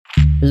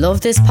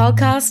Love this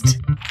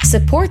podcast?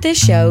 Support this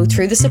show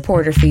through the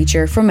supporter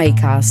feature from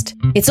Acast.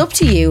 It's up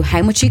to you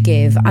how much you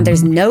give, and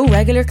there's no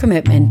regular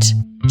commitment.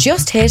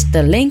 Just hit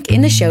the link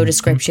in the show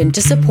description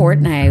to support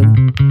now.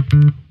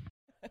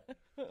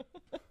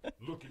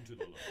 Look into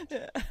the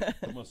light.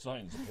 I must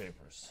sign some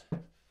papers.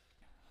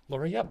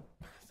 Laura, yep.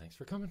 Thanks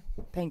for coming.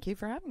 Thank you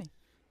for having me.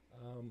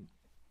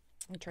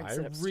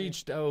 I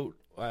reached out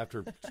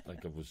after, I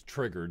was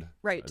triggered.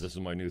 Right. This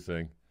is my new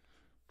thing.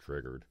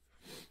 Triggered.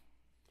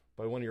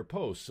 By one of your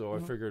posts. So I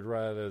figured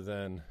rather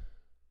than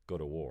go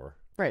to war.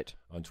 Right.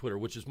 On Twitter,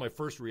 which is my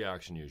first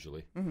reaction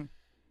usually.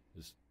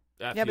 Is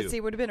F yeah, you. but see, it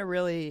would have been a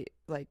really,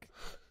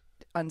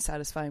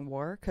 unsatisfying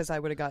war, because I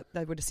would have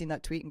seen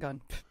that tweet and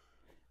gone,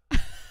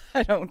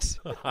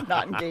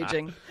 not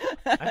engaging.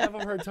 I have a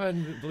hard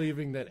time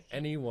believing that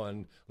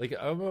anyone,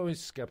 I'm always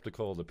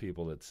skeptical of the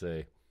people that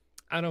say,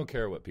 I don't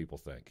care what people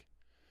think.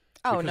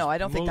 Oh, Because no, I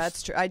don't think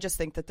that's true. I just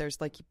think that there's,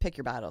 you pick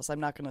your battles.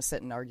 I'm not going to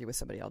sit and argue with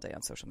somebody all day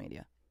on social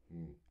media.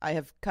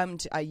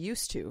 I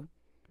used to,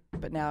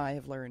 but now I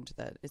have learned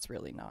that it's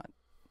really not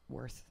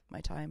worth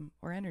my time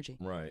or energy.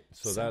 Right.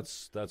 So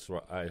that's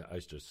what I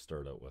just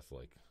start out with,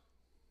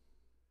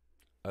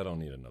 I don't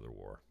need another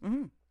war.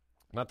 Mm-hmm.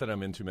 Not that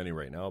I'm in too many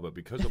right now, but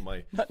because of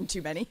my... Not in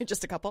too many,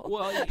 just a couple?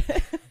 Well,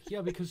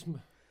 yeah, because...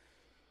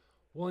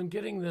 Well, I'm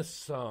getting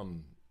this...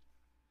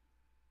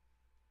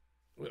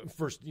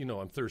 First,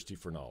 I'm thirsty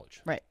for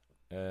knowledge. Right.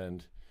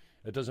 And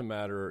it doesn't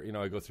matter,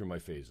 I go through my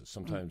phases.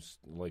 Sometimes,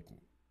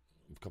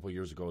 a couple of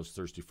years ago, I was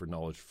thirsty for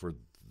knowledge for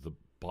the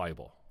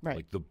Bible.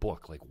 Right. The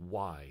book,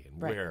 why and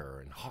where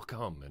and how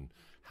come and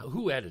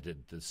who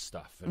edited this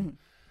stuff.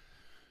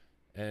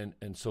 And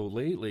and so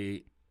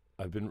lately,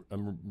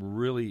 I'm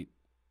really...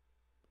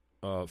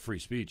 free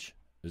speech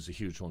is a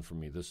huge one for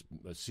me. This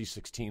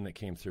C-16 that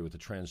came through with the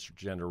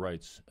transgender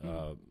rights,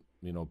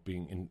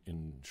 being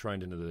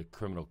enshrined into the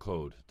criminal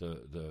code,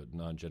 the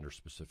non-gender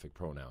specific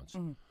pronouns.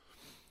 And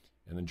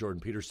then Jordan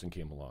Peterson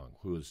came along,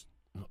 who is,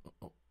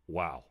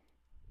 wow,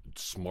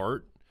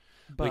 smart.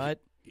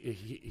 But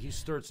he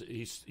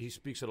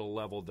speaks at a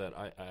level that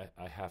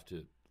I have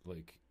to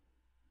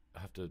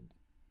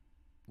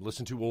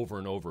listen to over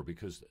and over,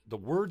 because the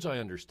words I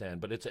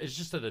understand, but it's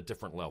just at a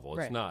different level.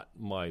 It's right. not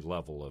my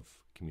level of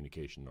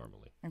communication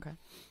normally. Okay.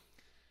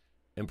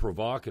 And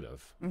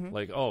provocative,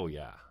 oh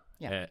yeah.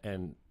 Yeah.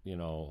 And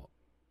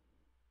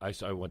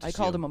I went to I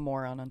called him a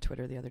moron on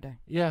Twitter the other day.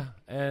 Yeah,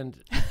 and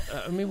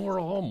we're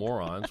all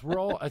morons. We're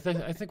all I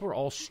think we're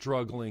all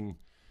struggling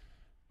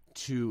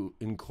to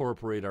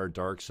incorporate our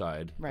dark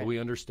side. Right. We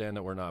understand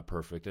that we're not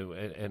perfect,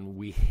 and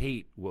we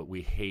hate what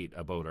we hate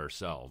about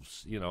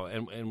ourselves,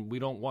 and we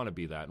don't want to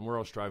be that, and we're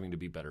all striving to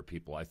be better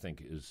people, I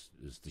think is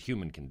the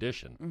human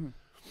condition.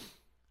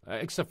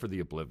 Except for the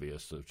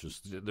oblivious, it's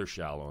just they're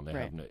shallow and they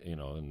right. have,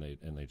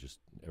 and they just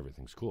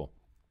everything's cool.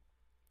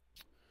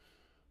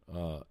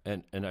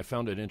 And I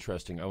found it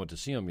interesting. I went to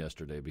see him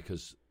yesterday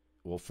because,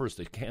 well, first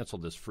they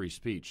canceled this free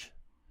speech,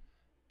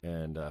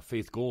 and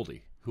Faith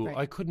Goldie, who right.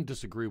 I couldn't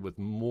disagree with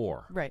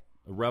more. Right.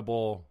 A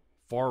rebel,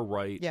 far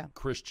right, yeah.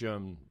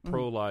 Christian,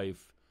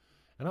 pro-life.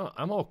 And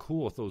I'm all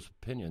cool with those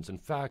opinions. In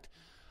fact,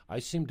 I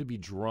seem to be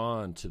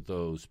drawn to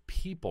those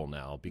people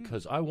now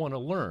because I want to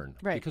learn.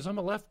 Right. Because I'm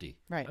a lefty.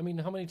 Right. How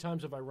many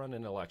times have I run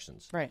in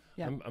elections? Right.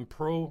 Yeah. I'm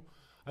pro.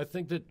 I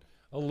think that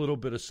a little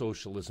bit of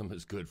socialism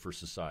is good for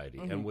society.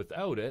 And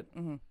without it,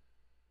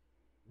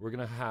 we're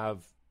going to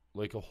have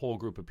a whole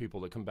group of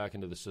people that come back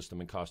into the system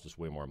and cost us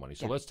way more money.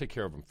 So let's take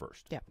care of them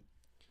first. Yeah.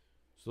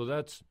 So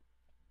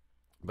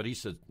but he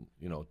said,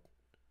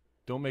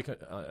 don't make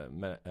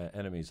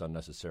enemies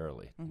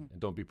unnecessarily, and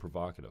don't be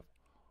provocative.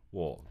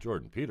 Well,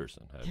 Jordan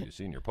Peterson, have you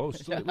seen your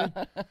posts lately?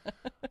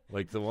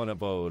 The one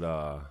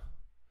about,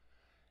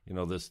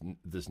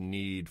 this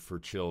need for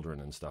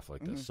children and stuff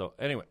like this. So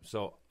anyway,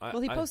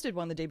 he posted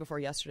one the day before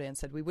yesterday and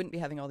said we wouldn't be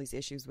having all these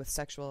issues with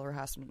sexual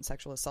harassment and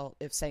sexual assault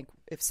if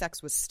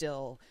sex was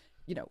still,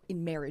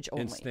 in marriage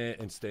only.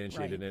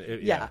 Instantiated.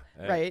 Right. Yeah,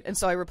 right. And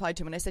so I replied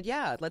to him and I said,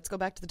 let's go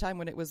back to the time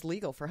when it was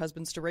legal for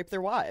husbands to rape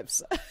their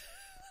wives.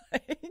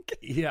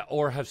 Yeah,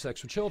 or have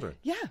sex with children.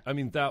 Yeah.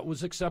 That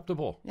was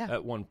acceptable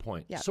at one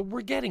point. Yeah. So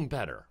we're getting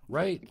better,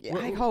 right? Yeah,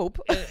 I hope.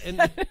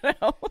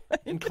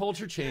 And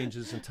culture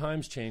changes and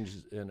times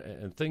changes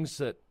and things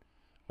that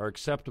are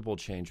acceptable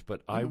change.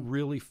 But I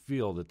really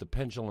feel that the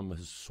pendulum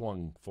has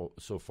swung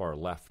so far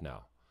left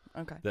now.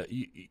 Okay. That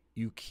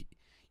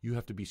you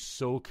have to be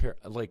so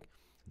careful.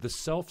 The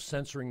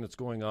self-censoring that's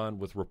going on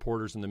with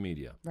reporters in the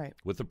media, right,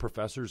 with the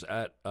professors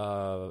at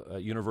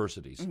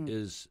universities,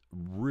 is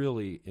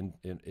really,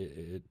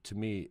 to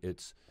me,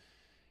 it's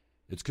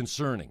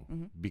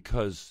concerning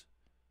because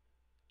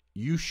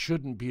you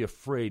shouldn't be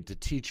afraid to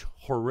teach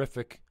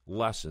horrific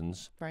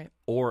lessons, right,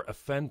 or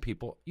offend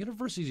people.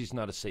 University is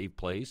not a safe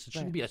place. It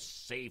shouldn't be a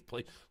safe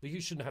place. You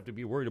shouldn't have to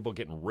be worried about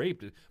getting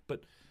raped.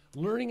 But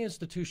learning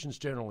institutions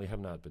generally have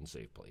not been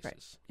safe places.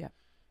 Right. Yeah.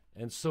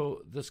 And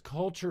so this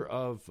culture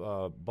of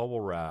bubble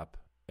wrap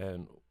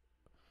and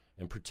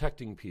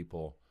protecting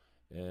people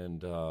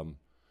and,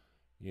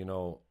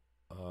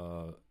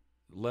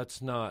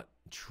 let's not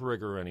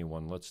trigger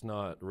anyone. Let's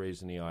not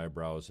raise any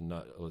eyebrows, and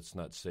let's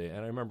not say. And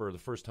I remember the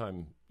first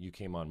time you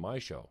came on my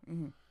show,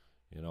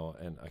 you know,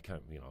 and I kind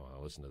of, you know,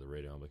 I listened to the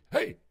radio. I'm like,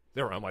 hey,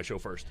 they were on my show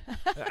first,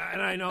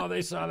 and I know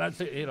they saw that,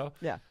 you know.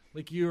 Yeah.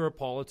 Like, you're a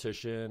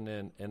politician,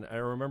 and I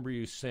remember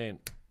you saying,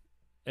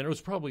 and it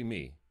was probably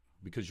me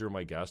because you're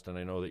my guest, and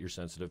I know that you're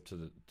sensitive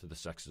to the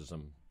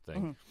sexism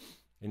thing,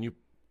 and you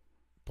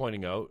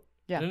pointing out.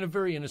 Yeah. In a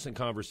very innocent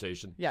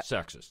conversation,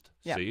 sexist.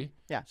 Yeah. See?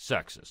 Yeah.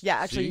 Sexist. Yeah,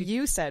 actually, See?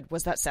 You said,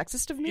 was that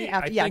sexist of me?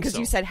 Yeah, because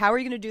you said, how are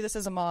you going to do this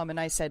as a mom? And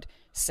I said,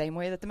 same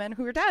way that the men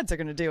who are dads are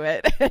going to do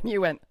it. And you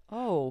went,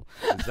 oh.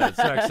 Is that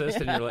sexist?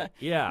 And you're like,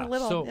 yeah. A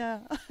little, so, yeah.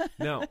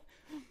 Now,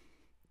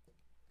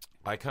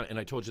 I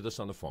told you this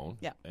on the phone.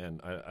 Yeah. And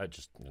I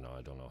just, you know,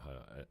 I don't know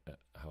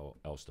how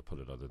else to put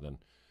it other than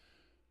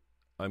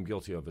I'm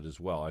guilty of it as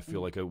well. I feel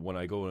like when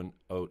I go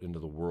out into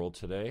the world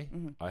today,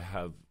 I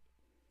have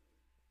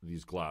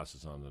these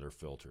glasses on that are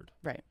filtered.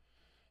 Right.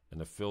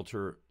 And the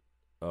filter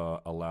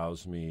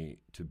allows me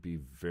to be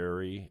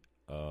very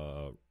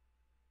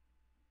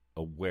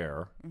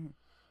aware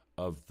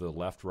of the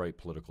left-right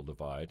political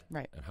divide,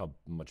 right, and how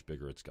much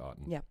bigger it's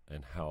gotten. Yep.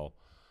 And how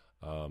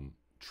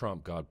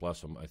Trump, God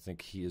bless him, I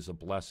think he is a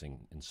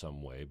blessing in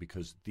some way,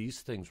 because these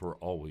things were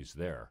always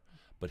there.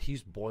 But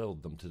he's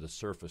boiled them to the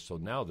surface, so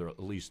now they're at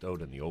least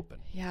out in the open.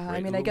 Yeah, right?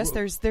 I mean, I guess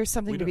there's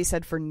something to be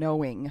said for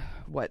knowing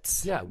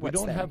what's we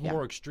don't there. have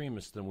more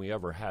extremists than we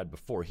ever had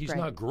before. He's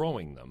not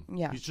growing them.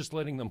 Yeah. He's just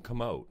letting them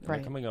come out. And right.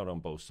 they're coming out on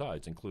both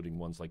sides, including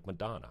ones like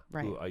Madonna,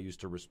 right. who I used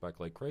to respect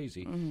like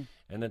crazy. And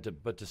then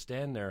to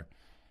stand there,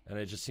 and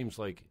it just seems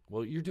like,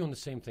 well, you're doing the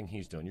same thing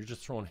he's doing. You're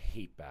just throwing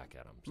hate back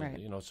at him. So, right.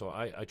 You know, so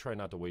I try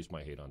not to waste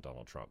my hate on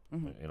Donald Trump,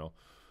 you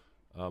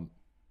know.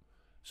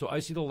 So I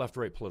see the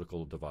left-right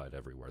political divide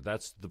everywhere.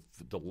 That's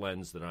the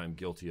lens that I'm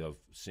guilty of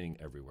seeing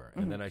everywhere.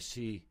 And then I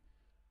see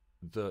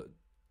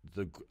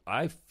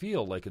I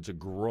feel like it's a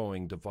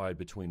growing divide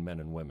between men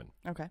and women.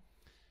 Okay.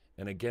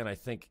 And again, I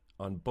think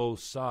on both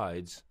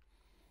sides,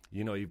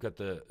 you know, you've got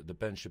the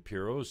Ben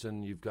Shapiros,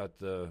 and you've got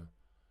the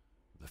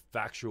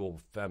factual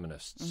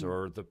feminists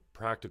or the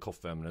practical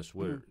feminists,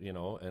 where you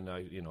know, and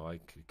I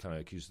kind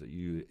of accuse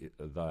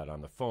that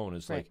on the phone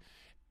is like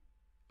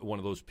one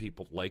of those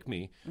people like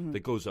me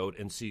that goes out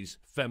and sees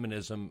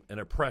feminism and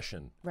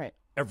oppression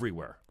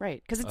everywhere.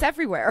 Right, because it's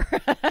everywhere.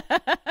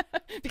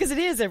 Because it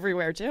is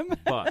everywhere, Jim.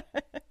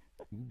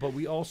 But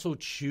we also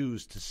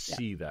choose to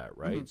see that,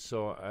 right?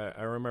 So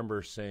I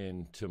remember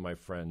saying to my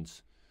friend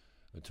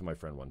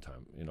one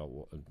time, you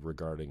know,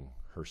 regarding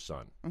her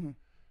son, you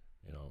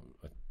know,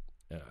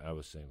 I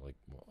was saying, like,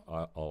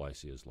 well, all I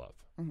see is love,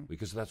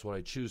 because that's what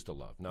I choose to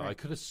love. Now, I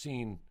could have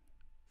seen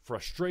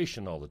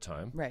frustration all the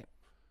time, right?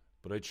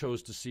 But I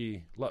chose to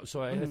see love.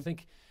 So I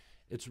think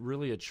it's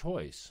really a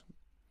choice.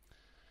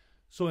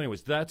 So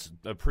anyways, that's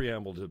a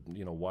preamble to,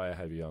 you know, why I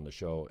have you on the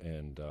show,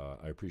 and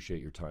I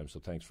appreciate your time. So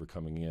thanks for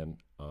coming in.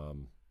 I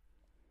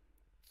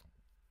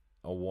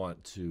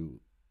want to,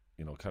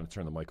 you know, kind of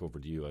turn the mic over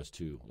to you as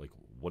to, like,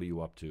 what are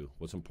you up to?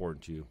 What's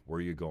important to you? Where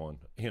are you going?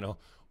 You know,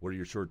 what are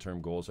your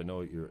short-term goals? I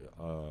know you're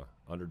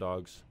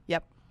Underdogs.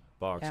 Yep.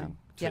 Boxing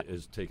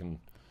is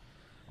taking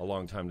a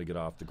long time to get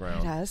off the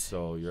ground. It has.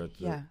 So you're at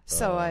the...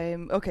 So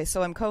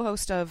I'm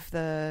co-host of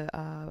the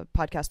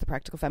podcast, The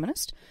Practical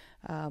Feminist,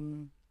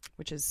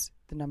 which is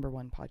the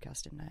 #1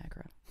 podcast in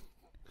Niagara.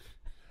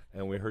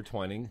 And we heard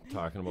Twining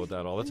talking about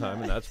that all the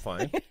time, and that's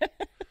fine.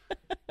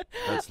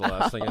 That's the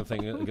last thing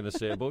I'm going to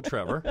say about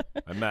Trevor.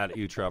 I'm mad at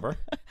you, Trevor.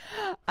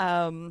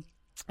 And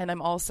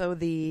I'm also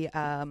the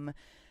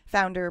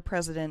founder,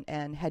 president,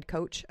 and head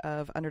coach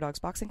of Underdogs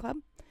Boxing Club,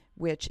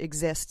 which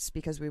exists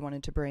because we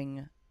wanted to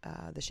bring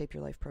the Shape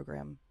Your Life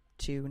program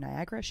to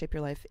Niagara. Shape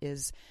Your Life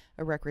is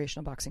a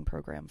recreational boxing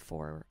program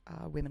for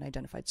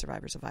women-identified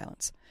survivors of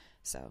violence.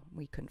 So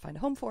we couldn't find a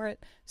home for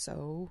it,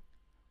 so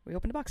we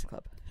opened a boxing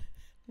club,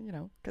 you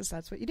know, because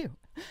that's what you do.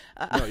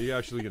 No, you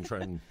actually can try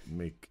and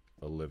make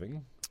a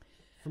living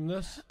from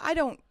this? I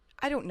don't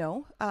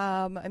know.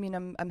 I mean,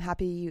 I'm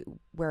happy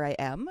where I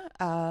am.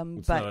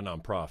 It's but not a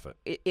nonprofit.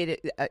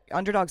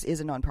 Underdogs is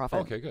a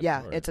nonprofit. Okay, good.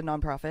 Yeah, right. It's a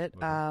nonprofit.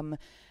 Okay.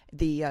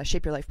 The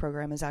Shape Your Life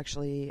program is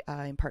actually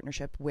in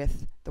partnership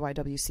with the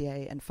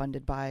YWCA and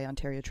funded by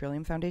Ontario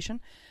Trillium Foundation.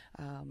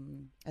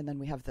 And then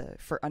we have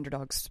for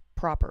Underdogs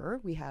proper,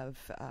 we have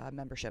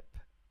membership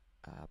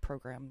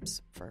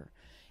programs for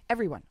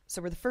everyone.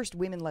 So we're the first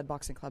women-led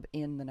boxing club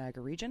in the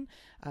Niagara region,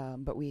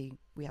 but we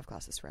have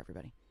classes for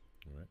everybody.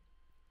 All right.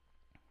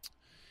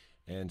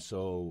 And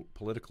so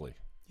politically,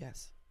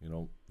 yes, you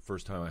know,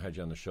 first time I had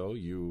you on the show,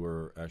 you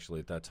were actually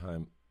at that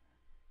time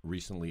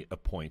recently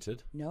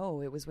appointed.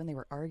 No, it was when they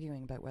were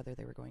arguing about whether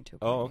they were going to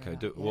appoint. Oh, okay.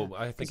 Well,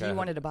 I think you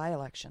wanted a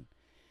by-election.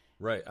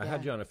 Right. I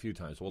had you on a few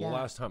times. Well, the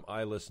last time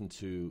I listened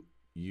to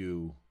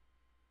you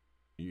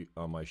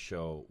on my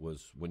show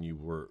was when you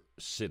were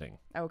sitting.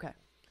 Okay.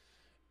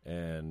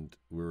 And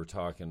we were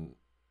talking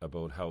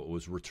about how it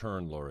was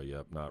return Laura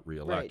Yep, not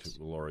re-elect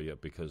Laura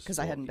Yep, because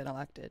I hadn't been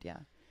elected, yeah.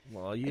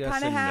 Well, yes, I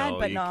kind of had, no.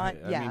 but not.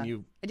 I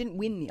mean, I didn't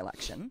win the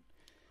election.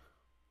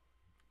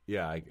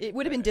 Yeah. It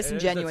would have been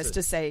disingenuous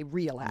to say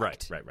real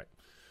act. Right.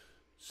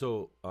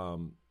 So,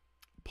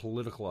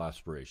 political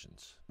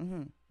aspirations.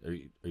 Mm-hmm. Are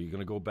you going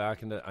to go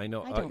back into? I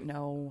don't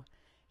know.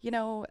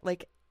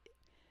 Like,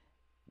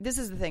 this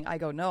is the thing. I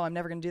go, no, I'm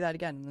never going to do that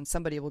again. And then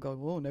somebody will go,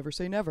 well, never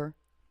say never.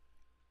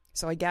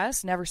 So I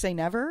guess never say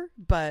never,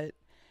 but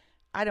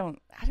I don't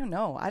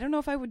know. I don't know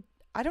if I would.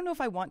 I don't know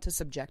if I want to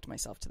subject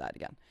myself to that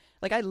again.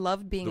 Like, I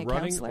loved being a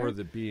counselor. The running or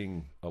the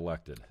being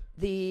elected?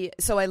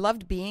 So I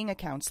loved being a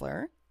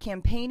counselor.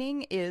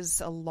 Campaigning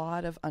is a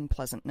lot of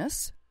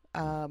unpleasantness.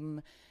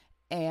 And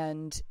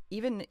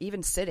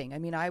even sitting. I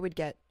mean, I would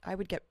get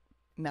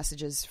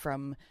messages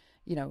from,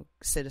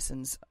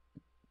 citizens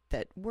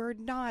that were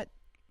not,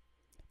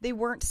 they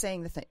weren't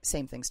saying the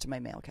same things to my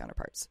male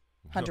counterparts.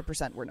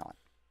 100% were not.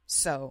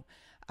 So,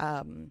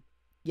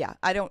 yeah,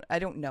 I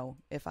don't know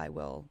if I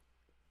will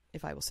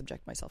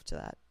subject myself to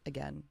that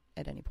again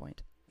at any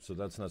point. So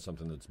that's not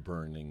something that's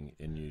burning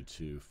in you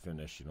to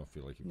finish. You don't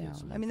feel like you've No. got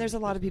some. I mean, there's a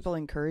lot of people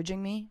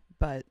encouraging me,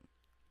 but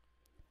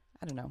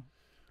I don't know.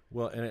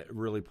 Well, and it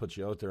really puts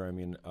you out there. I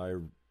mean,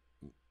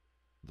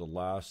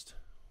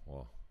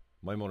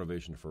 my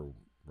motivation for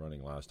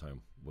running last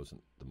time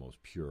wasn't the most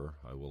pure,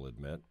 I will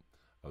admit.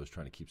 I was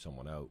trying to keep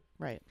someone out.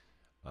 Right.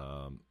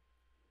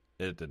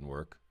 It didn't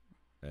work.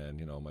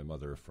 And, my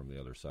mother from the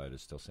other side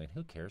is still saying,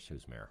 who cares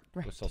who's mayor?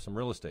 Right. Go sell some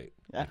real estate.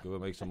 Yeah. Go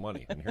make some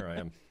money. And here I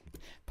am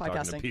podcasting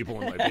talking to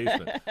people in my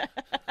basement.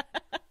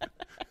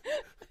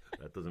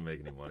 That doesn't make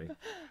any money.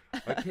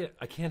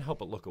 I can't help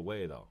but look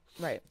away, though.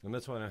 Right. And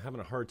that's why I'm having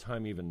a hard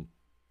time even.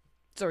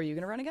 So are you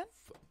going to run again?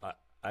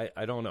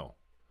 I don't know.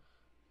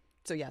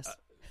 So yes.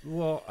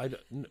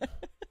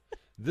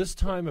 This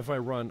time if I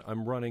run,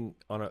 I'm running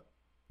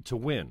to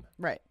win.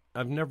 Right.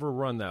 I've never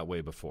run that way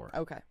before.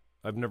 Okay.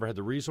 I've never had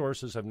the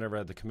resources. I've never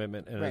had the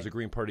commitment. And right. as a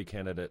Green Party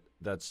candidate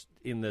that's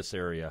in this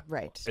area,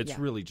 right. it's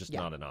really just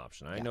not an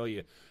option. I know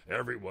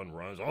everyone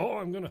runs,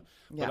 I'm going to.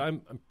 But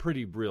I'm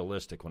pretty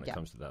realistic when it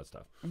comes to that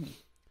stuff. Mm-hmm.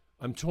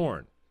 I'm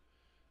torn.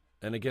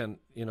 And again,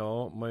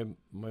 my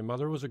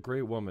mother was a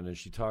great woman, and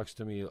she talks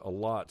to me a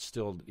lot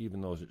still,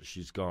 even though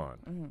she's gone.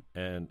 Mm-hmm.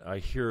 And I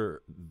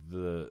hear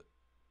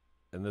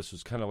and this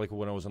was kind of like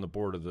when I was on the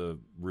board of the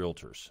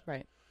realtors.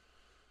 Right.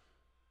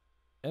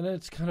 And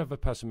it's kind of a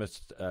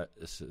pessimistic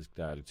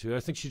attitude. I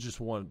think she just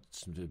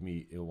wants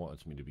me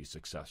to be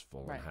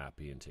successful and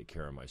happy and take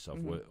care of myself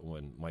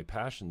when my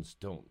passions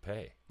don't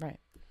pay. Right.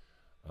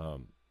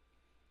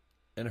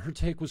 And her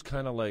take was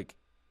kind of like,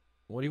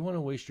 what do you want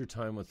to waste your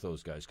time with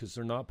those guys? Because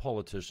they're not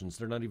politicians.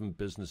 They're not even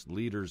business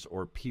leaders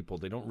or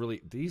people.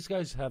 These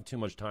guys have too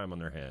much time on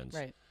their hands.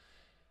 Right.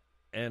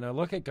 And I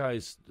look at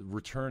guys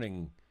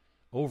returning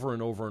over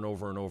and over and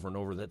over and over and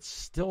over that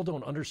still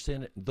don't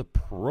understand the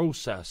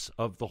process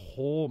of the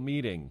whole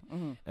meeting.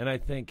 Mm-hmm. And I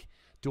think,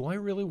 do I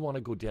really want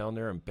to go down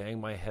there and bang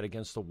my head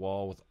against the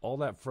wall with all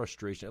that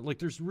frustration? Like,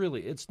 there's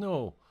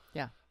no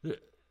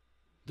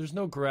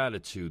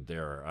gratitude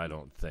there, I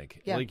don't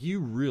think. Yeah. Like, you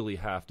really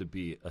have to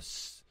be a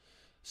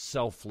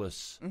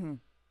selfless, and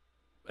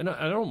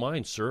I don't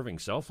mind serving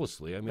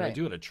selflessly. I mean, I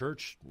do it at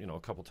church, a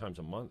couple times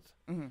a month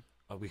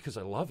because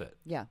I love it.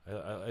 Yeah.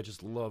 I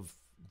just love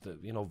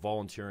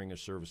volunteering or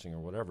servicing or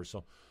whatever.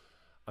 So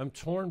I'm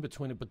torn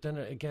between it, but then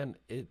again,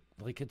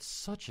 it's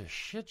such a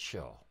shit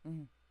show.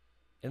 Mm-hmm.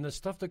 And the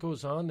stuff that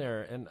goes on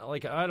there, and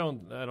like I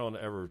don't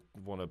ever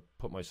want to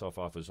put myself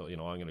off as I'm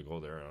going to go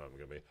there and I'm going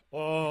to be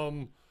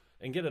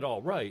and get it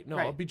all right. No,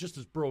 I'll be just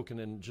as broken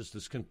and just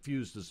as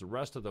confused as the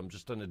rest of them,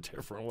 just in a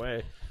different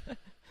way.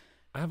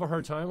 I have a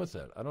hard time with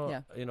it. I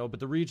don't, but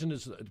the region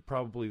is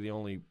probably the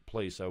only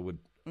place I would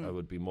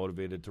be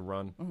motivated to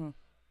run. Mm-hmm.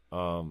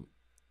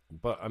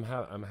 But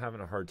I'm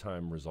having a hard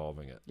time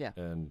resolving it. Yeah.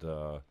 And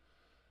I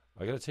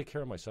got to take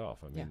care of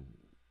myself. I mean,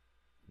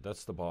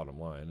 that's the bottom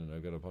line. And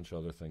I've got a bunch of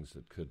other things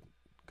that could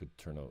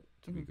turn out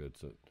to be good.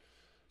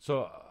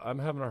 So I'm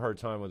having a hard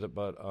time with it.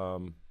 But I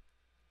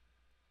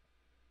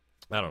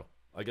don't know.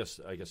 I guess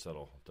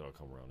that'll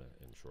come around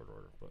in short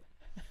order. But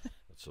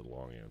that's a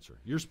long answer.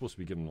 You're supposed to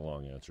be giving the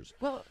long answers.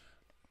 Well,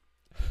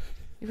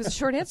 it was a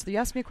short answer. You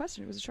asked me a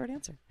question. It was a short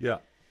answer. Yeah.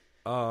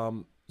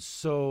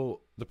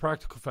 So the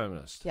Practical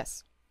Feminist.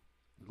 Yes.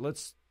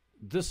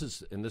 This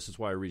is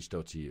why I reached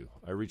out to you.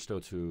 I reached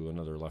out to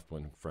another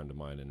left-wing friend of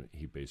mine, and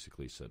he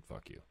basically said,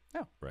 fuck you.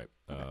 Oh. Right.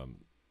 Okay.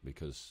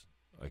 Because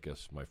I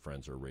guess my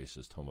friends are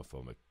racist,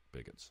 homophobic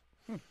bigots.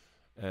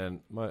 And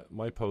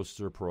my posts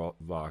are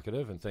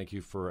provocative, and thank you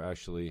for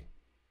actually,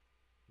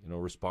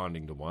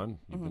 responding to one.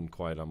 You've been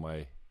quiet on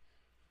my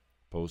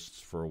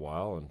posts for a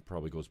while, and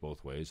probably goes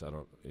both ways. I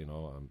don't,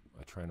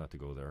 I try not to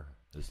go there.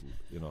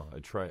 I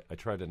try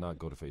to not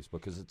go to Facebook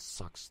because it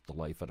sucks the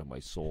life out of my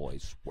soul. I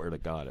swear to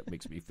God, it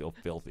makes me feel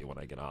filthy when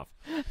I get off.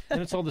 And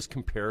it's all this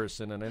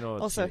comparison, and I know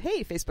it's also,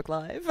 hey, Facebook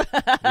Live.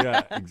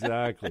 Yeah,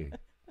 exactly.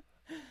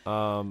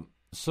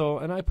 So,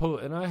 and I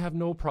have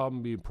no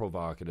problem being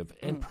provocative,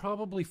 and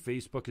probably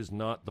Facebook is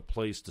not the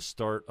place to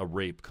start a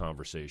rape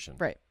conversation.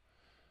 Right.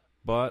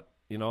 But,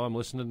 I'm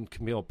listening to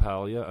Camille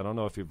Paglia. I don't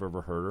know if you've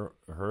ever heard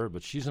her,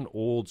 but she's an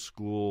old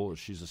school.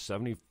 She's a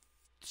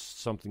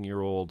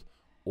 70-something-year-old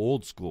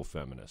old school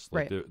feminists,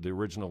 like the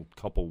original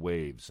couple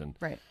waves, and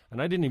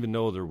I didn't even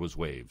know there was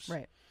waves.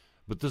 Right.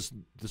 But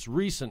this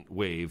recent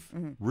wave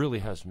really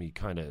has me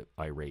kind of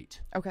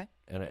irate. Okay.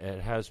 And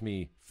it has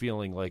me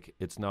feeling like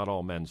it's not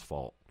all men's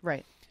fault.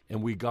 Right.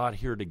 And we got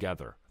here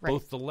together. Right.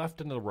 Both the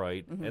left and the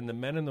right, and the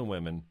men and the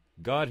women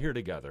got here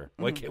together.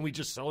 Like, can we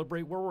just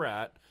celebrate where we're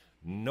at?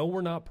 No,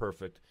 we're not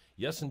perfect.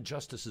 Yes,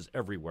 injustice is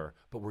everywhere,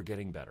 but we're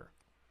getting better.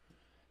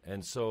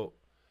 And so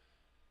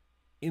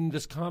in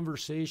this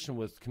conversation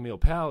with Camille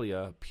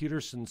Paglia,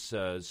 Peterson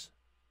says,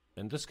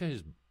 and this guy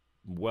is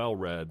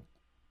well-read,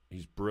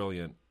 he's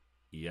brilliant,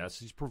 yes,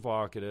 he's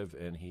provocative,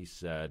 and he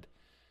said,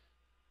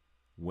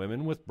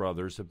 women with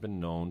brothers have been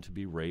known to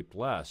be raped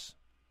less.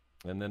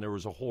 And then there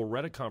was a whole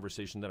Reddit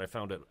conversation that I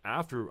found out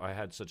after I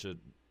had such a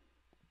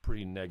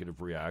pretty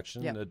negative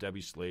reaction. The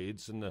Debbie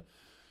Slades and the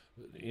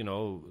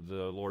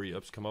Lori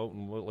Yipps come out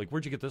and like,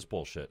 where'd you get this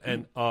bullshit?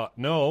 And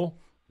no,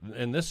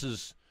 and this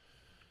is,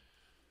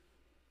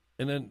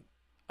 and then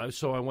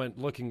so I went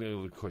looking.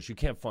 Of course, you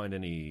can't find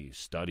any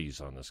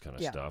studies on this kind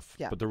of stuff.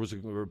 Yeah. But there was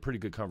a pretty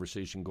good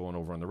conversation going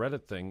over on the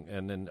Reddit thing,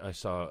 and then I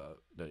saw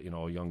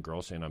a young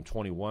girl saying, "I'm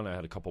 21. I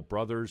had a couple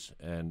brothers,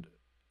 and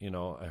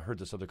I heard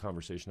this other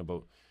conversation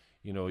about,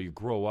 you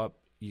grow up."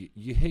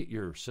 You hate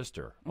your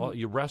sister.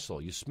 You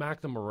wrestle. You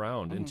smack them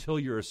around until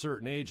you're a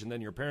certain age, and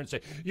then your parents say,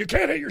 you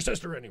can't hate your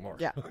sister anymore.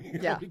 Yeah.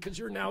 Because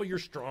you're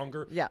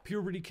stronger. Yeah.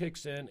 Puberty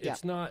kicks in. Yeah.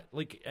 It's not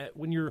like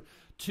when you're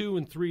 2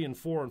 and 3 and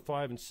 4 and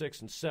 5 and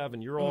 6 and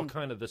 7, you're all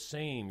kind of the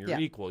same. You're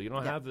equal. You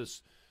don't have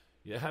this.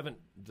 You haven't.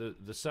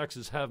 The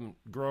sexes haven't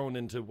grown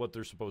into what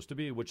they're supposed to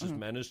be, which is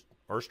men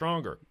are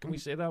stronger. Can we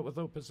say that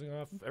without pissing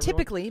off everyone?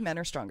 Typically, men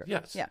are stronger.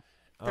 Yes. Yeah.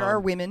 There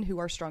are women who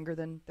are stronger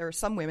than, there are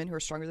some women who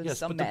are stronger than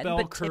some men,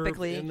 but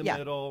typically, in the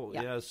middle,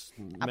 yes,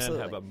 absolutely.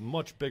 Men have a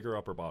much bigger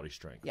upper body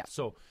strength. Yeah.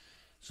 So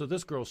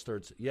this girl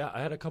starts, I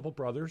had a couple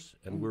brothers,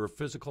 and we were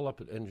physical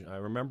up, and I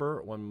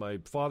remember when my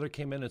father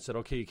came in and said,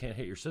 okay, you can't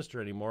hate your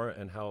sister anymore,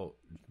 and how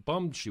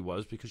bummed she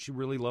was because she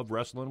really loved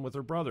wrestling with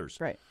her brothers.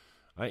 Right.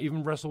 I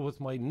even wrestled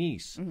with my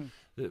niece.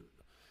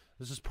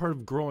 This is part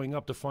of growing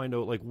up to find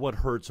out like what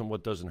hurts and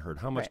what doesn't hurt.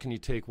 How much can you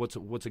take? What's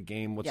a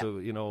game? What's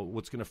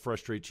what's going to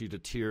frustrate you to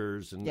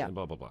tears and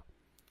blah blah blah.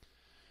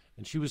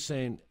 And she was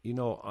saying,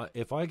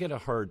 if I get a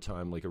hard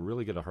time, like I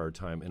really get a hard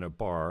time in a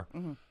bar,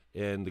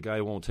 and the guy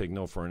won't take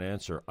no for an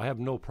answer, I have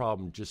no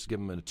problem just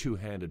giving him a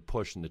 2-handed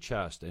push in the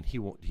chest, and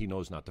he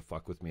knows not to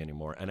fuck with me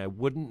anymore. And I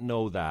wouldn't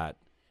know that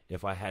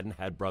if I hadn't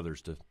had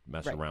brothers to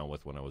mess around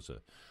with when I was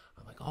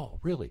I'm like, oh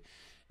really?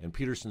 And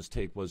Peterson's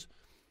take was.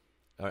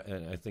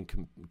 And I think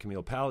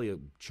Camille Paglia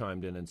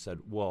chimed in and said,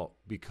 well,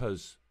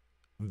 because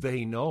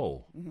they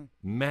know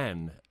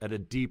men at a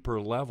deeper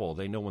level.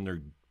 They know when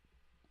they're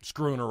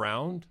screwing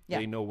around. Yeah.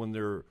 They know when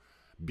they're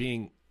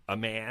being a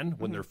man,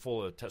 when they're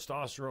full of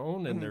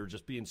testosterone and they're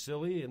just being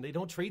silly, and they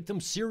don't treat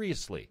them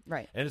seriously.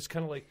 Right. And it's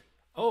kind of like,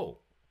 oh,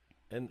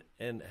 and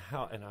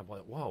how, and I'm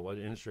like, wow, what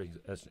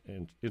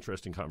an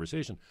interesting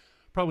conversation.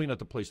 Probably not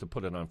the place to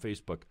put it on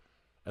Facebook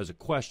as a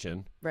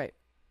question. Right.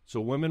 So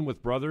women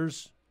with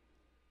brothers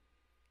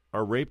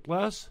are raped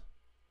less?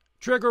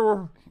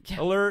 Trigger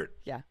alert.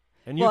 Yeah.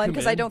 And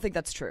because I don't think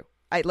that's true.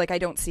 I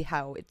don't see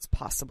how it's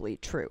possibly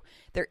true.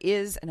 There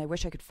is, and I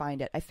wish I could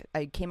find it.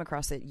 I came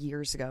across it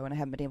years ago, and I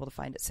haven't been able to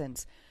find it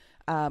since.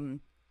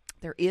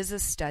 There is a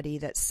study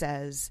that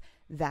says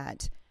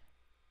that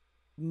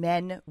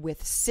men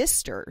with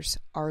sisters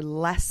are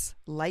less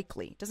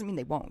likely. Doesn't mean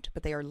they won't,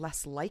 but they are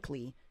less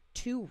likely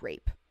to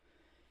rape.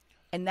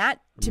 And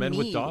that, to men me,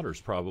 with daughters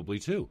probably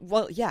too.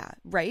 Well, yeah,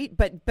 right.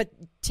 But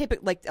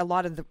typically, like a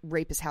lot of the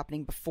rape is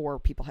happening before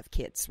people have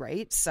kids,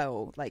 right?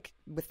 So, like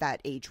with that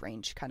age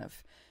range, kind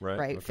of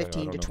right, okay,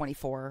 15 to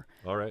 24,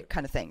 all right,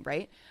 kind of thing,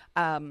 right?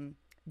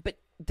 But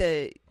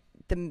the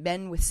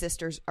men with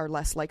sisters are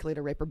less likely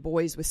to rape, or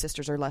boys with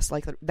sisters are less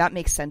likely. That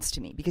makes sense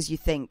to me because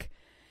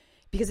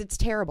because it's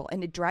terrible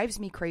and it drives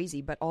me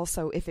crazy. But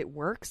also, if it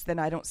works, then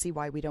I don't see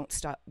why we don't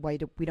stop. Why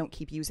we don't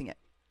keep using it?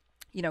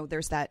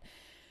 There's that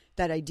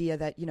idea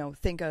that,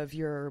 think of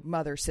your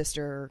mother,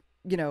 sister,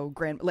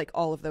 like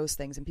all of those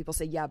things. And people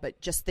say, yeah,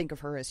 but just think of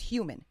her as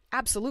human.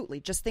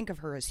 Absolutely. Just think of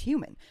her as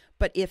human.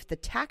 But if the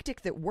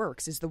tactic that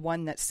works is the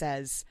one that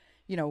says,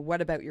 what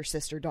about your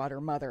sister,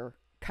 daughter, mother,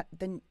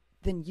 then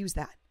use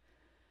that.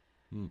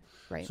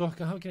 Right. So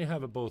how can you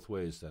have it both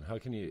ways then? How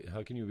can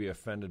you be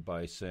offended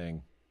by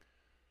saying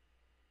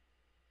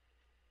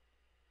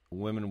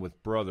women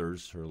with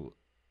brothers, or,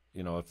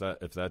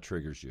 if that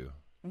triggers you?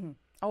 Mm-hmm.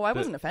 Oh, I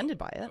wasn't offended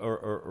by it.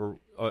 Or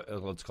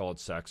let's call it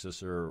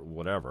sexist or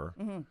whatever.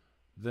 Mm-hmm.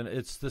 Then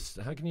it's this.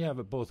 How can you have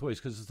it both ways?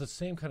 Because it's the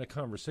same kind of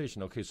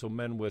conversation. Okay, so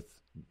men with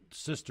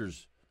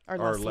sisters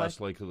are less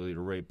likely to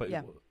rape. But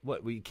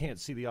what, we can't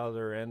see the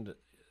other end?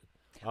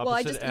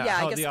 Opposite,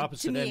 how the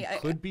opposite end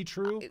could be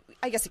true?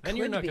 I guess it could be. And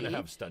you're not going to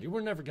have study. We're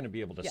never going to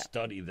be able to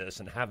study this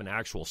and have an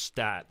actual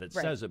stat that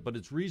says it. But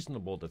it's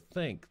reasonable to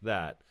think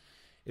that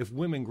if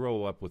women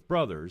grow up with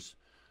brothers,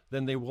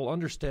 then they will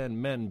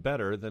understand men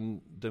better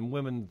than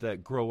women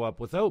that grow up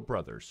without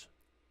brothers.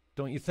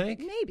 Don't you think?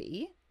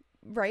 Maybe.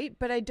 Right,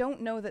 but I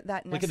don't know that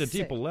like at a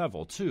deeper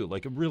level too,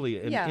 like a really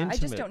an intimate. I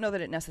just don't know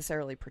that it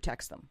necessarily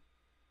protects them.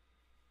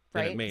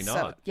 Right, and it may not.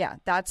 So, yeah,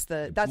 that's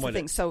the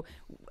thing. So,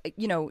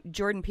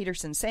 Jordan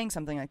Peterson saying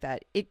something like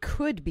that, it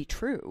could be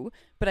true,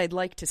 but I'd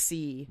like to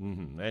see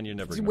and you're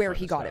never where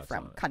he got it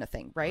from, kind of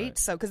thing, right?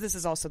 So, because this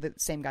is also the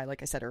same guy,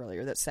 like I said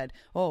earlier, that said,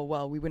 "Oh,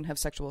 well, we wouldn't have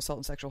sexual assault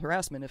and sexual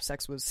harassment if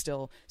sex was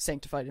still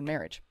sanctified in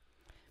marriage."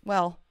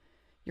 Well,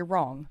 you're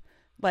wrong.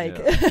 Like,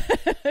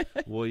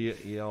 well,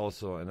 you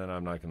also, and then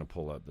I'm not going to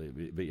pull up,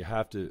 but you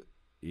have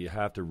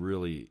to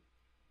really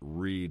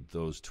read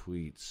those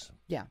tweets.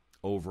 Yeah.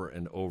 Over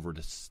and over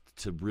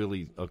to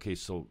really, okay,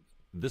 so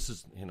this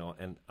is,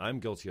 and I'm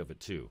guilty of it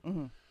too.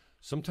 Mm-hmm.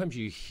 Sometimes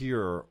you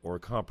hear or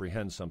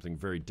comprehend something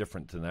very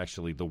different than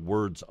actually the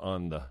words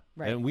on the,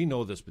 and we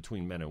know this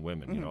between men and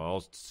women. Mm-hmm.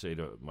 I'll say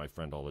to my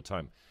friend all the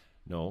time,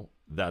 no,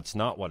 that's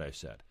not what I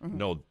said. Mm-hmm.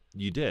 No,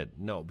 you did.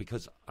 No,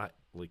 because I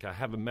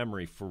have a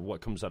memory for what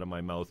comes out of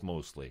my mouth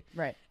mostly.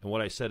 Right. And what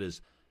I said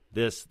is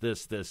this,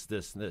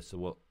 and this. So,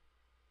 well,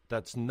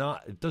 that's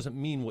not, it doesn't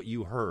mean what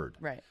you heard.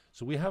 Right.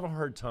 So we have a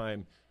hard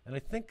time. And I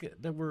think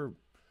that we're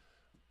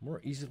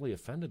more easily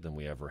offended than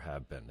we ever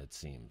have been, it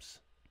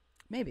seems.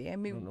 Maybe. I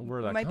mean,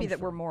 it might be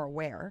that we're more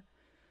aware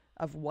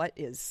of what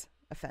is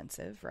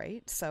offensive,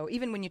 right? So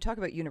even when you talk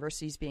about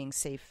universities being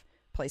safe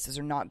places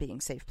or not being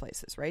safe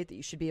places, right, that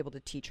you should be able to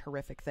teach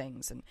horrific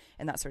things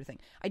and that sort of thing.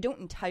 I don't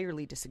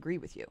entirely disagree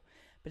with you.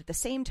 But at the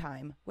same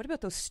time, what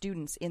about those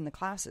students in the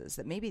classes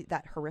that maybe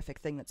that horrific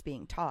thing that's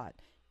being taught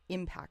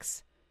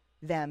impacts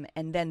them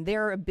and then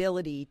their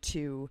ability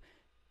to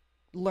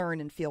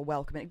learn and feel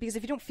welcome? Because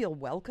if you don't feel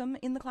welcome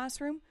in the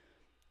classroom,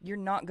 you're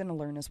not going to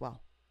learn as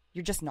well.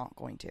 You're just not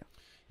going to.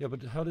 Yeah,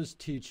 but how does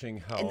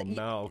teaching how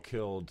Mao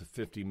killed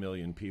 50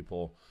 million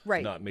people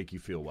not make you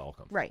feel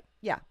welcome? Right,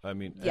 yeah. I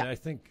mean, and I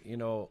think,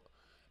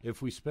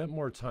 if we spent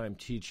more time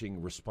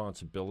teaching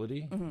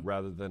responsibility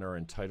rather than our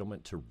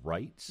entitlement to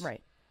rights,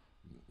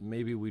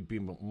 maybe we'd be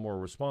more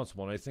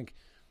responsible. And I think,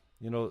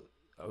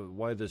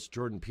 why this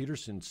Jordan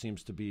Peterson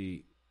seems to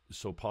be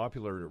so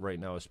popular right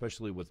now,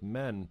 especially with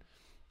men,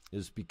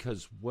 is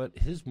because what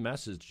his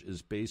message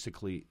is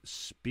basically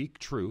speak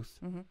truth,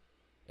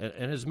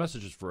 and his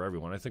message is for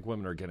everyone. I think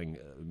women are getting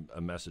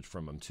a message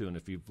from him too. And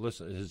if you've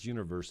listened, his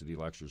university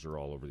lectures are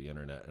all over the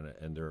internet,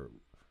 and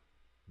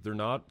they're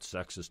not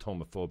sexist,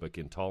 homophobic,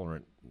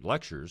 intolerant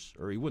lectures,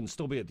 or he wouldn't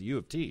still be at the U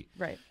of T.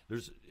 Right.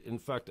 There's, in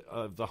fact,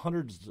 the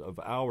hundreds of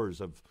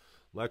hours of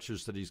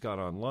lectures that he's got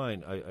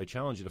online, I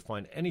challenge you to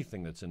find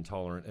anything that's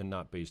intolerant and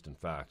not based in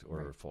fact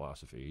or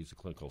philosophy. He's a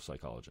clinical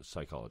psychology.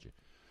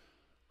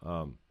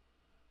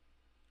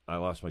 I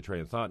lost my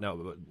train of thought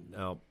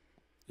now.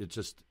 It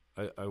just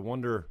I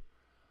wonder,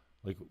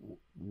 like,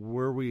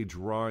 where are we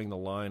drawing the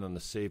line on the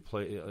safe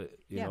place?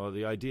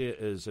 The idea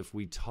is if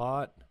we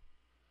taught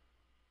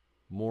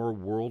more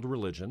world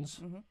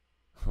religions,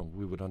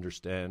 we would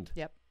understand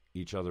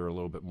each other a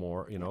little bit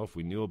more. If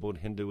we knew about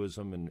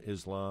Hinduism and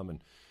Islam,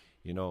 and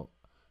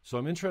so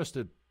I'm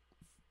interested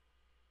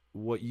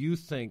what you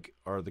think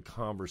are the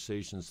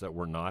conversations that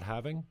we're not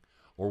having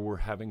or we're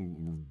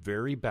having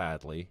very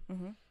badly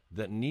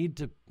that need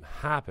to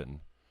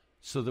happen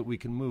so that we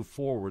can move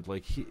forward.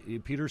 Like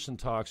Peterson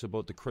talks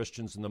about the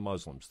Christians and the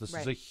Muslims. This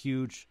is a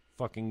huge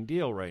fucking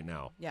deal right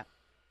now. Yeah.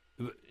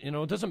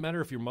 It doesn't matter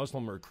if you're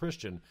Muslim or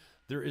Christian.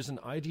 There is an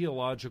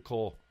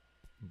ideological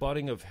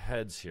butting of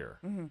heads here.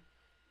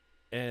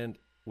 And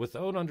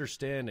without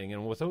understanding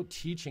and without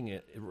teaching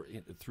it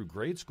through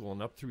grade school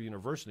and up through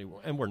university,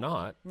 and we're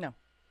not. No.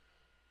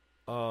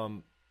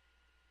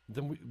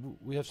 Then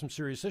we have some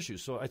serious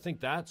issues. So I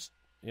think that's,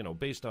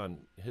 based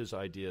on his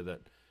idea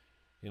that,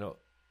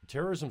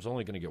 terrorism's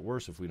only going to get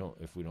worse if we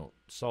don't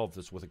solve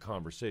this with a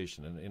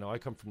conversation. And I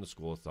come from the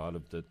school of thought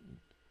of that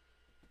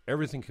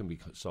everything can be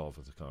solved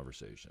with a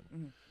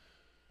conversation.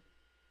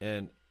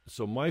 And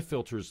so my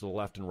filter is the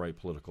left and right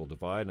political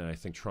divide, and I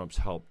think Trump's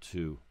helped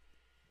to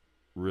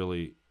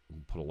really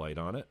put a light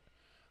on it.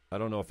 I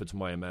don't know if it's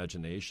my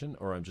imagination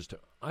or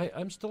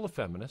I'm still a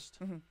feminist,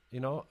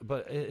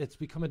 but it's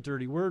become a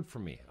dirty word for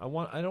me.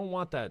 I don't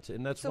want that to,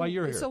 and that's why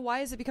you're here. So why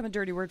has it become a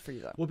dirty word for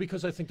you, though? Well,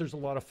 because I think there's a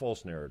lot of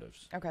false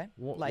narratives. Okay.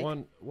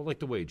 Like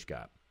the wage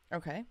gap.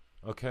 Okay.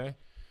 Okay.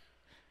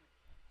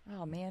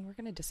 Oh man, we're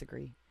going to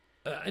disagree.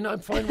 And I'm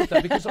fine with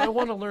that because I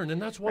want to learn,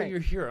 and that's why you're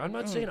here. I'm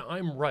not saying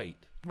I'm right.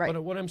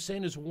 But what I'm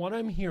saying is what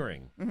I'm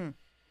hearing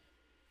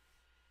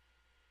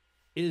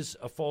is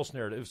a false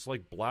narrative. It's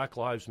like Black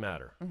Lives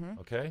Matter,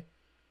 okay?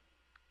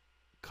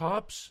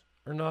 Cops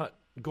are not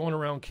going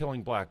around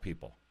killing black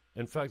people.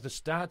 In fact, the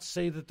stats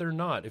say that they're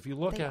not. If you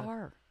look They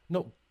are.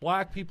 No,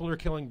 black people are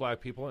killing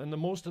black people, and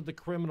most of the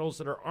criminals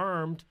that are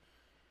armed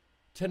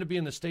tend to be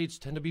in the States,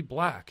 tend to be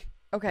black.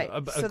 Okay,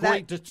 a so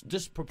great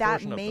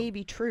disproportion that of may them.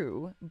 be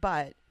true,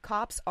 but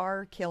cops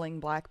are killing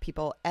black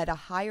people at a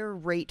higher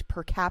rate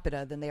per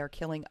capita than they are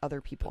killing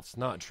other people. It's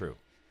not true.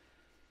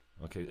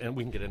 Okay, and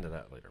we can get into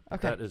that later.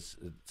 But it's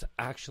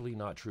actually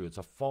not true. It's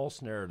a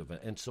false narrative.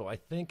 And so I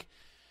think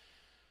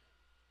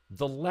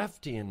the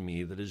lefty in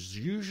me that is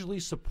usually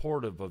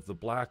supportive of the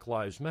Black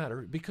Lives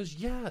Matter, because,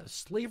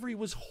 slavery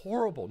was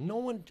horrible. No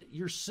one,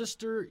 your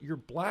sister, your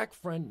black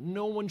friend,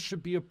 no one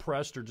should be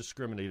oppressed or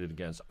discriminated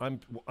against. I'm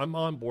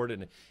on board.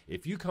 And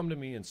if you come to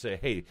me and say,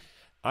 hey,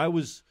 I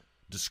was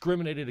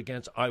discriminated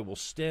against, I will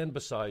stand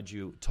beside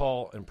you,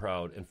 tall and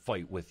proud, and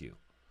fight with you.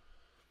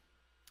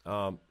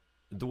 The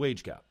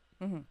wage gap.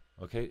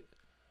 Okay.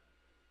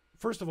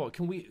 First of all,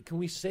 can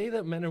we say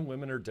that men and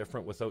women are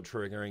different without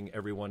triggering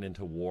everyone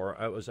into war?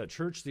 I was at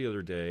church the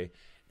other day,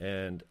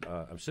 and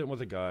I'm sitting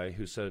with a guy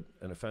who said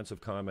an offensive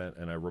comment,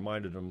 and I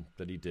reminded him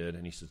that he did,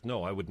 and he says,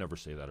 no, I would never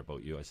say that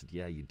about you. I said,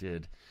 yeah, you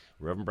did.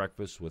 We're having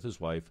breakfast with his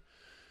wife,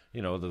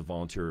 the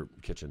volunteer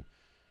kitchen,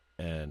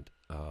 and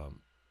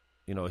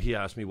he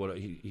asked me what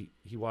he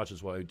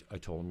watches what I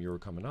told him you were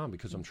coming on,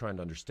 because I'm trying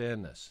to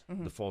understand this,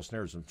 the false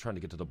narratives. I'm trying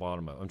to get to the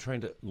bottom of it. I'm trying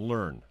to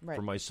learn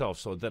for myself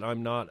so that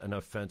I'm not an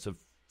offensive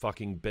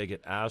fucking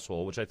bigot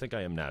asshole, which I think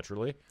I am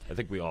naturally. I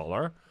think we all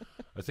are.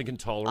 I think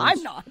intolerance.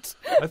 I'm not.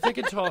 I think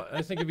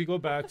if you go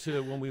back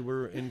to when we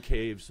were in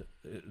caves,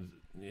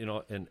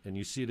 and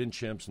you see it in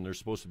chimps, and they're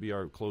supposed to be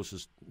our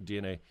closest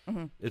DNA.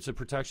 It's a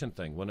protection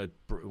thing. When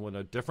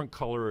a different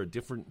color, or a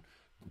different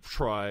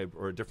tribe,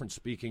 or a different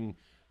speaking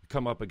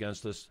come up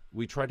against us,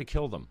 we try to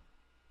kill them.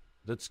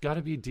 That's got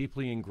to be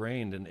deeply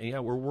ingrained, and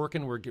we're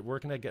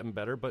working at getting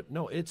better. But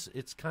no, it's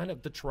kind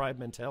of the tribe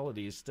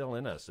mentality is still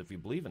in us. If you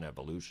believe in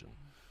evolution,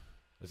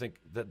 I think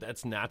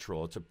that's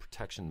natural. It's a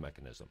protection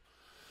mechanism.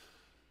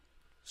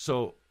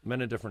 So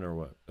men and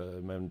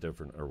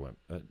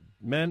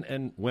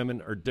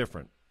women are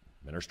different.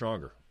 Men are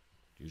stronger,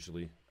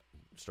 usually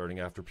starting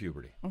after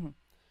puberty.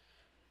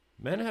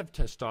 Men have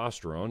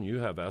testosterone. You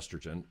have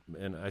estrogen,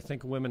 and I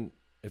think women,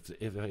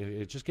 if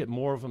I just get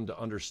more of them to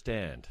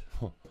understand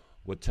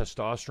what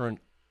testosterone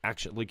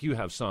actually, like you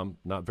have some,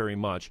 not very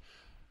much.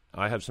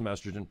 I have some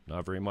estrogen,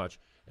 not very much.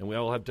 And we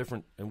all have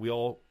different, and we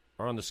all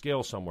are on the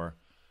scale somewhere.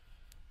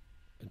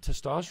 And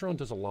testosterone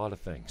does a lot of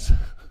things.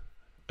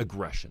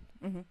 Aggression,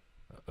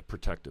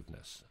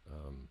 protectiveness,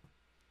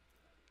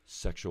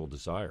 sexual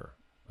desire.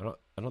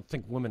 I don't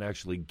think women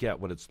actually get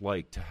what it's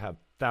like to have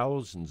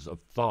thousands of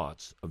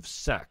thoughts of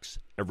sex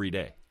every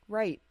day.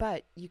 Right,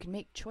 but you can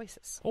make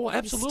choices. Oh,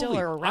 absolutely. You still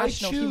are a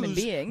rational human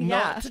being.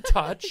 Not to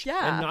touch,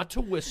 and not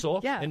to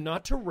whistle, and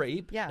not to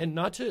rape, and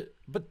not to.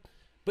 But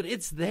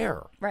it's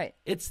there. Right.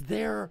 It's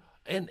there,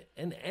 and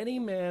any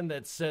man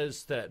that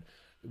says that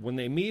when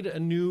they meet a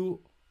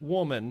new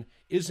woman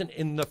isn't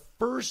in the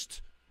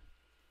first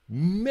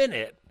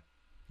minute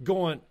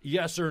going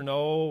yes or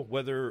no,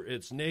 whether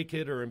it's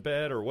naked or in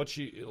bed or what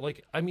she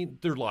like. I mean,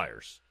 they're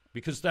liars,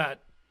 because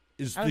that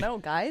is. I don't know,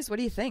 guys. What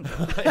do you think?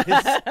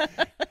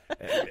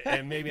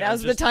 And maybe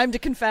now's the time to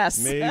confess.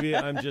 Maybe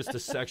I'm just a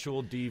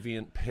sexual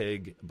deviant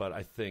pig, but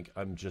I think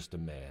I'm just a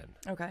man.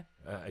 Okay.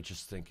 I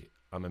just think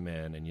I'm a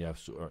man, and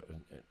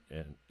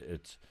and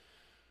it's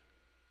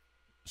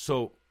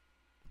so.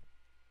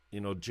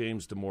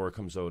 James Damore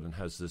comes out and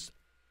has this.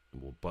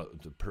 Well, but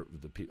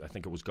I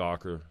think it was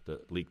Gawker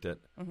that leaked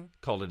it.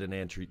 Called it an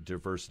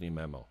anti-diversity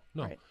memo.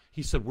 No,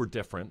 He said we're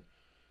different.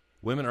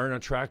 Women aren't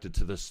attracted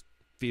to this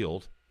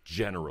field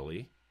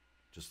generally.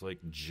 Just like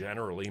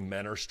generally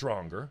men are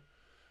stronger.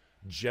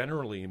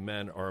 Generally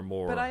men are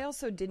more. But I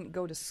also didn't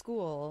go to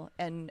school,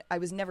 and I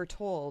was never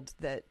told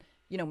that,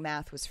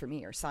 math was for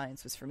me or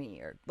science was for me,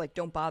 or like,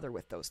 don't bother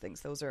with those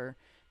things. Those are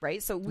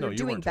right. So we're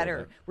doing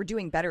better. We're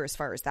doing better as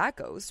far as that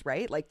goes,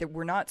 right? Like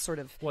we're not sort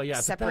of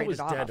separated but that was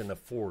dead in the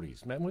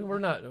 40s, man. We were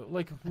not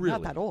like I'm really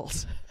not that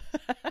old.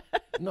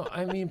 No,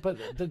 I mean, but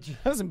I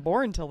wasn't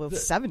born until the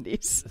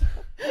 70s.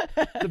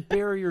 The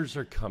barriers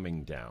are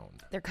coming down.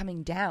 They're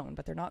coming down,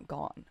 but they're not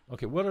gone.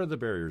 Okay, what are the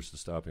barriers to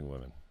stopping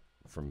women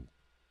from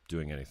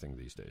doing anything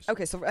these days?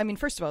 Okay, so I mean,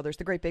 first of all, there's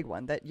the great big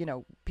one that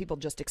people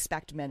just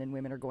expect men and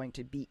women are going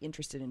to be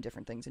interested in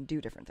different things and do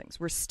different things.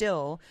 We're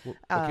still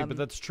okay, but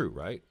that's true,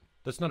 right?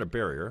 That's not a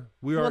barrier.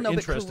 We are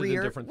interested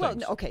in different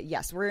things. Okay,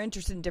 yes, we're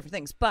interested in different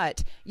things,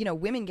 but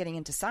women getting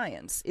into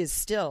science is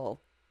still.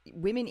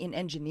 Women in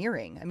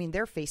engineering, I mean,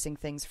 they're facing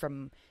things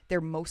from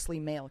their mostly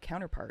male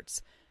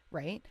counterparts,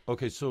 right?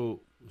 Okay,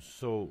 so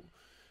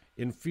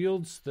in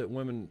fields that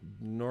women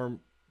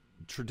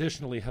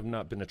traditionally have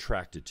not been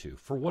attracted to,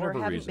 for whatever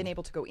reason. Or haven't been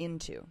able to go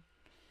into,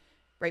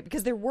 right?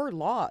 Because there were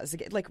laws.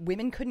 Like,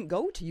 women couldn't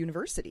go to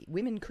university.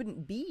 Women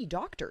couldn't be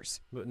doctors.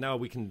 But now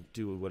we can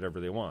do whatever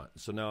they want.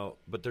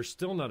 But they're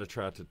still not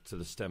attracted to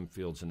the STEM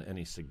fields in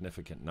any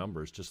significant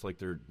numbers, just like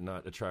they're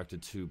not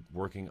attracted to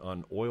working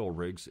on oil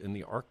rigs in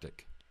the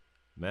Arctic.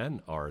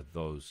 Men are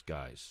those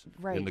guys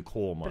in the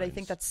coal mines. But I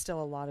think that's still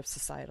a lot of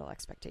societal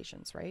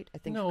expectations, right? I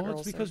think no,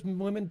 it's because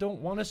women don't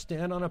want to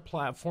stand on a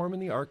platform in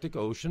the Arctic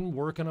Ocean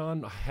working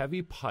on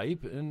heavy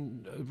pipe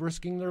and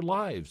risking their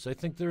lives. I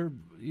think they're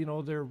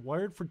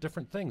wired for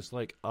different things,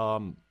 like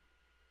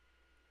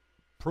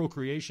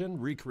procreation,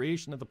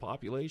 recreation of the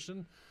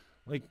population.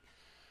 Like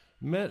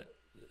men's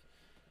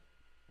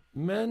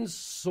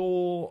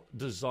sole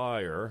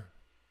desire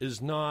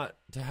is not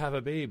to have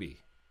a baby.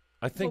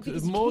 I think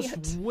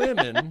most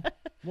women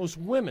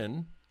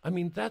I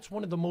mean, that's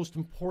one of the most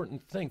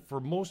important things for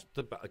most.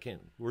 Again,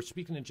 we're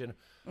speaking in gender.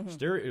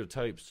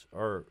 Stereotypes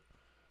are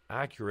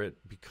accurate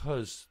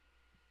because,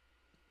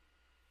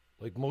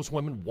 like, most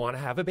women want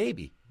to have a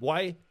baby.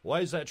 Why?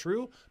 Why is that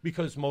true?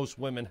 Because most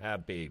women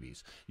have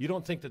babies. You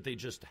don't think that they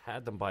just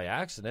had them by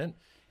accident.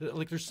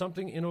 Like, there's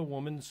something in a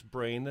woman's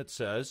brain that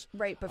says,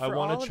 right, but I for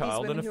want all a of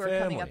child these and women a who family.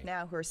 are coming up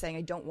now who are saying,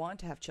 I don't want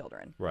to have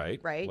children.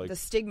 Right. Right? Like, the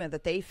stigma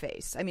that they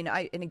face. I mean,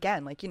 and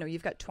again, like,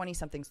 you've got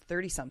 20-somethings,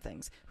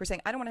 30-somethings who are saying,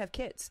 I don't want to have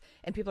kids.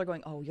 And people are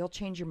going, oh, you'll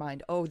change your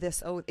mind. Oh,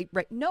 this, oh,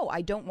 right. No,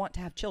 I don't want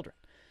to have children.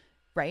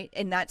 Right?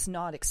 And that's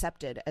not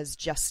accepted as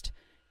just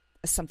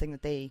something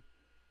that they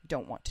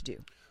don't want to do.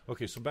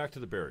 Okay, so back to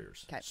the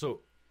barriers. Okay.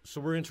 So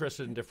we're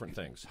interested in different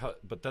things,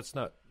 but that's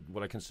not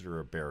what I consider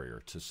a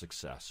barrier to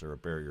success or a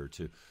barrier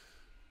to...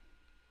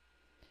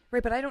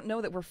 Right, but I don't know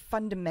that we're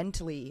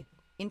fundamentally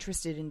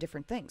interested in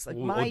different things. Like,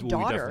 we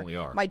definitely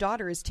are. My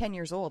daughter is 10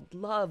 years old,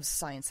 loves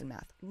science and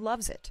math,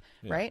 loves it,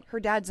 Yeah. right? Her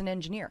dad's an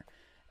engineer.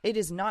 It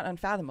is not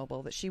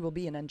unfathomable that she will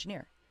be an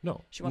engineer.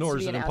 No, She wants nor to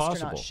be is an it astronaut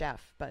impossible.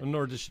 chef, but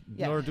Nor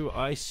Yeah. do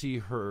I see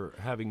her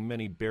having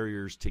many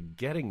barriers to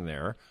getting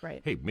there.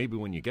 Right. Hey, maybe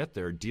when you get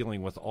there,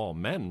 dealing with all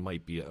men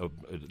might be a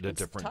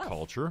different tough.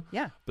 culture.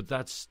 Yeah. But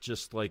that's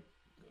just like,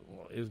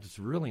 it's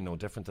really no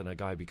different than a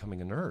guy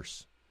becoming a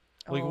nurse.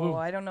 Like,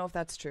 I don't know if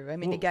that's true. I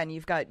mean, again,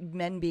 you've got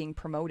men being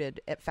promoted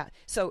at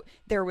So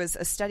there was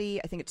a study,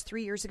 I think it's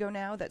 3 years ago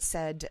now, that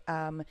said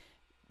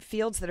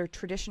fields that are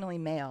traditionally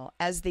male,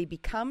 as they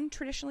become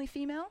traditionally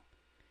female,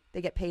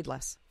 they get paid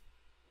less.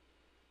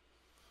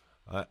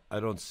 I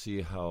don't see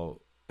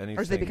how anything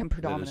Or as they become that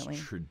is predominantly.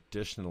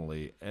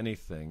 traditionally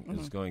anything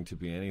is going to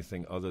be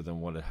anything other than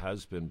what it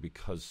has been,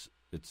 because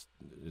it's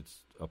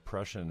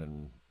oppression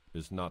and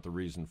is not the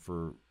reason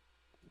for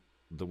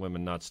the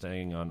women not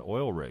staying on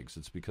oil rigs.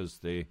 It's because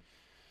they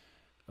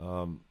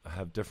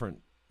have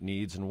different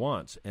needs and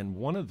wants. And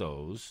one of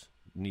those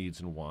needs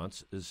and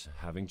wants is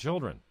having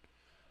children.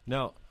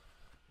 Now,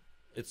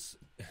 it's,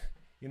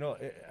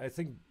 I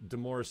think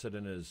DeMore said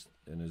in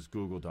his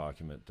Google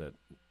document that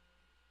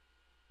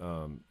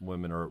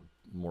women are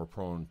more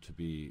prone to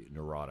be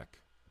neurotic.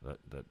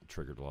 That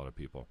triggered a lot of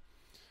people.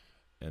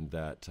 And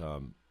that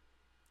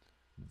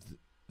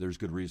there's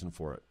good reason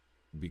for it,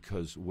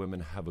 because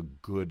women have a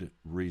good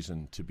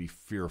reason to be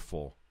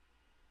fearful,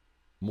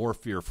 more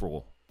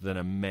fearful than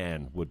a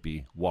man would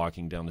be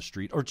walking down the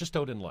street or just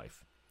out in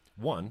life.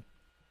 One,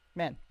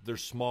 Men. they're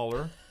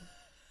smaller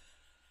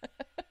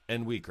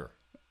and weaker,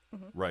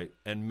 right?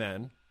 And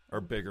men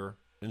are bigger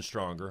and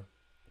stronger,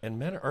 and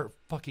men are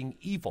fucking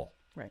evil.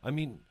 Right. I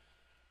mean,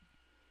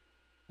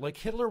 like,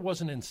 Hitler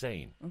wasn't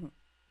insane.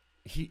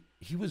 He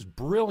was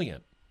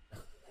brilliant.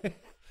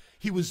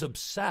 He was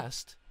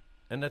obsessed.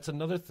 And that's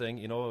another thing,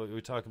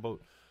 we talk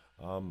about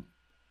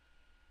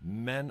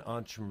men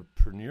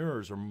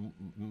entrepreneurs are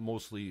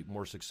mostly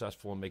more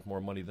successful and make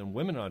more money than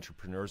women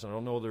entrepreneurs. I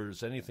don't know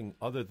there's anything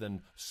other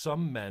than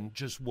some men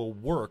just will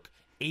work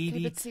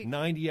 80,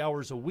 90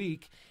 hours a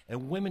week,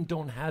 and women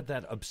don't have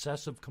that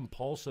obsessive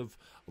compulsive,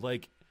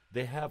 like,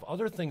 they have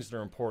other things that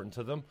are important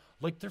to them,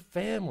 like their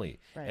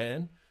family. Right.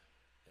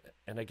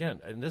 And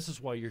again, and this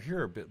is why you're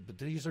here, but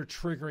these are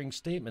triggering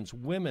statements.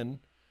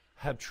 Women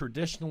have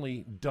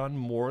traditionally done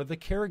more of the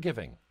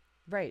caregiving.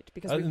 Right,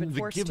 because we've been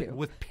forced to.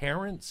 With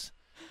parents,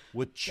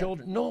 with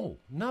children. Yeah. No,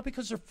 not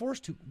because they're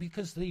forced to,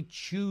 because they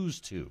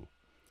choose to.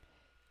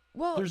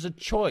 Well, there's a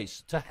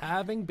choice to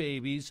having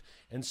babies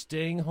and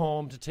staying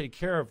home to take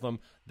care of them.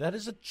 That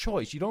is a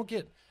choice. You don't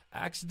get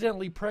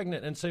accidentally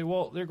pregnant and say,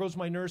 well, there goes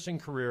my nursing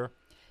career.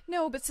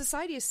 No, but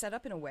society is set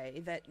up in a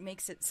way that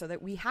makes it so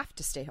that we have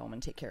to stay home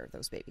and take care of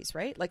those babies,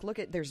 right? Like, look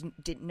at, there's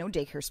no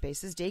daycare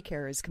spaces.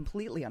 Daycare is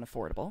completely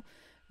unaffordable,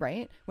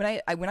 right? When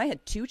I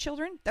had 2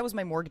 children, that was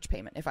my mortgage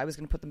payment if I was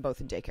going to put them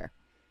both in daycare.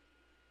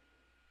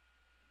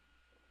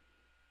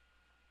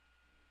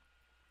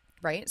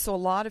 Right? So a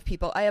lot of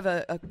people, I have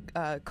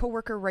a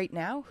coworker right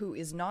now who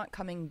is not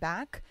coming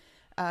back.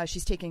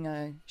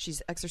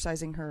 She's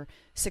exercising her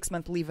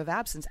 6-month leave of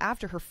absence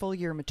after her full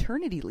year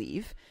maternity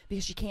leave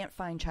because she can't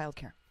find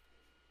childcare.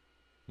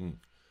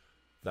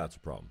 That's a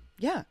problem.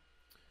 Yeah.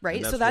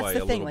 Right. And so that's why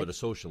the a thing. little bit of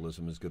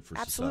socialism is good for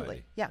absolutely.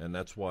 society. Yeah. And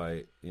that's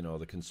why,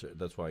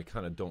 that's why I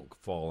kind of don't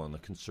fall on the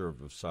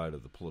conservative side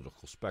of the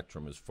political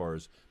spectrum as far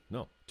as,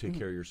 no, take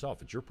care of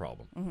yourself. It's your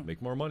problem.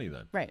 Make more money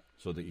then. Right.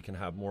 So that you can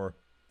have more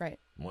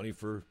money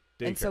for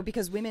daycare. And so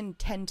because women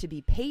tend to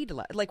be paid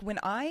less, like when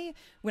I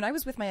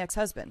was with my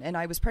ex-husband and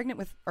I was pregnant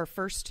with our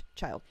first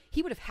child,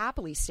 he would have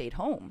happily stayed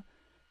home,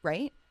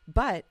 right?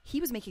 But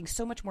he was making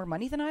so much more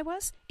money than I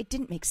was, it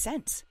didn't make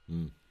sense,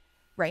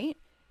 right?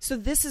 So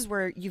this is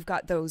where you've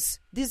got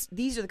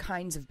these are the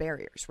kinds of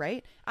barriers,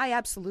 right? I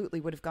absolutely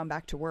would have gone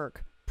back to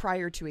work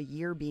prior to a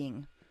year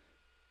being,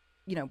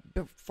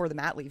 before the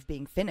mat leave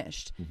being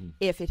finished,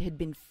 if it had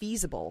been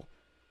feasible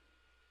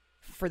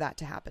for that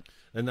to happen.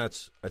 And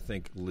that's, I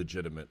think,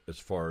 legitimate as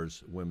far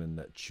as women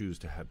that choose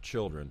to have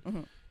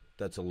children.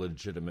 That's a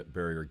legitimate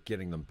barrier,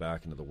 getting them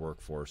back into the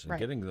workforce. And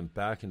getting them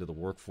back into the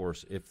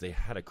workforce if they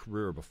had a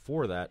career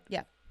before that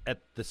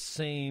at the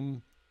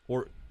same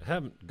or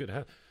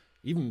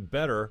even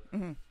better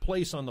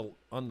place on the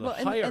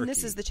hierarchy. And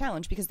this is the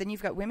challenge, because then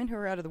you've got women who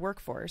are out of the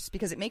workforce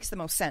because it makes the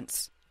most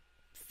sense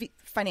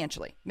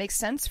financially. Makes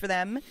sense for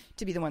them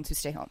to be the ones who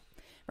stay home,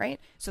 right?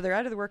 So they're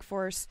out of the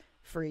workforce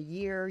for a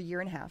year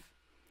and a half.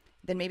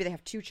 Then maybe they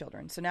have 2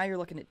 children. So now you're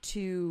looking at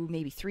 2,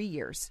 maybe 3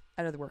 years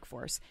out of the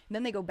workforce. And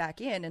then they go back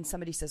in and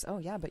somebody says, oh,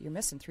 yeah, but you're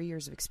missing 3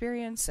 years of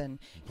experience and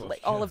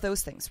all of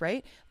those things,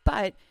 right?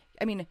 But,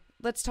 I mean,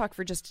 let's talk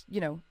for just,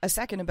 a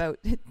second about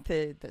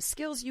the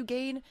skills you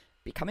gain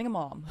becoming a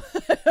mom,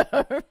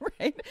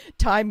 right?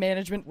 Time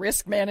management,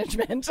 risk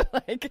management.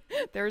 Like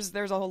there's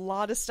a whole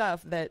lot of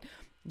stuff that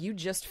you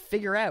just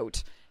figure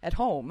out at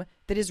home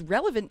that is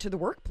relevant to the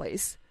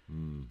workplace,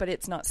 but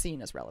it's not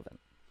seen as relevant.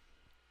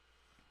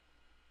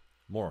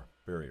 More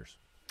barriers.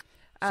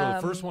 So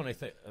the first one, I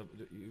think,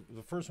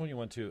 the first one you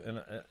went to,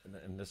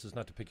 and this is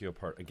not to pick you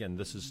apart. Again,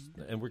 this is,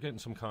 and we're getting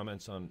some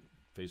comments on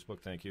Facebook.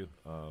 Thank you.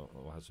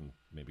 We'll have some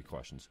maybe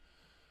questions.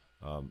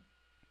 And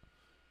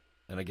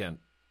again,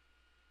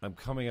 I'm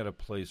coming at a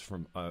place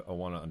from I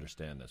want to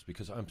understand this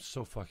because I'm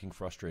so fucking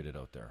frustrated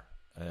out there.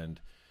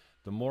 And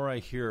the more I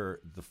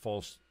hear the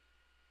false,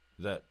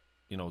 that,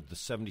 the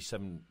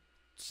 77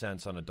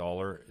 cents on a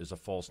dollar is a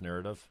false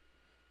narrative,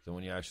 then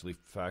when you actually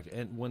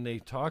and when they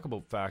talk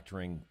about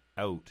factoring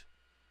out,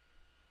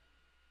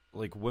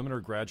 like women are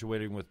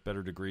graduating with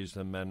better degrees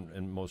than men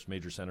in most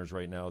major centers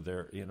right now.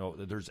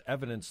 There's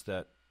evidence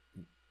that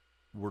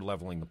we're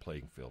leveling the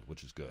playing field,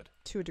 which is good.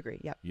 To a degree,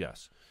 yep.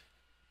 Yes.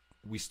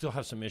 We still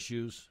have some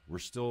issues. We're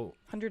still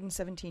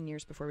 117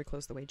 years before we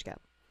close the wage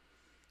gap.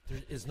 There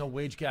is no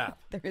wage gap.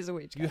 There is a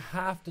wage gap. You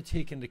have to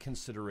take into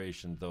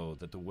consideration, though,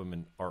 that the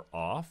women are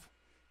off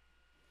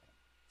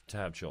to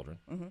have children,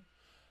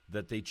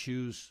 that they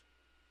choose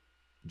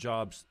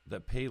jobs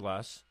that pay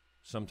less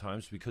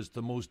sometimes because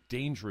the most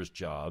dangerous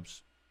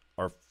jobs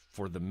are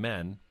for the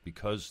men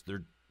because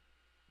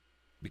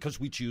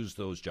we choose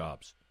those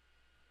jobs,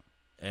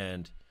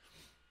 and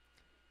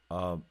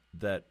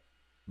that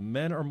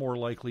men are more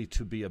likely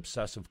to be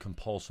obsessive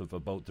compulsive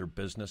about their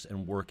business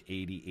and work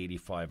 80,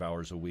 85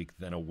 hours a week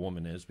than a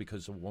woman is,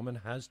 because a woman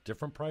has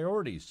different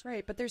priorities.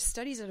 Right, but there's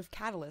studies out of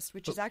Catalyst,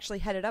 which is actually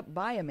headed up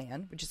by a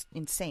man, which is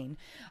insane,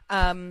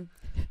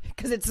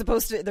 because they're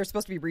supposed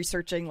to be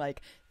researching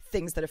like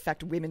things that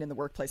affect women in the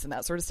workplace and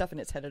that sort of stuff, and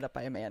it's headed up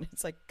by a man.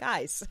 It's like,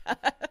 guys,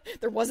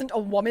 there wasn't a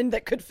woman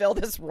that could fill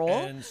this role.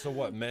 And so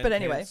what, men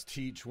can't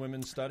teach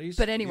women studies?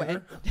 But anyway.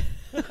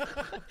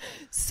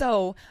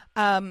 So,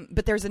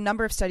 but there's a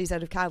number of studies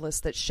out of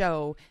Catalyst that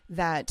show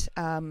that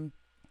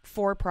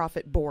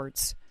for-profit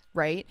boards,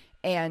 right,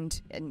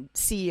 and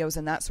CEOs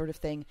and that sort of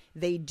thing,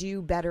 they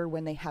do better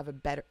when they have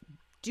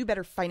do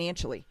better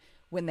financially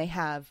when they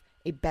have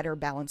a better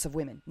balance of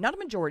women. Not a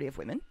majority of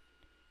women,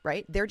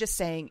 right? They're just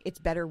saying it's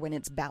better when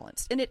it's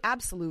balanced. And it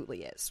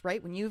absolutely is,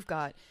 right? When you've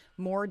got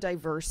more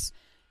diverse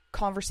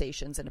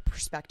conversations and a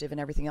perspective and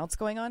everything else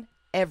going on,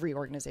 every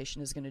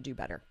organization is going to do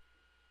better.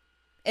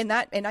 And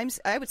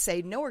I would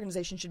say no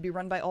organization should be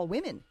run by all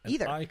women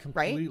either. I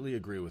completely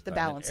agree with that. The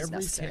balance is every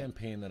necessary.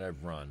 Campaign that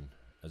I've run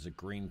as a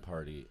Green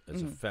Party,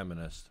 as a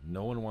feminist,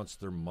 no one wants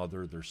their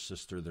mother, their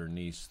sister, their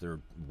niece, their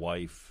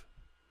wife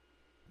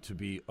to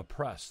be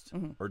oppressed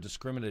or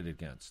discriminated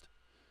against.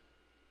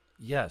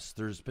 Yes,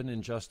 there's been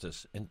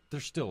injustice, and there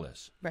still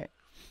is. Right.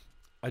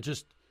 I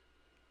just,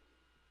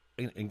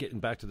 and getting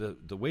back to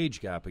the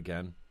wage gap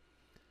again,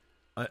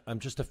 I'm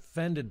just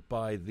offended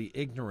by the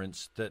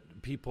ignorance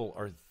that people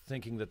are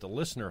thinking that the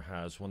listener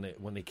has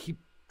when they keep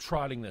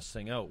trotting this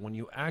thing out. When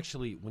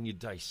you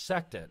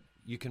dissect it,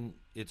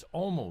 it's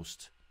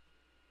almost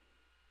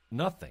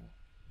nothing,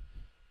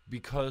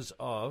 because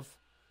of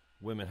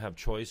women have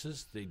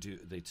choices. They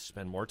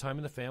spend more time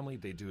in the family.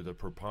 They do the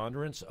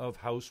preponderance of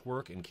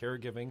housework and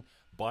caregiving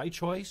by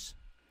choice,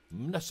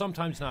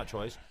 sometimes not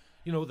choice.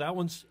 That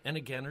one's, and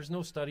again, there's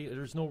no study,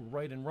 there's no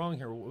right and wrong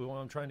here. What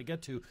I'm trying to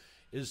get to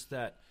is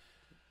that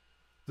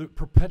the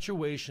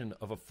perpetuation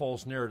of a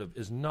false narrative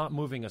is not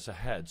moving us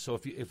ahead. So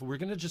if we're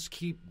going to just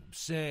keep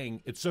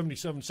saying it's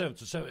 77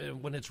 cents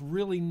when it's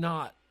really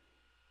not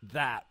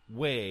that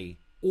way,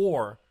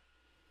 or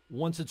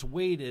once it's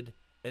weighted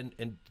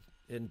and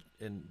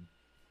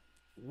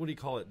what do you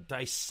call it,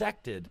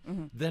 dissected,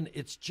 then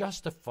it's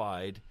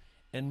justified,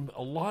 and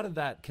a lot of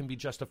that can be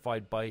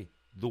justified by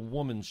the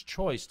woman's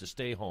choice to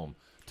stay home,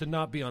 to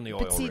not be on the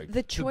oil rig.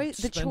 The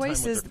choice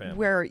is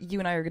where you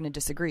and I are going to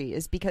disagree,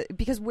 is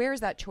because where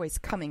is that choice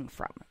coming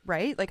from,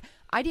 right? Like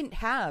I did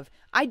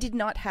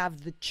not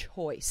have the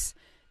choice,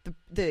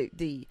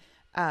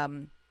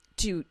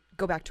 to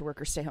go back to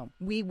work or stay home.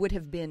 We would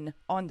have been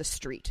on the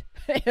street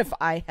if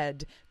I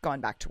had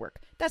gone back to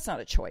work. That's not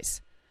a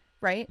choice,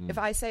 right? If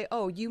I say,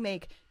 oh, you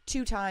make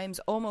 2 times,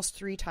 almost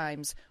 3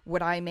 times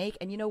what I make,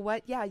 and you know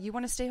what? Yeah, you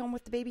want to stay home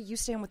with the baby? You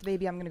stay home with the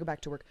baby. I'm going to go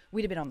back to work.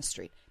 We'd have been on the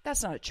street.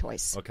 That's not a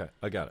choice. Okay,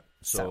 I got it.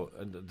 So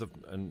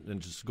and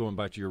just going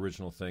back to your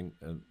original thing,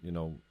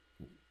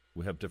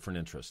 we have different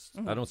interests.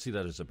 I don't see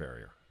that as a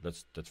barrier.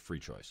 That's free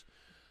choice.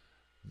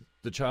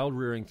 The child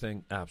rearing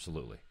thing,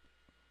 absolutely.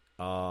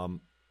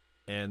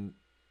 And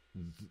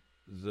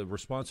the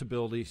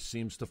responsibility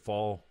seems to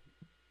fall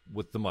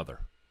with the mother.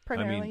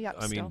 Primarily,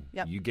 I mean,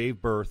 yep. you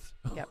gave birth.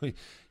 Yep. You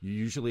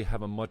usually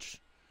have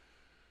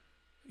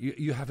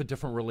you have a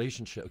different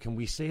relationship. Can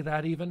we say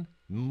that even?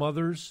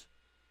 Mothers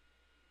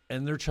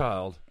and their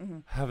child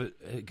have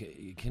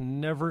it can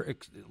never,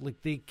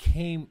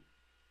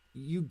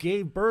 you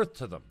gave birth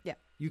to them. Yeah.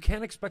 You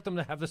can't expect them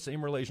to have the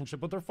same relationship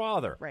with their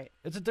father. Right.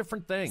 It's a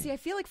different thing. See, I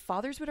feel like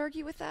fathers would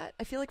argue with that.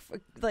 I feel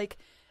like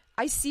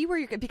I see where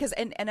you're, because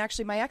and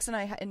actually my ex and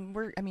I,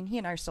 he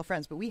and I are still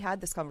friends, but we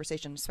had this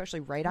conversation,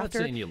 especially right I'm not after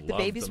saying you the love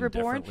babies them were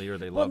born. differently or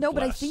they Well, love no,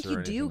 but I less think or you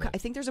do. anything like- I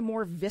think there's a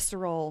more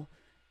visceral.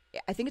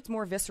 I think it's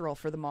more visceral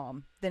for the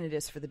mom than it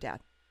is for the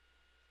dad.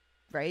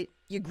 Right?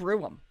 You grew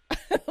them.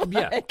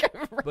 Yeah, right?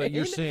 but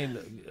you're saying,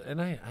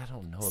 and I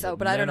don't know. So, that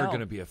but I don't men are know. going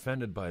to be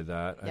offended by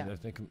that. Yeah. I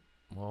think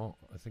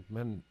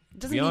men.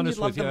 Doesn't to be mean honest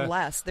you love with them you,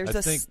 less. There's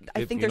I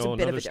think there's a bit of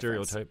another a difference.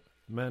 stereotype.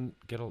 Men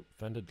get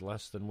offended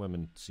less than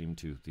women seem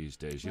to these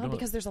days. Well,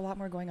 because there's a lot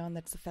more going on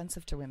that's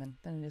offensive to women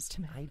than it is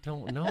to men. I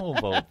don't know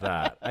about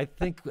that. I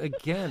think,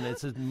 again,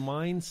 it's a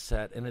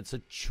mindset and it's a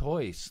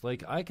choice.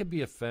 Like, I could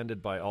be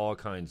offended by all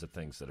kinds of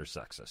things that are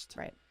sexist.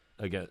 Right.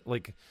 Again,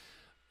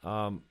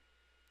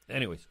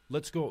 anyways,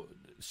 let's go.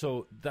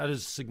 So that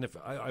is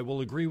significant. I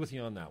will agree with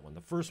you on that one.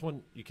 The first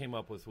one you came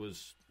up with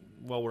was,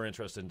 well, we're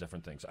interested in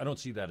different things. I don't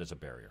see that as a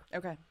barrier.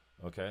 Okay.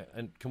 Okay.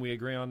 And can we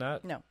agree on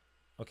that? No.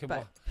 Okay,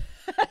 But-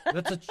 well,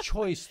 that's a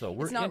choice, though.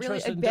 We're It's not really,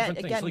 interested in different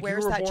things. again, Like, you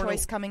where's were that born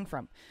choice coming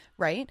from,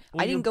 right?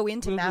 Well, I didn't go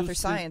into well, math or there's-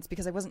 science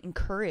because I wasn't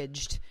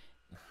encouraged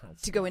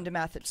to go into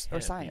math or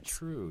Can't science. be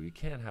true. You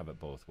can't have it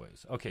both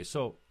ways. Okay,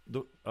 so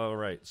all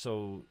right.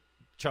 So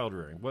child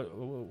rearing.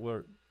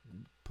 What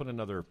put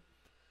another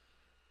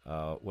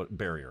what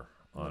barrier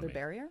on Another me?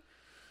 barrier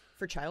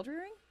for child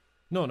rearing?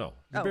 No.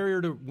 The Oh.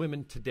 barrier to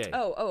women today.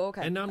 Oh,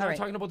 okay. And now I'm All not right.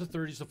 talking about the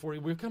 30s to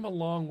 40s. We've come a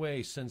long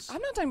way since. I'm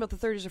not talking about the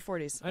 30s or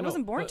 40s. I I know,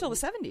 wasn't born but- until the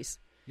 70s.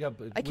 Yeah,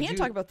 but I would can't you-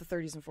 talk about the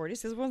 30s and 40s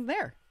because it wasn't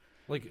there.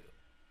 Like,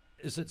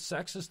 is it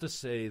sexist to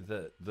say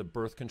that the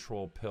birth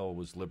control pill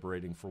was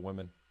liberating for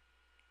women?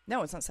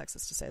 No, it's not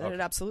sexist to say that. Okay.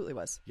 It absolutely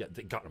was. Yeah,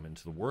 they got them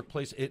into the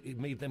workplace. It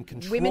made them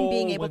control Women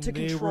being able when to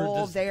they were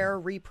control dis- their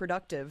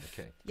reproductive.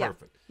 Okay, Yeah.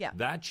 perfect. Yeah.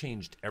 That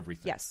changed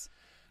everything. Yes.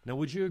 Now,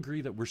 would you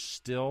agree that we're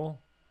still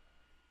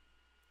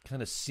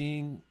kind of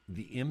seeing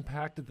the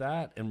impact of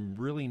that and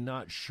really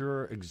not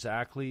sure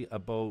exactly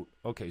about,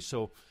 okay,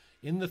 so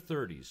in the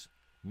 30s,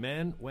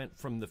 man went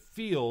from the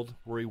field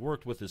where he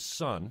worked with his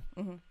son,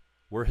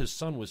 where his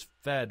son was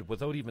fed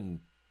without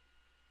even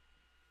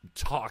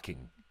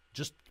talking,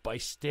 just by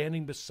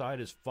standing beside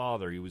his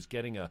father, he was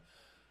getting a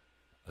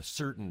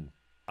certain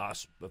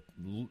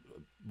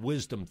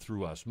wisdom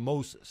through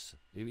osmosis,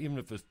 even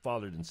if his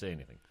father didn't say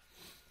anything.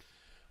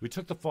 We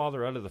took the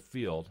father out of the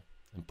field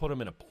and put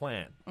him in a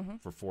plant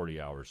for 40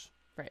 hours.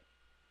 Right.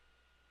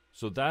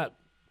 So that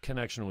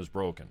connection was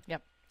broken.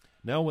 Yep.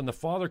 Now, when the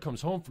father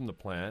comes home from the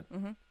plant,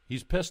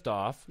 he's pissed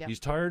off, Yep. he's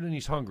tired, and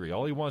he's hungry.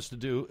 All he wants to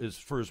do is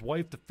for his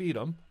wife to feed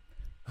him.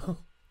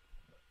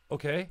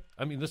 Okay?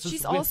 I mean, this is...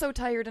 She's also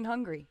tired and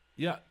hungry.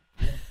 Yeah.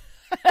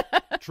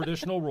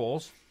 Traditional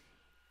roles.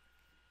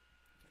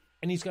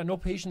 And he's got no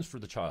patience for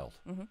the child.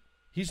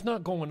 He's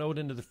not going out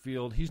into the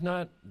field. He's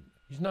not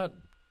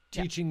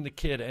teaching the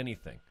kid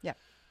anything. Yeah.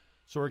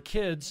 So our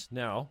kids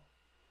now,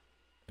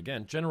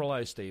 again,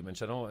 generalized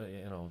statements. I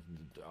don't,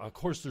 of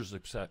course there's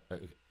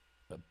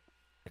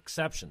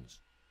exceptions.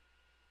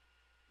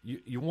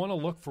 You want to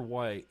look for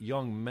why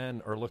young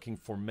men are looking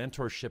for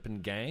mentorship in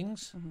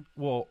gangs?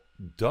 Well,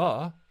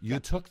 duh. You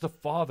took the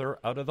father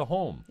out of the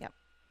home. Yep.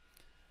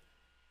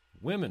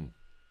 Women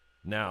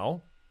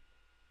now,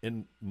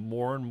 in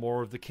more and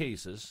more of the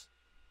cases,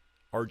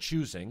 are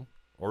choosing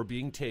or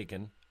being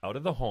taken out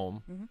of the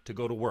home to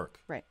go to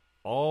work. Right.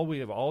 We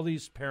have all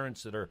these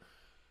parents that are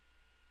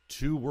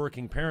two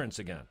working parents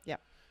again. Yeah.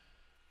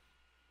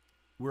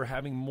 We're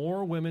having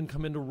more women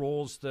come into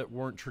roles that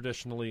weren't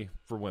traditionally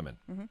for women.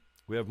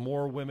 We have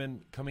more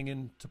women coming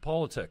into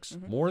politics,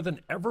 more than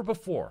ever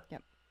before.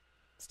 Yep.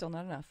 Still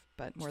not enough,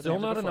 but more Still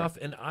than ever not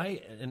before. enough.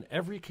 And in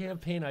every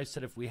campaign, I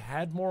said if we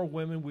had more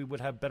women, we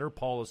would have better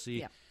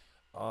policy.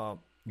 Yeah.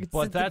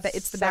 But that's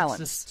it's the sexist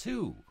balance.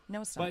 too.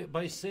 No, it's not.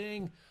 By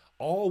saying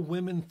all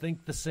women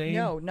think the same.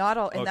 No, not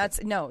all. And Okay.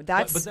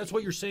 that's But that's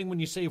what you're saying when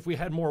you say if we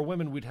had more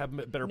women, we'd have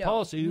better no,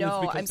 policy. It's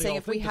No, because I'm they saying all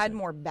if we think the had same.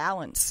 more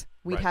balance,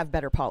 we'd Right. have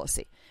better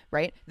policy,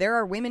 right? There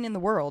are women in the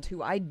world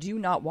who I do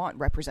not want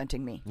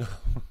representing me.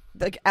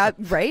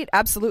 Right?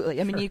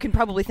 Absolutely. I mean, you can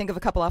probably think of a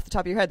couple off the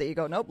top of your head that you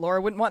go, nope,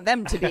 Laura wouldn't want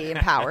them to be in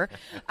power.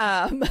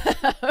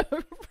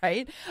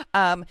 Right?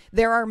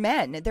 There are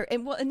men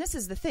and this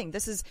is the thing.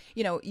 This is,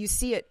 you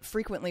see it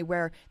frequently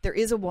where there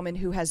is a woman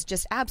who has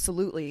just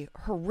absolutely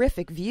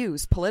horrific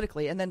views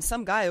politically. And then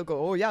some guy will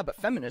go, oh yeah, but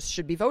feminists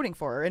should be voting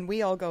for her. And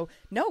we all go,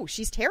 no,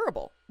 she's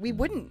terrible.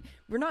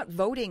 We're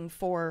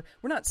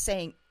not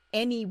saying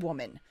any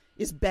woman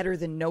is better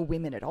than no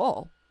women at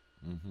all.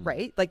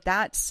 Right? Like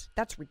that's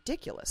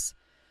ridiculous.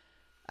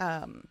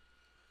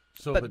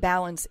 But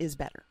balance is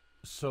better.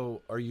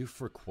 So are you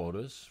for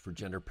quotas for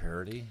gender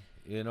parity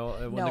You know,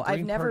 when No, the Green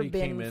I've never Party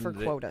been came in, for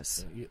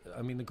quotas.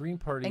 I mean, the Green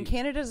Party... And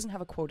Canada doesn't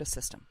have a quota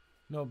system.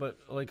 No, but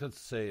like, let's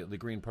say the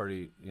Green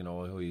Party, you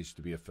know, who used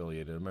to be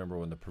affiliated. I remember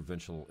when the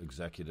provincial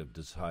executive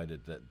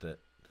decided that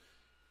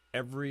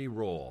every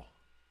role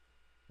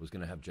was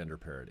going to have gender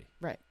parity.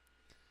 Right.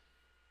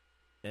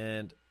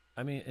 And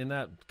I mean, in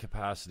that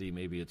capacity,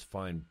 maybe it's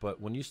fine. But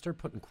when you start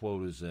putting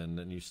quotas in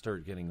and you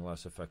start getting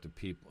less effective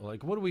people,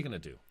 like, what are we going to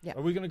do? Yeah.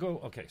 Are we going to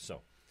go, okay,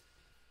 so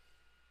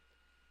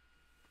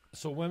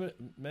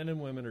men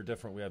and women are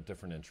different. We have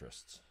different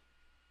interests.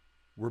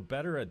 We're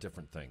better at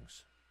different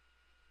things.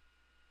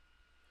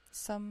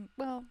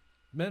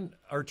 Men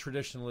are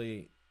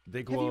traditionally,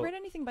 they go Have you out- read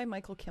anything by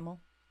Michael Kimmel?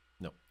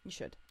 No. You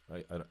should.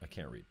 I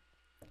can't read.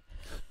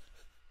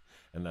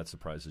 And that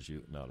surprises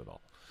you? Not at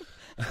all.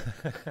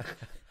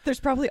 There's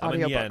probably I'm a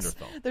audiobooks.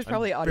 Neanderthal. There's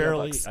probably I'm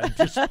audiobooks. I'm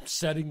just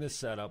setting this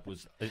setup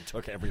it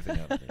took everything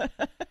out of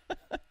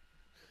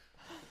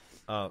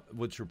me.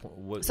 What's your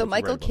point? So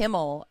Michael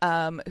Kimmel,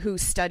 who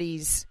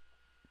studies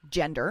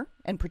gender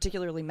and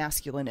particularly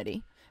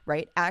masculinity,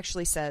 right,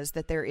 actually says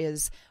that there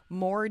is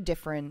more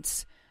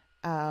difference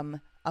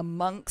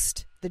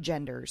amongst the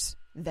genders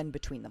than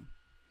between them.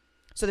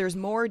 So there's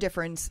more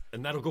difference,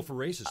 and that'll go for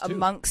races too,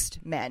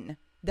 amongst men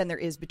than there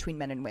is between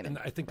men and women.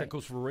 And I think that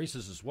goes for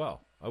races as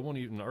well. I won't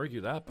even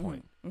argue that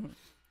point. Mm-hmm.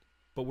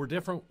 But we're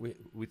different. We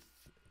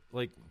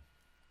like.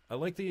 I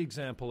like the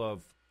example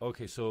of,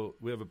 okay, so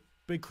we have a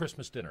big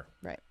Christmas dinner.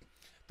 Right.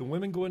 The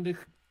women go into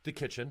the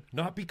kitchen,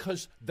 not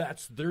because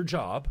that's their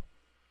job.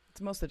 It's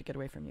mostly to get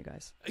away from you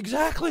guys.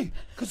 Exactly,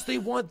 because they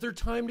want their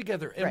time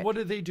together. And Right. what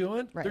are they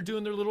doing? Right. They're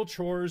doing their little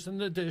chores and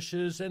the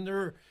dishes, and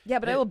they're... Yeah,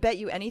 but I will bet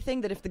you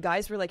anything that if the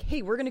guys were like,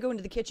 hey, we're going to go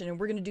into the kitchen and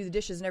we're going to do the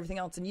dishes and everything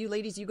else, and you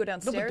ladies, you go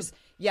downstairs.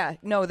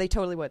 They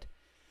totally would.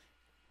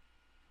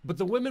 But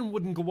the women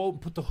wouldn't go out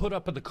and put the hood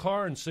up in the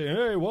car and say,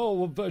 hey,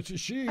 well,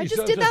 she... I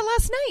just did that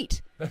last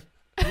night.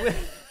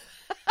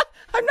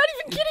 I'm not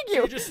even kidding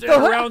you. You just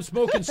stand around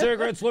smoking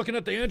cigarettes, looking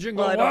at the engine,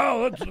 going,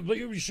 Well, wow,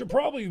 you should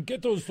probably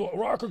get those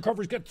rocker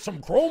covers, get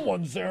some chrome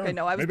ones there. Okay,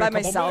 no, I was Maybe by a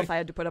couple myself. more. I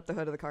had to put up the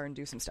hood of the car and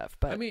do some stuff.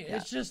 But I mean, yeah.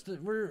 it's just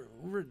that we're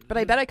But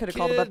I bet I could have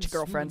called a bunch of kids,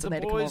 girlfriends and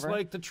they'd come The boys over.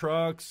 like the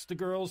trucks, the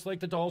girls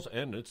like the dolls,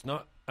 and it's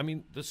not, I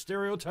mean, the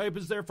stereotype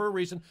is there for a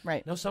reason.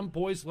 Right. Now, some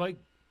boys like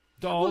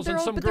Well, dolls and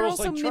some but they're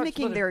girls also like trucks.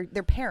 mimicking but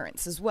their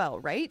parents as well,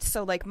 right?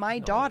 So, like my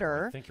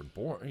daughter. I think you're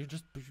born.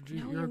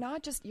 You're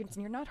not just.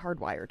 You're not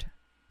hardwired.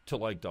 To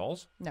like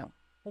dolls? No.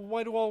 Well,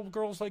 why do all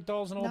girls like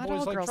dolls and all Not boys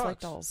all like girls trucks? like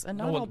dolls, and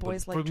not all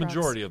boys like the trucks.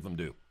 majority of them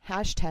do.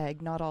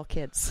 Hashtag not all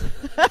kids.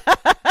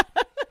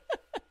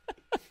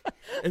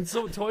 And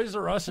so Toys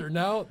R Us are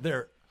now,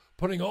 they're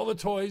putting all the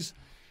toys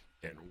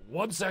in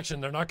one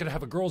section. They're not going to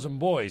have a girls and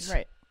boys.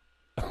 Right.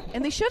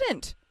 And they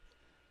shouldn't.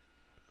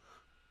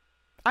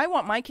 I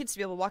want my kids to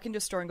be able to walk into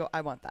a store and go,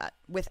 I want that.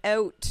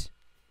 Without,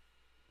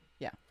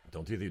 yeah.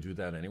 Don't they do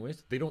that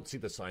anyways? They don't see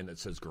the sign that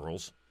says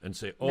girls and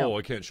say, oh, No.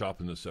 I can't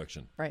shop in this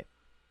section. Right.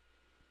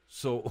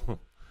 So,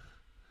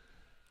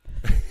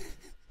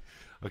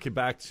 okay,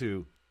 back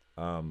to...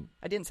 I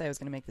didn't say I was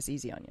going to make this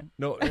easy on you.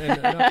 No,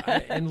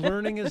 and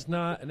learning is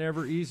not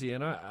never easy.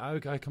 And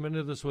I come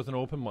into this with an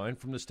open mind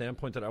from the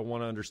standpoint that I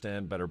want to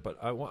understand better. But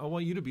I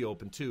want you to be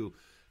open to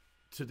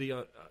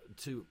the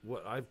to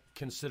what I've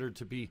considered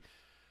to be,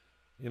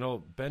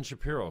 Ben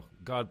Shapiro.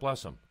 God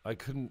bless him. I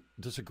couldn't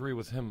disagree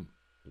with him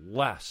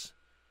less.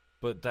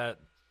 But that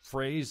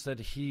phrase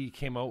that he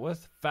came out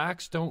with,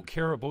 facts don't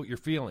care about your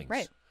feelings.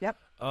 Right. Yep.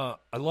 I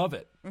love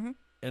it. Mm-hmm.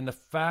 And the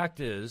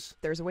fact is,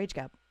 there's a wage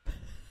gap.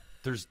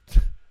 There's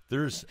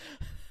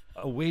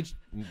a wage.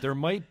 There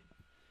might,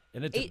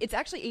 and it's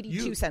actually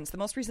 82 cents. The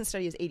most recent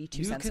study is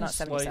 82 cents, not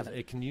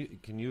 77.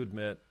 Can you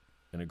admit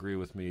and agree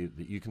with me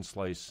that you can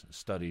slice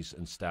studies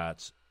and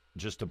stats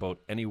just about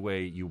any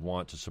way you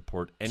want to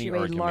support any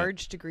argument? To a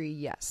large degree,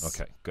 yes.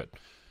 Okay, good.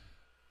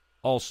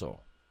 Also,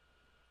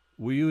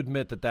 will you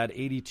admit that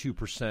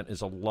 82%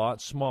 is a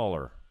lot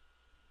smaller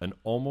and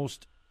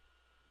almost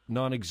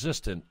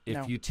non-existent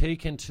if you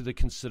take into the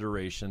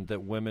consideration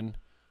that women,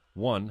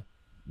 one,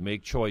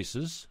 make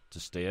choices to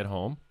stay at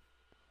home,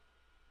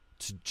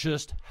 to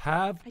just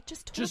have... I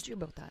just told you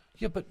about that.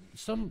 Yeah, but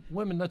some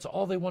women, that's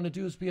all they want to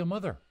do is be a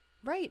mother.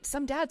 Right.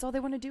 Some dads, all they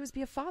want to do is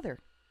be a father.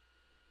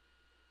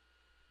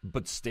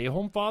 But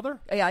stay-home father?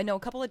 Yeah, I know a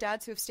couple of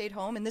dads who have stayed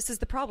home, and this is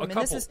the problem. A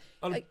and this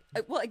couple. is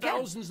again,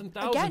 thousands and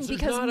thousands. Again, There's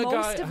because not a most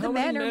guy- of how the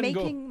many men are men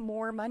go- making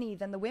more money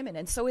than the women,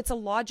 and so it's a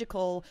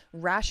logical,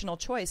 rational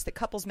choice that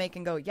couples make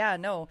and go, yeah,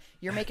 no,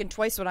 you're making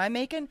twice what I'm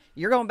making.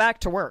 You're going back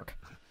to work,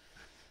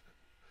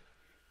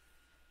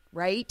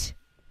 right?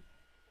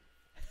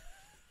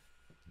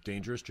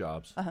 Dangerous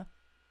jobs. Uh-huh.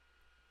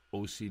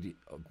 OCD,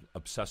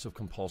 obsessive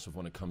compulsive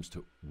when it comes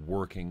to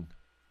working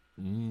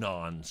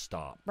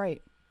nonstop.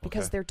 Right.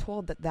 Because they're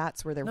told that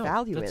that's where their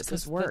value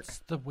is work. That's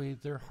the way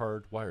they're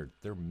hardwired.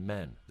 They're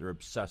men. They're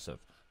obsessive.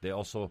 They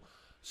also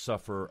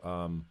suffer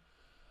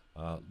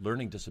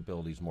learning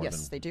disabilities more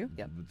Yes, they do.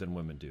 Yep. than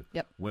women do.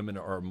 Yep. Women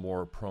are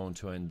more prone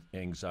to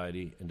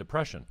anxiety and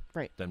depression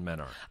Right. than men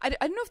are. I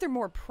don't know if they're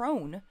more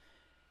prone,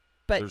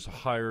 But there's a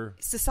higher...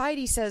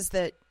 Society says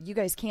that you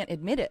guys can't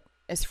admit it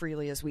as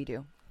freely as we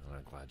do. Oh,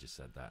 I'm glad you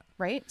said that.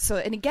 Right? So,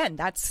 and again,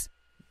 that's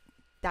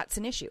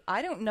an issue.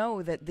 I don't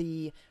know that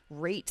the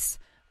rates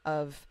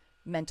of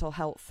mental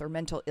health or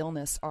mental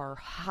illness are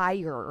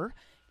higher,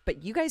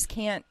 but you guys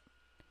can't,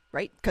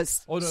 right?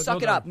 Because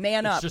suck it up,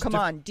 man up, come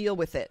on, deal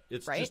with it.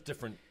 It's right? just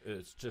different.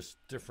 It's just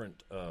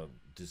different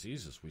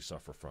diseases we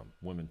suffer from.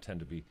 Women tend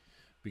to be,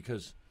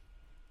 because,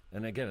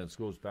 and again, it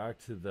goes back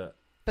to the.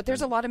 But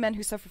there's a lot of men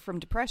who suffer from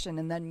depression,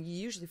 and then you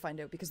usually find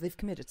out because they've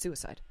committed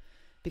suicide,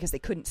 because they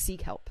couldn't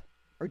seek help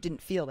or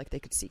didn't feel like they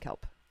could seek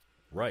help.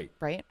 Right.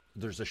 Right.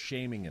 There's a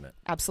shaming in it.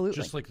 Absolutely.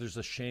 Just like there's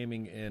a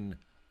shaming in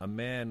a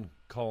man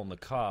calling the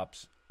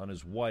cops on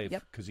his wife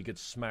Yep. because he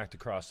gets smacked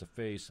across the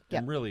face, Yep.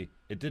 and really,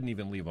 it didn't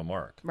even leave a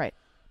mark. Right.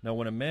 Now,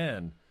 when a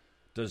man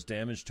does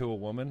damage to a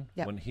woman,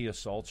 Yep. when he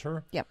assaults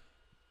her, Yep.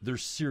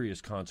 there's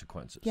serious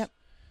consequences. Yep.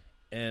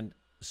 And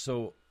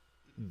so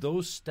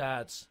those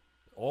stats,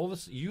 all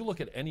this, you look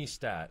at any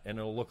stat, and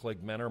it'll look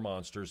like men are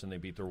monsters and they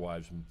beat their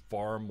wives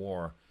far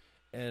more.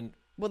 And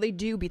well, they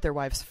do beat their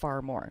wives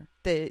far more.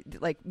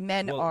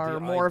 Men are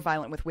more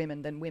violent with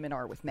women than women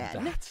are with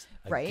men. That's,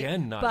 right?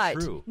 again, not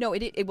true. No,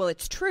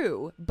 it's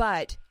true,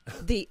 but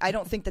I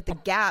don't think that the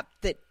gap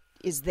that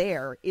is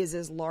there is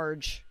as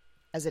large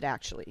as it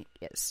actually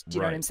is. Do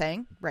you know what I'm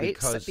saying? Right?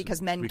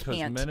 Because men can't.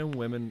 Because men and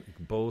women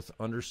both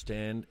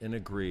understand and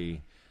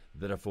agree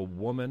that if a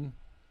woman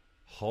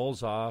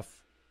hauls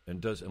off and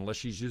does, unless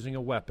she's using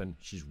a weapon,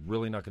 she's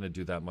really not going to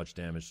do that much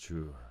damage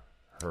to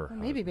her. Well,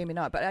 maybe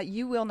not, but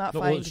you will not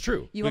find. Well, it's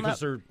true because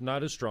they're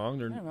not as strong.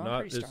 They're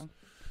not as strong.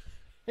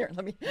 Here,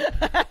 let me.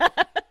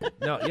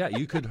 No, yeah,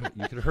 you could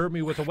hurt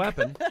me with a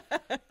weapon,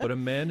 but a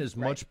man is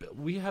much.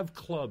 We have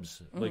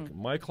clubs. Like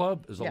my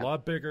club is a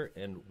lot bigger,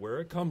 and where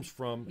it comes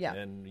from,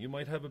 and you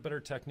might have a better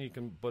technique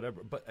and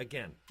whatever. But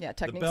again,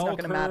 technique's not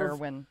going to matter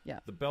when.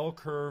 The bell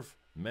curve.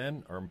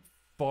 Men are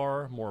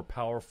far more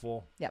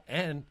powerful,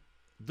 and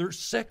they're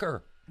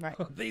sicker. Right.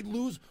 They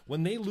lose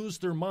when they lose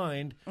their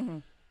mind. Mm-hmm.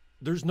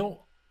 There's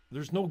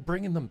no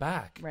bringing them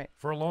back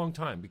for a long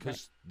time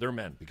because they're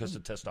men, because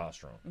of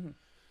testosterone. Mm-hmm.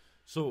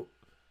 So,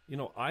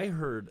 I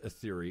heard a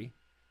theory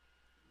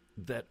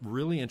that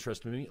really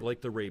interested me, like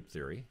the rape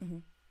theory,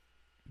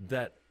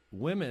 that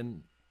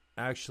women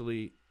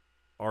actually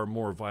are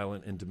more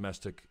violent in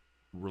domestic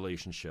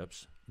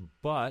relationships,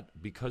 but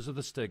because of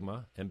the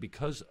stigma and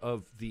because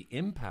of the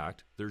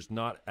impact, there's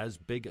not as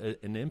big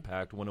an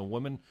impact when a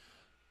woman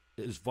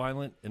is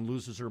violent and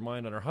loses her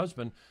mind on her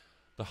husband.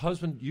 The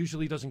husband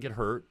usually doesn't get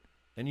hurt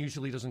and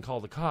usually doesn't call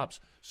the cops.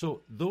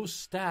 So those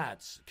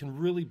stats can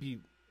really be,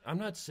 I'm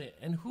not saying,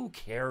 and who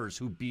cares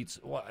who beats?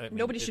 Well, I mean,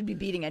 nobody should be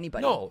beating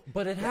anybody. No,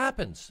 but it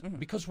happens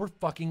because we're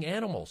fucking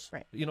animals.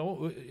 Right.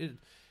 Look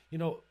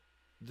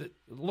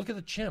at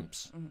the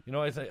chimps.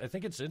 I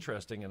think it's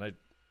interesting, and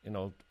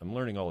I'm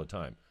learning all the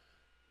time.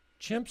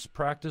 Chimps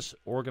practice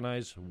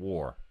organized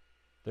war.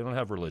 They don't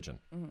have religion.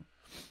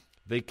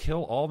 They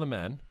kill all the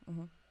men.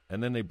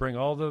 And then they bring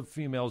all the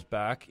females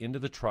back into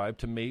the tribe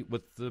to mate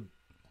with the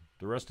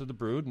rest of the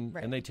brood,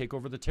 and they take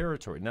over the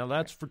territory. Now,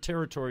 that's for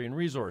territory and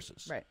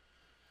resources. Right.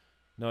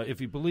 Now,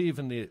 if you believe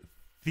in the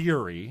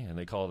theory, and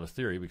they call it a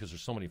theory because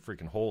there's so many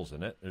freaking holes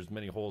in it. There's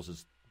many holes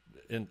as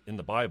in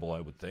the Bible, I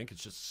would think.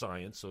 It's just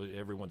science, so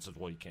everyone says,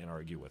 well, you can't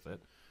argue with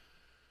it.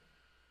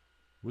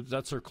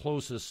 That's their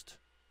closest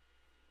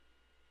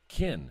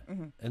kin,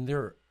 and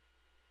they're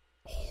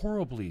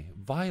horribly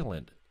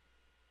violent.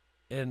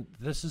 And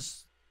this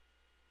is...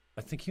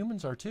 I think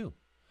humans are too,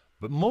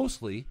 but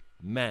mostly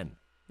men.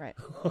 Right.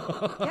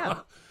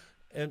 Yeah.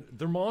 And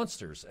they're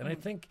monsters. And I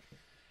think,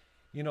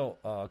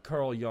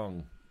 Carl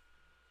Jung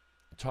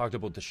talked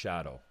about the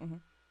shadow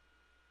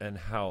and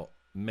how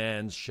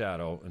man's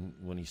shadow, and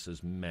when he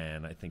says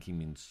man, I think he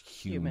means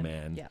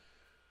human.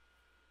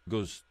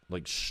 Goes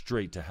like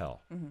straight to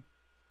hell.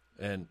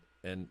 And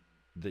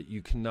that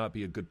you cannot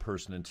be a good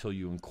person until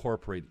you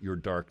incorporate your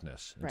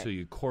darkness, until you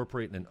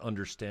incorporate and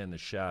understand the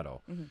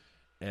shadow.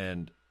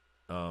 And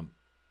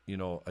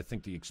I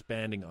think the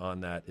expanding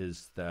on that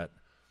is that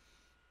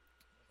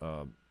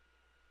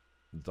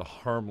the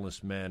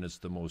harmless man is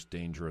the most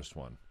dangerous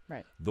one.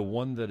 Right. The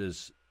one that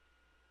is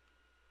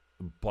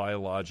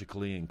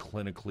biologically and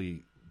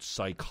clinically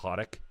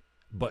psychotic,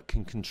 but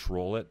can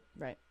control it.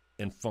 Right.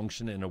 And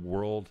function in a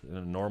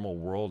normal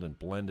world, and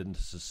blend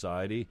into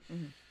society,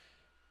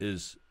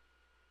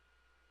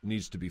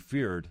 needs to be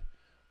feared,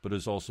 but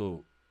is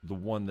also the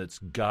one that's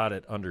got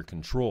it under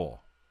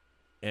control.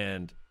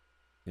 And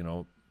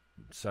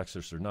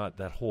sexist or not,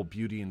 that whole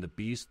Beauty and the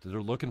Beast,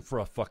 they're looking for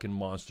a fucking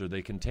monster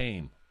they can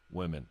tame.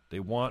 Women, they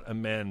want a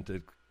man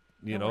to,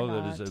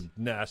 that is a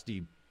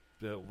nasty,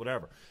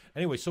 whatever.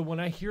 Anyway, so when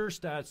I hear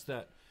stats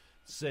that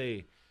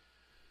say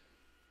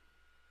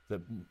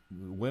that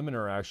women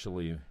are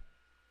actually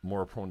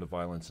more prone to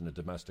violence in a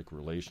domestic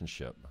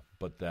relationship,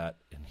 but that,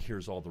 and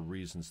here's all the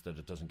reasons that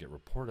it doesn't get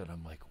reported,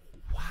 I'm like,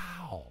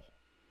 wow.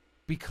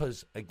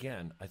 Because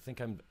again, I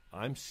think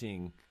I'm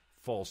seeing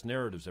false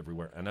narratives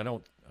everywhere, and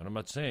I'm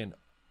not saying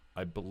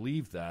I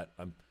believe that.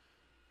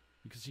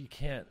 because you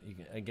can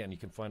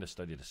find a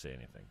study to say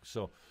anything.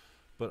 So,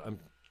 but I'm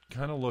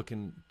kind of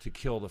looking to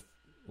kill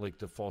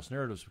the false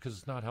narratives because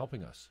it's not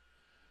helping us.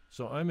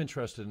 So I'm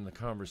interested in the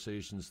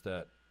conversations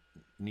that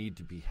need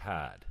to be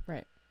had.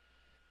 Right.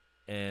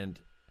 And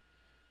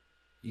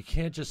you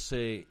can't just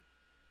say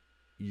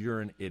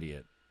you're an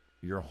idiot,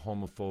 you're a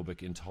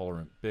homophobic,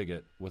 intolerant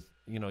bigot.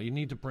 You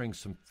need to bring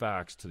some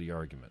facts to the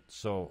argument.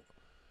 So,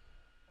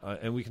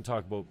 and we can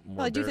talk about more.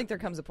 Well, I do think there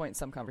comes a point in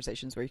some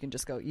conversations where you can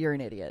just go, "You're an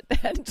idiot."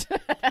 And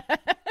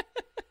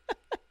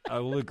I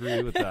will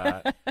agree with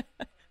that.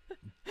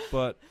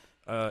 But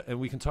and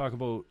we can talk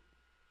about,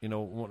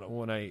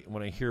 when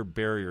I hear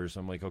barriers,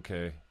 I'm like,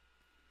 okay,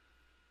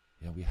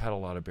 yeah, we had a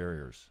lot of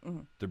barriers.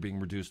 Mm-hmm. They're being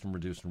reduced and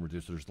reduced and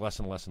reduced. There's less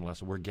and less and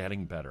less. We're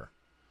getting better.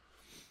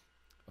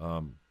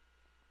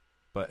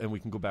 And we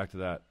can go back to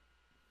that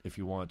if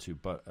you want to.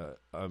 But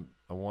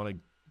I want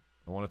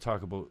to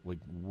talk about, like,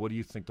 what do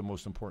you think the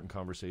most important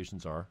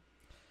conversations are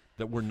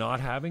that we're not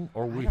having,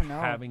 or we're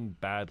having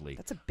badly?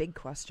 That's a big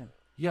question.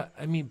 Yeah,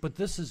 I mean, but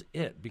this is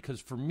it,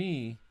 because for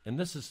me, and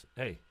this is,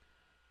 hey,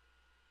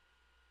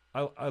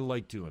 I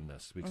like doing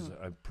this because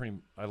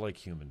I like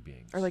human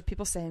beings. Or like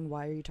people saying,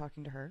 "Why are you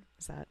talking to her?"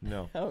 Is that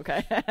no? Oh,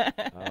 okay.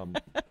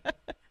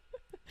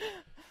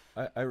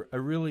 I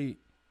really,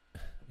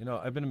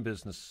 I've been in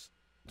business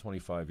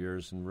 25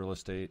 years in real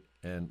estate,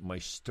 and my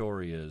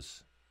story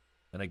is,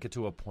 and I get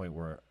to a point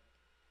where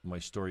my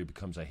story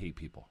becomes I hate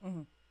people,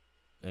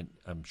 and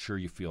I'm sure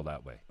you feel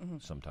that way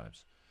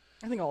sometimes.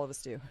 I think all of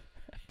us do.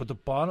 But the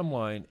bottom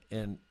line,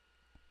 and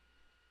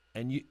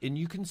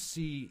you can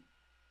see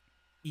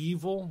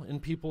evil in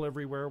people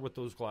everywhere with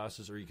those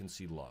glasses, or you can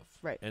see love.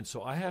 Right. And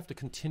so I have to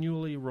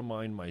continually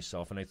remind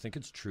myself, and I think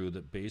it's true,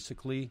 that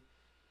basically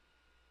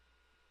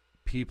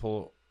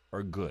people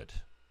are good.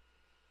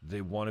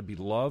 They want to be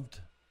loved.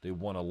 They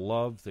want to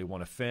love. They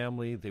want a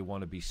family. They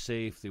want to be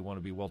safe. They want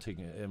to be well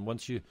taken. And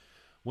once you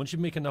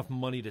make enough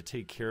money to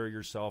take care of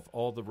yourself,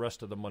 all the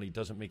rest of the money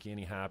doesn't make you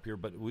any happier.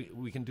 But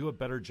we can do a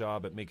better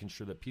job at making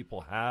sure that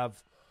people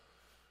have,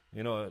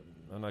 I'm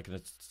not going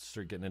to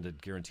start getting into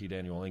guaranteed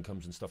annual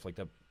incomes and stuff like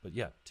that. But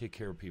yeah, take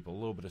care of people, a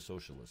little bit of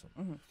socialism.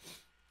 Mm-hmm.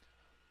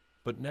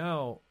 But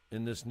now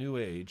in this new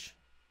age,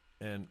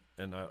 and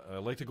I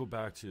like to go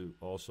back to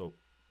also,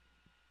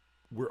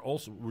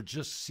 we're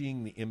just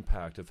seeing the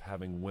impact of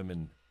having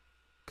women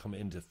come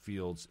into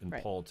fields in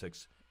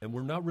politics, and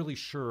we're not really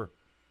sure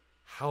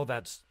how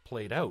that's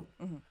played out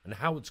and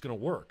how it's going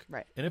to work,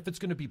 and if it's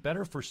going to be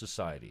better for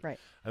society. Right.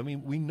 I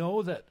mean, we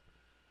know that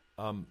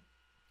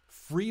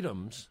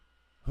freedoms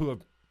who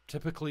have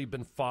typically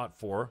been fought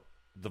for,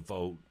 the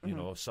vote,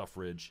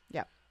 suffrage,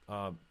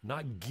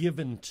 not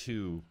given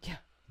to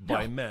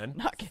by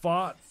men,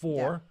 fought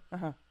for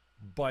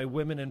by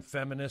women and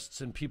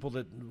feminists and people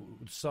that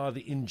saw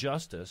the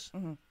injustice.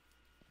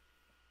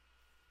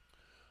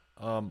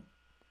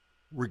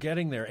 We're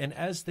getting there, and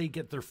as they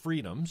get their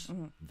freedoms,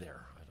 I'm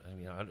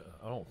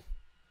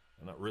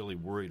not really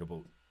worried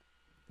about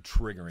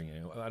triggering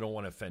anyone. I don't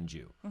want to offend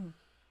you,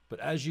 but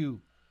as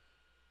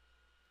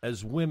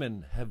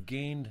women have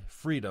gained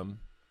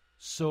freedom,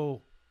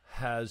 so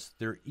has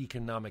their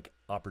economic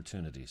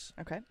opportunities,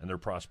 and their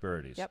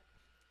prosperities. Yep.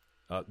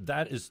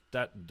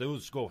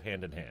 Those go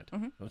hand in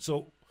hand.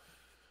 So,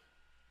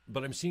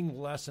 but I'm seeing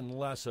less and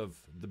less of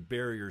the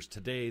barriers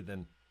today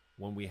than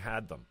when we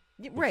had them.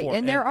 Right, before.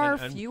 And there are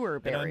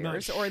fewer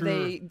barriers,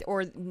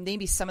 or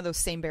maybe some of those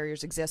same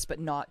barriers exist, but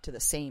not to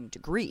the same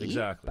degree.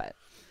 Exactly.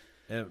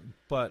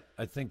 But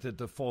I think that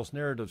the false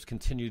narratives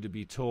continue to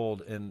be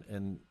told,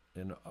 and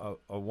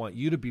I want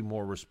you to be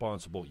more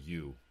responsible,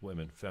 you,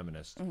 women,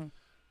 feminists,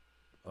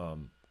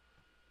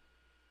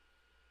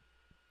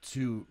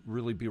 to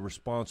really be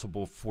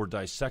responsible for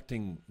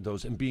dissecting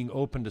those and being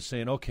open to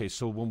saying, okay,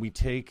 so when we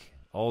take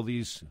all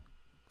these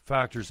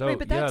factors out,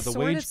 but that the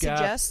wage gap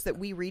suggests that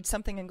we read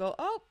something and go,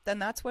 oh, then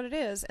that's what it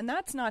is, and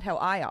that's not how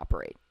I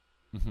operate.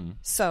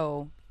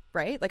 So,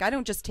 right? Like, I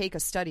don't just take a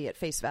study at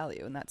face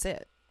value and that's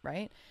it,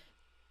 right?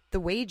 The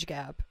wage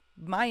gap,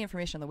 my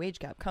information on the wage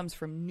gap comes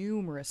from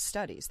numerous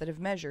studies that have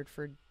measured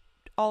for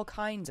all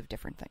kinds of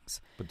different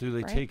things. But do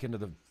they take into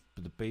the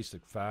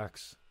basic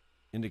facts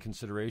into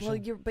consideration?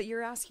 Well,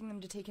 you're asking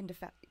them to take into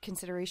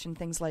consideration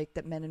things like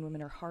that men and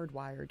women are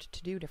hardwired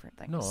to do different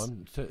things. No,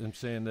 I'm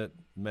saying that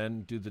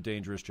men do the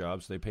dangerous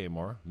jobs. They pay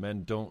more.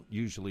 Men don't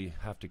usually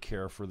have to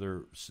care for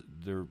their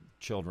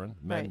children.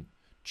 Men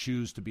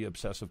choose to be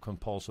obsessive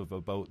compulsive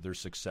about their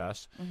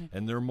success,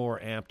 and they're more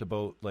amped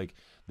about, like,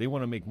 they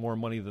want to make more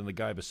money than the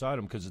guy beside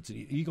them because it's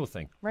an ego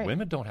thing. Right.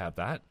 Women don't have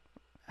that.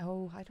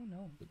 Oh, I don't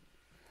know.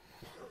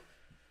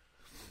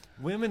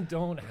 Women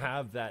don't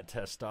have that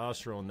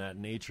testosterone, that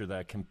nature,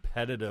 that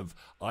competitive,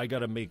 I got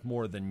to make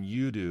more than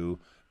you do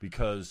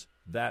because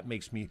that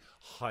makes me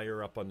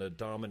higher up on the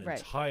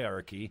dominance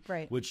hierarchy,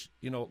 which,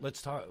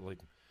 let's talk, like,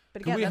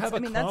 but again, can we have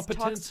a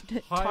competence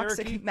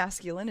hierarchy? Toxic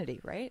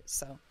masculinity, right?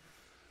 So.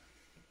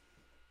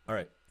 All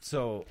right.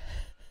 So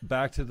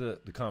back to the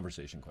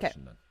conversation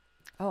question then.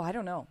 Oh, I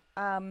don't know.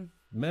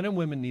 Men and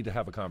women need to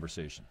have a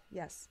conversation.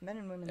 Yes, men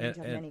and women need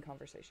to have many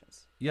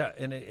conversations. Yeah,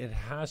 and it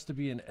has to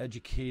be an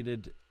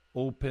educated,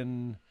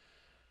 open.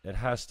 It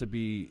has to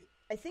be.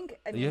 I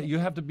mean, you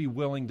have to be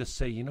willing to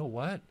say, you know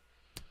what?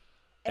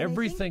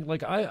 Everything,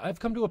 I've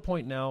come to a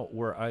point now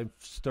where I've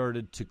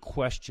started to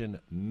question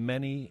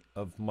many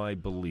of my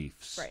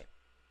beliefs. Right.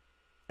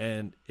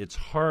 And it's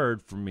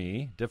hard for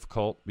me,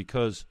 difficult,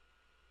 because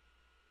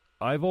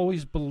I've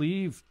always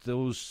believed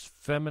those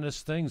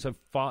feminist things. I've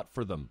fought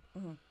for them.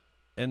 Mm-hmm.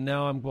 And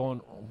now I'm going,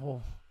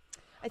 well,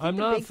 I'm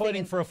not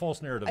fighting for a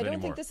false narrative anymore. I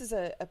don't think this is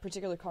a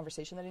particular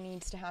conversation that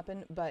needs to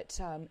happen, but,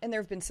 and there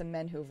have been some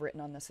men who have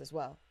written on this as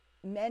well.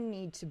 Men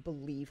need to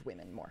believe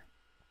women more.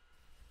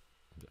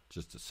 Yeah,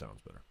 just it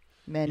sounds better.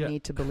 Men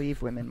need to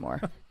believe women more.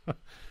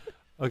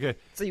 Okay.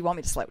 So you want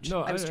me to slouch?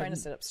 No, I was trying to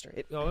sit up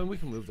straight. Oh, and we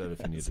can move that if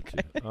you needed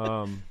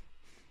to.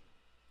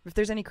 If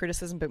there's any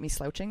criticism about me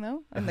slouching,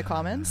 though, in the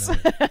comments,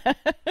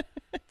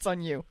 it's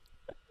on you.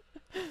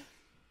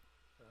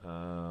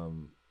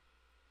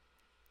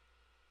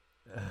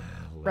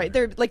 Right.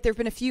 There have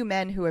been a few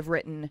men who have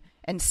written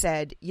and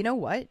said, you know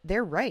what?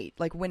 They're right.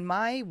 Like when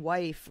my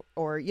wife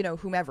or,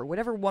 whomever,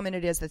 whatever woman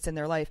it is that's in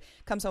their life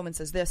comes home and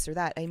says this or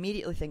that, I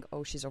immediately think,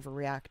 oh, she's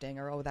overreacting,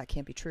 or, oh, that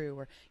can't be true.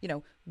 Or,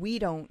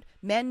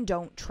 men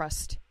don't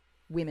trust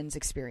women's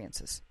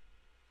experiences.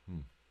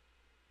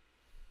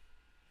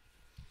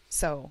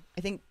 So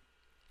I think,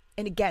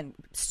 and again,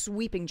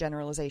 sweeping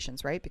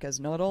generalizations, right? Because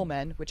not all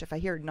men, which if I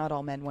hear not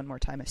all men one more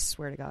time, I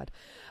swear to God.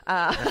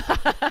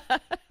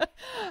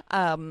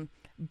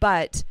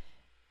 But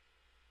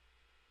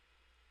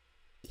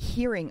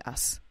hearing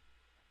us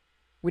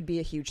would be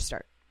a huge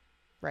start,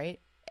 right?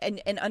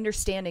 And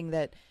understanding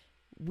that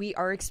we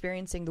are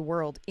experiencing the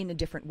world in a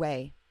different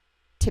way,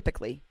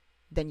 typically,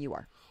 than you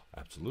are.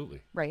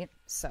 Absolutely. Right?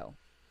 So.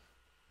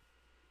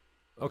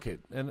 Okay,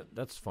 and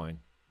that's fine.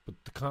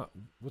 But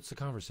what's the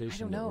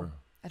conversation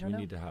we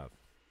need to have?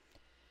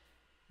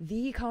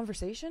 The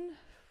conversation?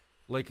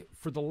 Like,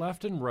 for the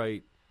left and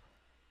right,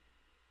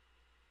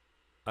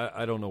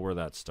 I don't know where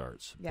that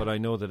starts. Yeah. But I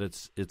know that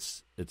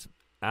it's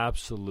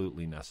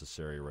absolutely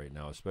necessary right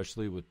now,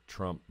 especially with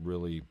Trump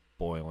really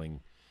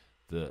boiling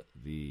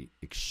the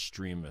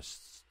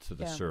extremists to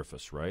the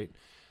surface, right?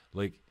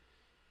 Like,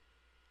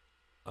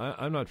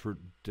 I'm not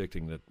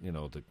predicting that,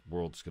 the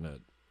world's going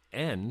to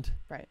end.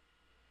 Right.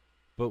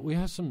 But we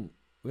have some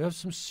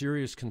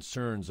serious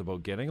concerns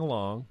about getting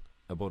along,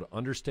 about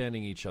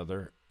understanding each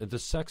other. The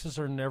sexes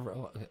are never,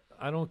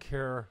 I don't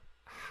care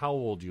how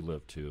old you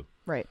live to.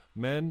 Right.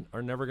 Men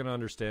are never going to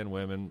understand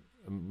women.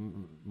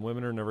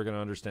 Women are never going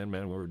to understand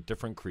men. We're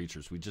different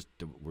creatures.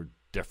 We're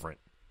different.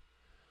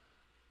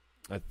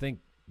 I think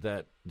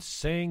that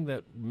saying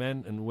that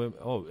men and women,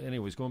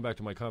 anyways, going back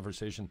to my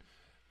conversation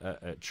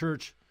at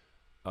church,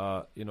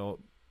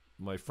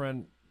 my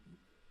friend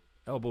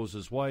elbows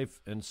his wife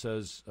and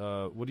says,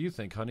 what do you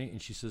think, honey?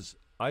 And she says,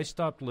 I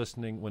stopped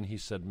listening when he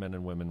said men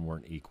and women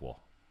weren't equal.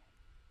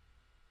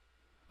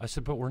 I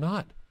said, but we're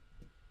not.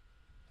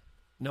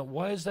 Now,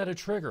 why is that a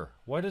trigger?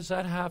 Why does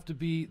that have to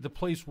be the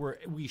place where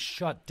we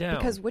shut down?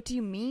 Because what do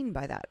you mean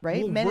by that,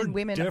 right? Well, men and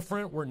women are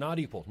different. We're not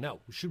equal.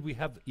 Now, should we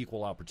have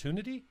equal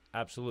opportunity?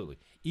 Absolutely.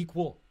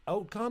 Equal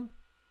outcome?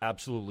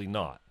 Absolutely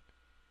not.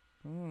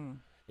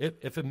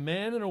 If a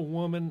man and a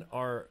woman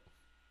are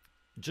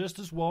just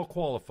as well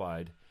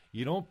qualified,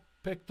 you don't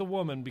pick the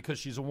woman because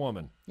she's a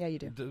woman. Yeah, you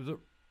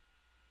do.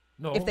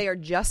 No. If they are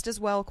just as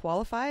well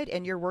qualified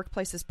and your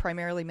workplace is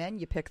primarily men,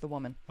 you pick the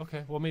woman.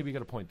 Okay, well, maybe you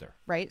got a point there.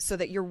 Right? So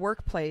that your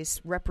workplace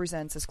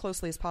represents as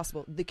closely as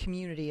possible the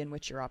community in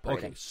which you're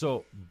operating.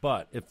 Okay,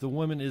 but if the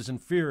woman is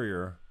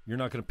inferior, you're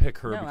not going to pick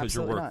her because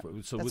your work.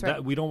 Not. So That's that,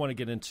 right. We don't want to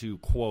get into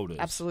quotas.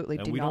 Absolutely,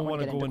 and we don't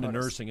want to go into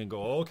quotas. Nursing and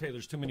go, okay,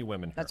 there's too many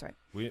women here. That's right.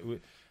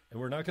 And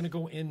we're not going to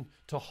go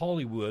into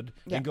Hollywood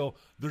and go,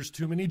 there's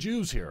too many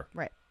Jews here.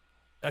 Right.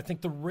 I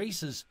think the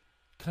races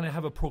kind of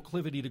have a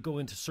proclivity to go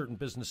into certain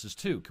businesses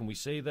too. Can we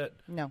say that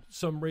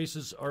some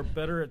races are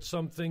better at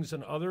some things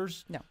than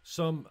others? No.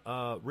 Some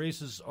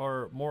races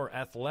are more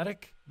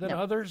athletic than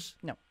others?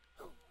 No.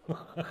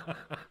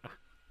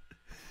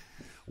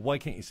 Why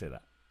can't you say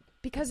that?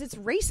 Because it's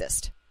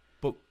racist.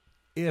 But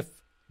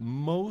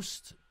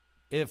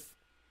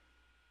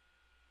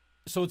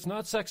so it's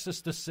not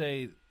sexist to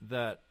say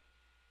that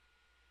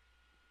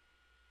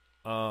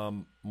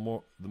the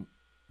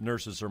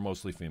nurses are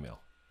mostly female.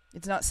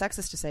 It's not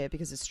sexist to say it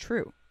because it's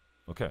true.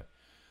 Okay.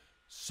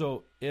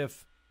 So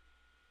if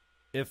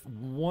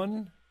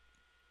one...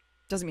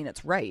 Doesn't mean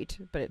it's right,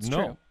 but it's true.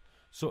 No.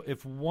 So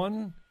if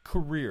one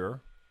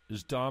career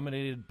is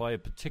dominated by a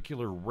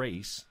particular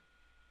race,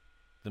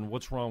 then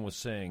what's wrong with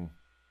saying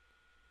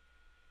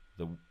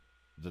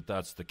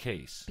that's the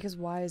case? Because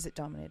why is it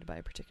dominated by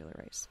a particular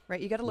race?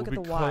 Right? You got to look at the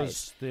whys.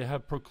 Because they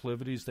have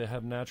proclivities, they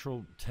have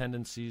natural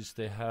tendencies,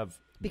 they have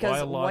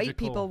because white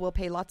people will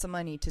pay lots of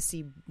money to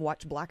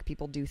watch black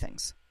people do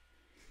things.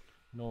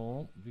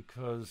 No,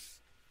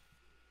 because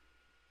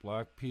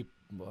black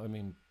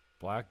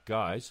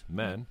guys,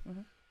 men,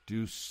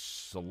 do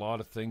a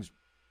lot of things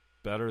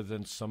better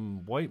than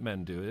some white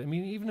men do. I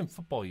mean, even in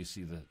football, you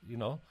see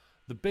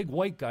the big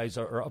white guys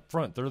are up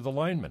front. They're the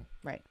linemen.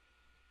 Right.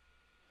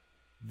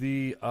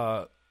 The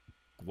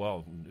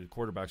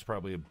quarterback's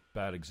probably a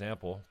bad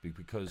example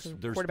because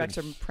there's quarterbacks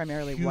been are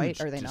primarily huge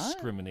white, are they not?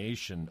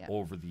 discrimination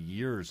over the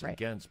years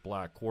against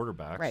black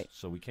quarterbacks. Right.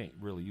 So we can't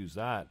really use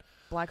that.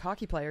 Black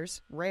hockey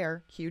players,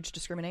 rare, huge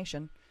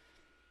discrimination.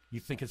 You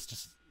think it's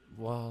just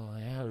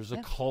there's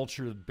a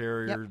culture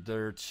barrier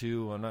there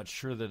too. I'm not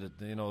sure that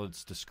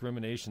it's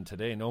discrimination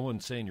today. No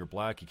one's saying you're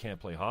black, you can't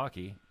play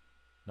hockey.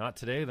 Not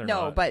today, they're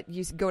not. No, but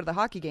you go to the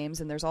hockey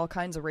games and there's all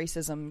kinds of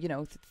racism,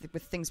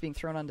 with things being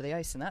thrown onto the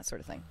ice and that sort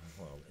of thing.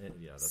 Well,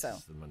 that's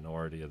the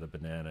minority of the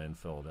banana in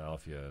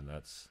Philadelphia, and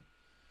that's.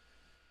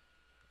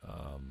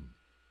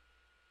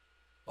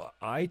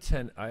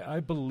 I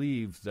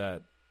believe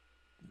that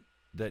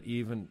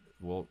even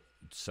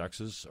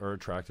sexes are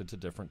attracted to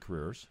different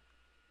careers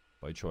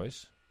by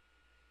choice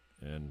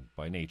and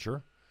by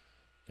nature,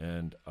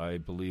 and I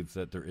believe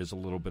that there is a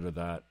little bit of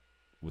that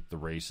with the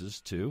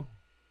races too.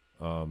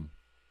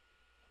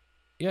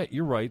 Yeah,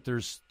 you're right.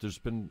 There's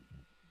been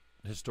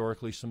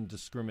historically some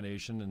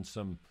discrimination and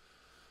some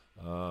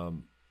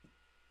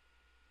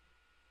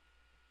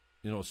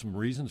some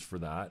reasons for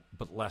that,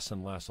 but less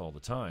and less all the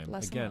time. I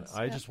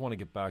just want to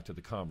get back to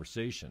the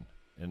conversation.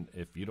 And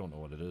if you don't know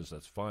what it is,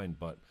 that's fine.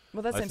 But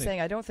that's what I'm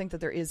saying. I don't think that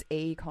there is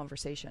a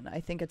conversation. I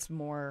think it's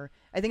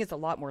a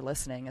lot more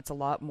listening. It's a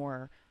lot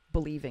more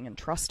believing and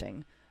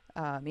trusting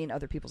in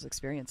other people's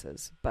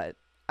experiences. But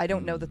I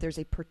don't know that there's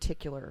a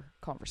particular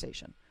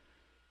conversation.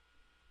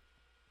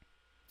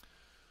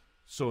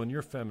 So in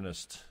your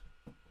feminist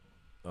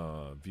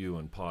view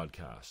and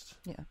podcast,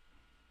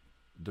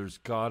 there's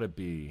got to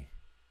be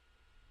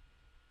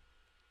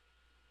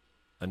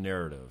a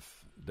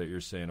narrative that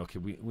you're saying, okay,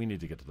 we need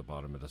to get to the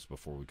bottom of this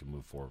before we can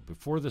move forward,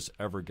 before this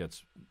ever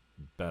gets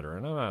better.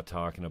 And I'm not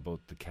talking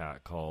about the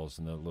cat calls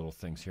and the little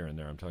things here and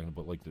there. I'm talking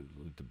about like the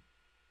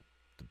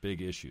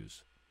big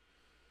issues.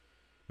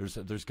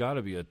 There's got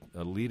to be a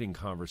leading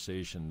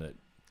conversation that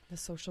the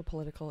social,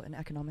 political, and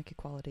economic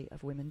equality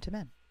of women to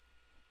men.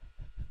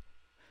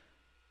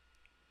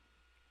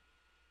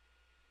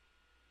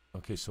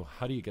 Okay, so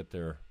how do you get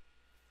there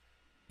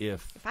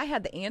if I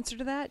had the answer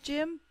to that,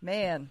 Jim,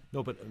 man.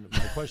 No, but my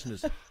question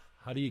is,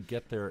 how do you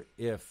get there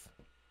if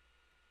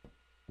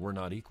we're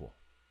not equal?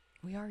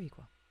 We are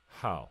equal.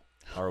 How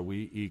are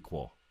we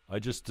equal? I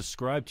just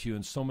described to you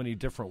in so many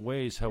different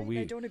ways how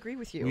I don't agree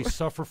with you. We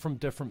suffer from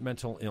different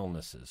mental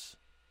illnesses.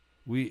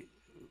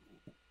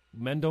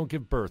 Men don't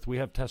give birth. We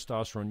have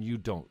testosterone. You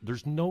don't.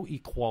 There's no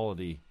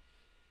equality.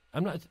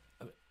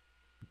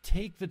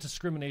 Take the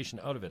discrimination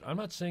out of it. I'm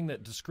not saying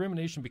that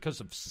discrimination because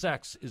of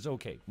sex is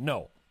okay.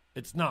 No,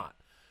 it's not.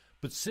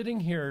 But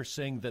sitting here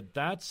saying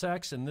that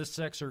sex and this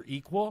sex are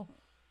equal,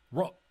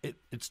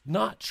 it's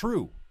not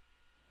true.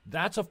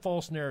 That's a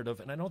false narrative,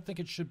 and I don't think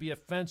it should be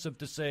offensive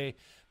to say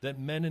that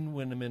men and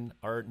women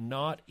are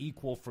not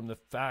equal from the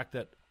fact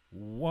that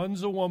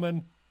one's a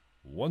woman,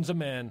 one's a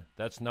man.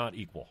 That's not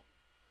equal.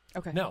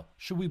 Okay. Now,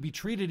 should we be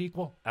treated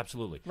equal?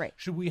 Absolutely. Right.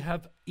 Should we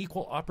have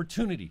equal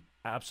opportunity?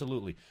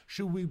 Absolutely.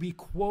 Should we be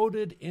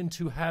quoted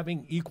into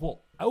having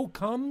equal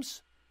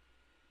outcomes?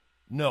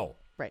 No.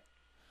 Right.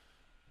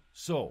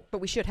 So.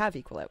 But we should have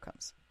equal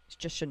outcomes. It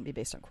just shouldn't be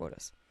based on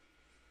quotas.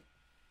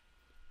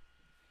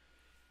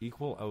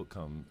 Equal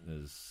outcome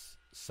is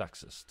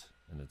sexist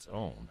in its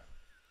own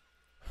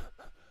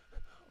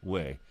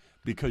way,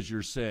 because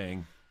you're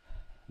saying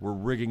we're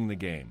rigging the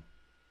game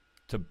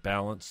to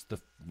balance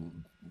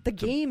the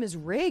game is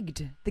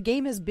rigged. The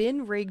game has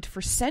been rigged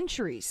for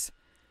centuries.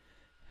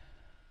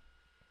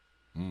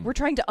 We're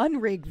trying to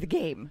unrig the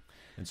game.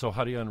 And so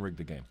how do you unrig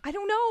the game? I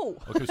don't know.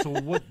 Okay, so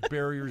what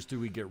barriers do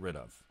we get rid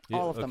of?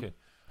 All of them.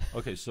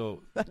 Okay,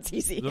 so that's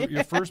easy.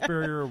 Your first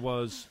barrier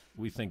was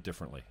we think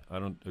differently. I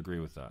don't agree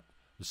with that.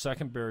 The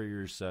second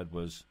barrier you said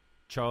was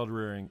child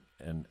rearing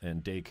and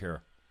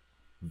daycare.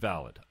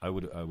 Valid. I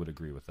would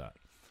agree with that.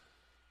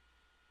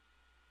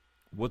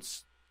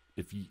 What's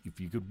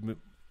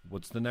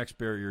the next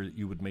barrier that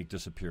you would make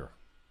disappear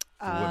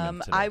for women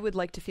today? I would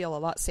like to feel a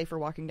lot safer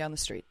walking down the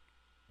street.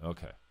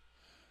 Okay.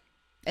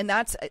 And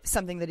that's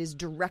something that is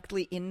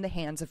directly in the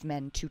hands of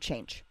men to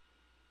change.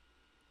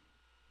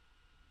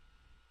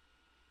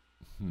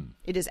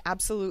 It is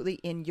absolutely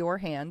in your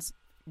hands,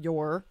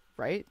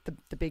 right?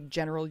 The big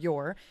general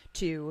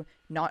to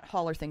not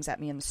holler things at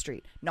me in the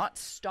street, not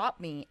stop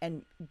me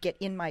and get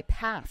in my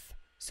path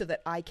so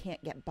that I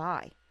can't get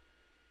by.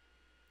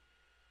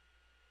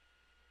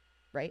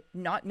 Right?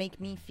 Not make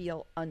me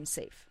feel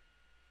unsafe.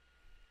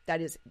 That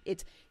is,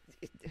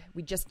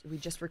 we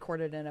just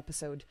recorded an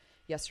episode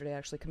yesterday,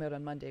 actually come out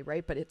on Monday,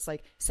 right? But it's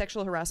like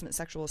sexual harassment,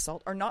 sexual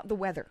assault are not the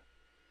weather,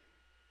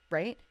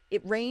 right?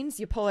 It rains,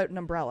 you pull out an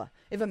umbrella.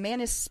 If a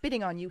man is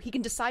spitting on you, he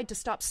can decide to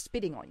stop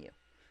spitting on you.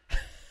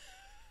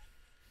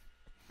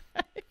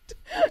 Right?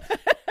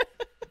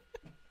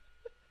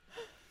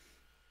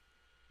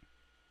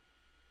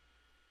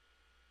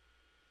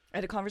 I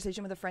had a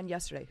conversation with a friend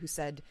yesterday who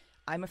said,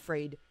 I'm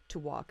afraid to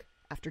walk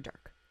after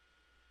dark.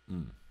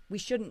 We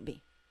shouldn't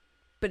be.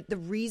 But the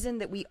reason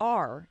that we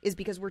are is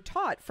because we're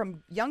taught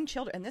from young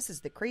children, and this is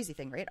the crazy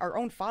thing, right? Our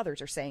own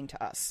fathers are saying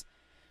to us,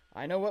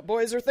 I know what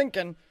boys are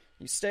thinking.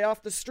 You stay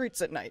off the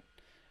streets at night,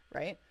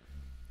 right?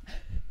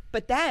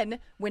 But then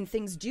when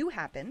things do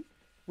happen,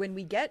 when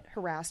we get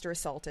harassed or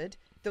assaulted,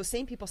 those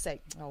same people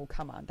say, oh,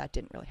 come on, that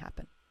didn't really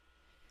happen.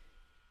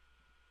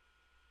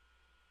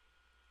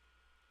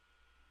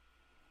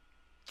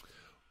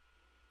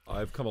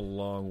 I've come a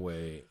long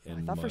way in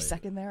I thought for a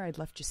second there I'd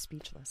left you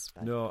speechless.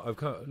 But... No,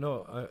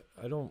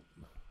 I don't,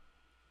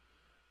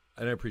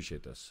 and I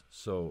appreciate this.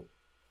 So,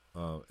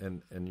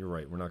 and you're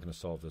right. We're not going to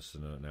solve this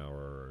in an hour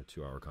or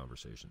 2 hour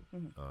conversation,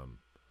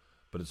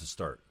 but it's a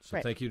start. So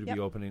right. Thank you to be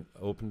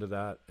open to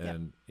that.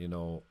 And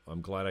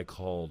I'm glad I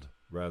called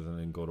rather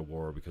than go to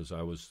war because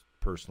I was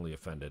personally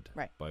offended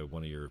by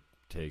one of your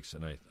takes,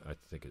 and I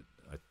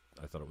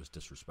thought it was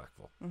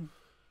disrespectful.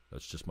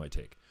 That's just my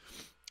take.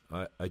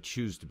 I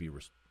choose to be.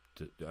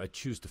 I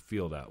choose to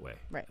feel that way.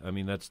 Right. I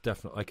mean, that's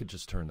definitely. I could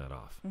just turn that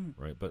off.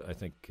 Right. But I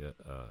think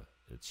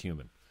it's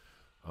human.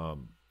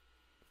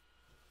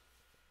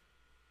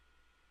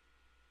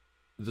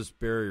 This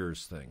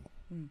barriers thing.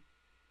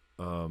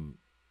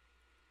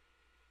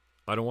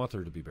 I don't want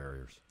there to be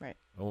barriers. Right.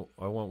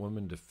 I want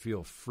women to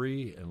feel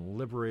free and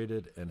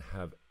liberated and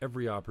have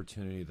every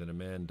opportunity that a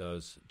man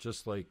does,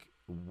 just like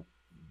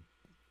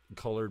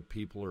colored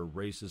people or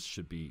races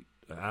should be.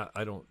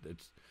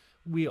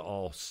 We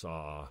all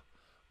saw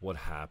what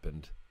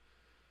happened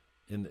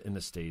in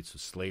the States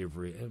with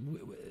slavery, and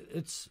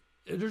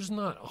there's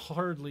not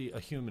hardly a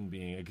human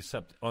being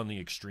except on the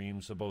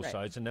extremes of both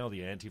sides, and now the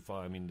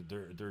Antifa. I mean,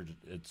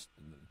 it's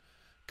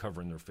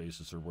covering their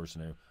faces or worse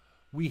than ever.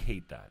 We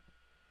hate that.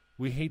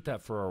 We hate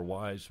that for our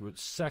wives. With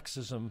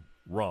sexism,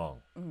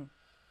 wrong.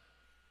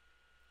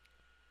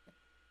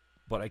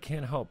 But I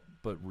can't help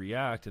but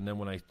react, and then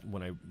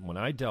when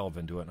I delve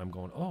into it, I'm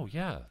going, oh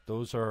yeah,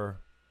 those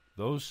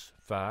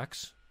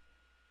facts,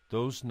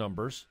 those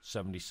numbers,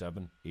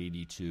 77,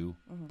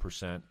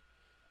 82%.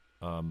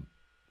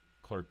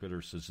 Clark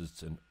Bitter says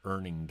it's an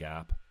earning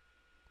gap,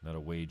 not a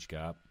wage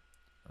gap.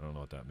 I don't know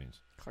what that means.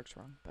 Clark's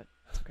wrong, but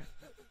it's okay.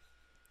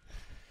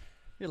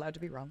 You're allowed to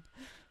be wrong.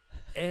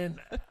 And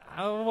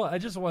I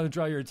just want to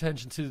draw your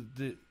attention to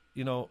the,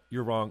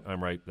 you're wrong,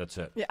 I'm right, that's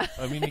it. Yeah.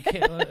 I mean, you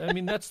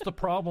can't, that's the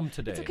problem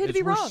today. It's okay to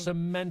be wrong. We're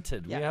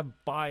cemented. Yeah. We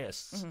have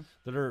bias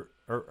that are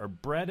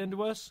bred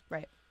into us.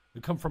 Right.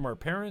 They come from our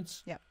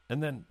parents. Yeah.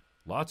 And then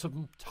lots of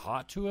them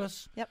taught to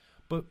us. Yep.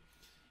 But,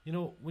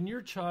 when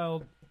your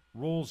child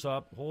rolls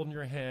up holding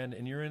your hand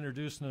and you're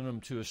introducing them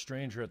to a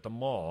stranger at the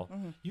mall,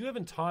 you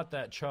haven't taught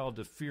that child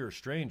to fear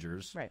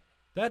strangers. Right.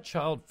 That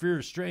child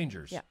fears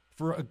strangers. Yeah.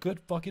 For a good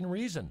fucking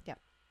reason. Yeah.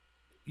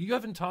 You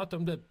haven't taught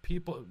them that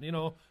people,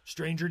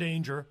 stranger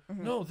danger.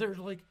 No, they're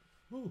like,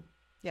 ooh.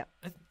 Yeah.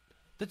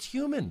 That's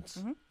humans.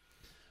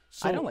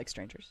 So, I don't like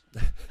strangers.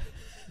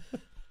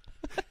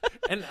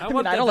 And I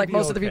don't like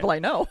most of the people I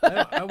know.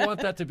 I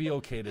want that to be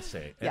okay to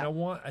say. And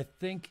Yeah. I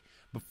think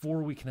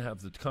before we can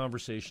have the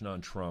conversation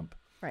on Trump,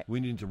 Right. we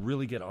need to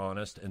really get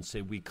honest and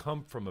say we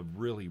come from a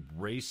really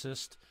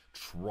racist,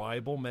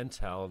 tribal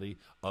mentality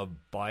of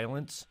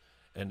violence,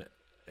 and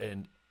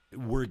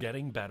we're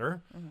getting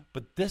better.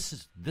 But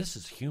this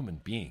is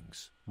human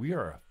beings. We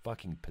are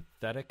fucking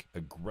pathetic,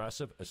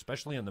 aggressive,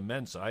 especially on the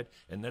men's side,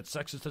 and that's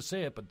sexist to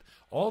say it, but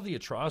all the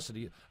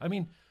atrocity. I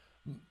mean,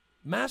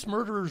 mass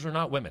murderers are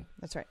not women.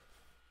 That's right.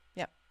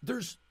 Yeah.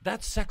 That's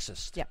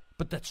sexist. Yeah.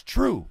 But that's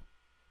true.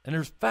 And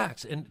there's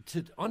facts. And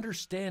to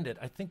understand it,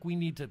 I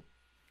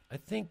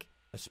think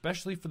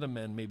especially for the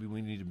men, maybe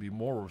we need to be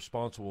more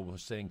responsible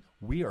with saying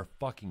we are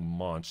fucking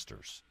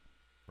monsters,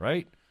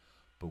 right?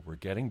 But we're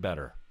getting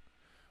better.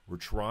 We're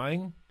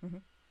trying.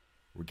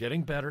 We're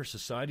getting better.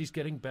 Society's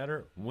getting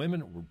better.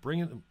 Women,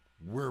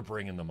 we're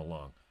bringing them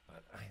along.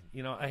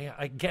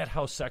 I get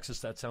how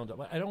sexist that sounds.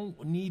 I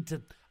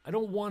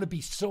don't want to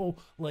be so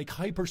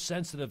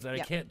hypersensitive that I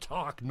can't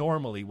talk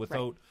normally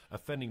without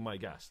offending my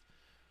guest.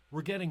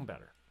 We're getting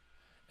better.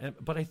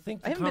 But I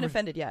think I haven't been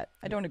offended yet.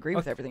 I don't agree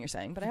with everything you're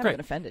saying, but I haven't been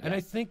offended yet. And I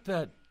think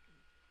that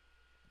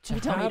if you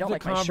tell me you don't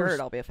like my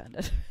shirt, I'll be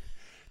offended.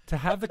 To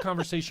have the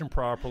conversation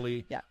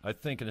properly, Yeah. I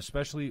think, and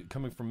especially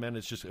coming from men,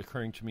 it's just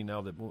occurring to me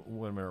now that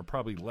women are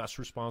probably less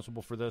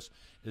responsible for this,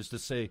 is to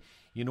say,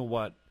 you know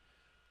what,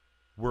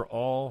 we're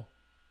all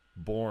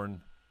born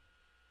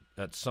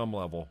at some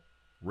level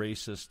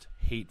racist,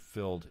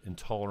 hate-filled,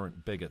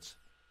 intolerant bigots.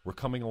 We're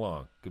coming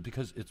along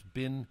because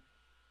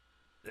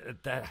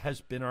that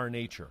has been our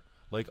nature.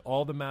 Like,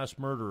 all the mass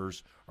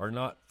murderers are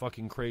not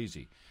fucking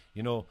crazy.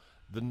 The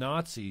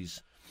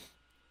Nazis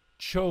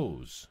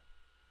chose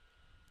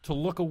to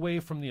look away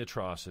from the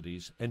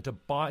atrocities and to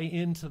buy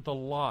into the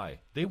lie.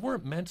 They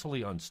weren't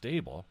mentally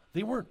unstable.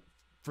 They weren't,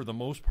 for the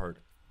most part,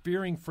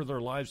 fearing for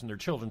their lives and their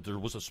children. There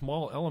was a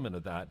small element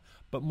of that,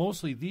 but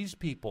mostly these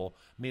people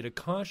made a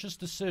conscious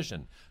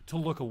decision to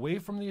look away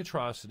from the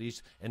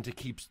atrocities and to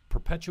keep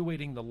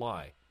perpetuating the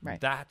lie.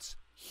 Right. That's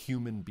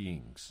human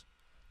beings.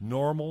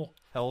 Normal,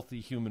 healthy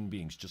human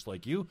beings, just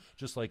like you,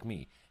 just like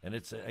me. And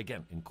it's,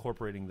 again,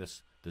 incorporating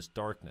this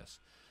darkness.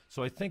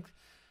 So I think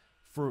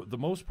for the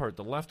most part,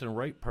 the left and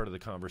right part of the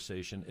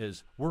conversation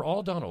is we're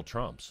all Donald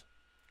Trumps.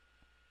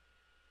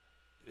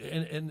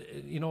 And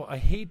you know, I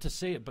hate to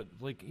say it, but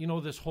like, you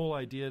know, this whole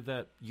idea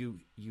that you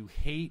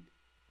hate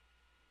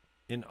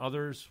in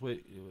others what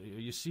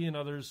you see in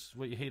others,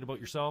 what you hate about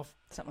yourself.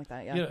 Something like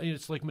that, yeah. You know,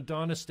 it's like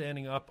Madonna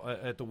standing up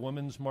at the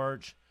Women's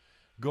March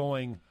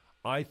going,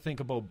 I think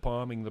about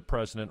bombing the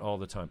president all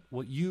the time.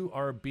 Well, you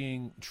are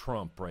being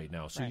Trump right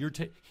now. So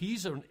Right.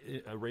 he's a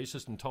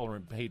racist,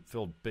 intolerant,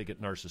 hate-filled,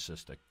 bigot,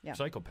 narcissistic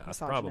psychopath,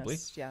 probably.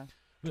 Misogynist, yeah.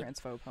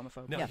 Transphobe,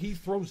 homophobe. Now, yeah. he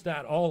throws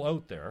that all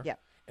out there. Yeah.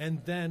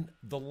 And then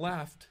the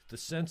left, the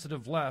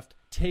sensitive left,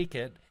 take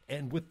it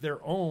and with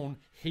their own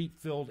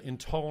hate-filled,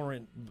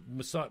 intolerant,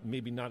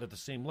 maybe not at the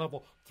same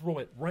level, throw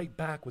it right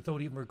back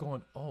without even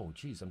going, oh,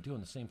 geez, I'm doing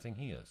the same thing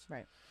he is.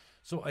 Right.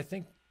 So I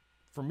think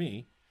for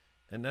me,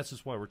 and that's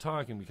just why we're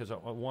talking, because I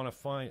want to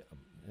find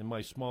in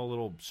my small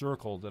little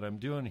circle that I'm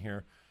doing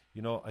here,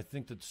 you know, I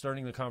think that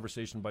starting the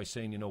conversation by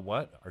saying, you know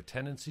what, our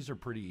tendencies are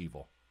pretty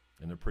evil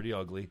and they're pretty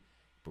ugly,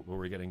 but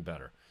we're getting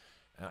better.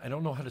 I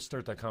don't know how to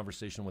start that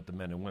conversation with the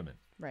men and women.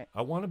 Right.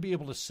 I want to be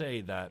able to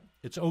say that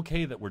it's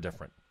okay that we're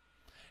different.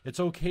 It's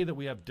okay that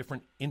we have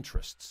different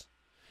interests.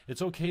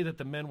 It's okay that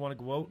the men want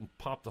to go out and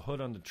pop the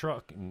hood on the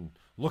truck and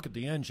look at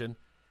the engine.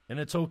 And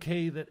it's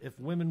okay that if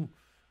women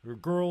or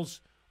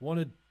girls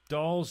wanted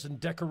dolls and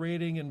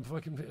decorating and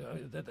fucking,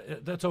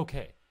 that's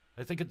okay.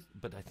 I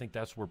think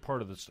that's where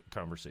part of this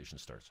conversation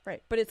starts.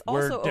 Right. But it's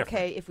We're also different.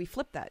 okay if we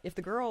flip that. If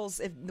the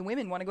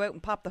women want to go out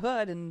and pop the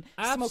hood and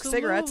smoke Absolutely.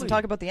 cigarettes and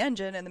talk about the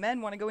engine, and the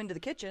men want to go into the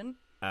kitchen,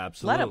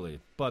 Absolutely.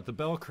 But the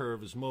bell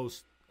curve is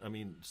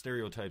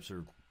stereotypes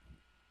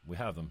we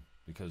have them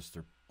because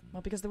they're.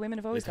 well, because the women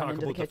have always They gone talk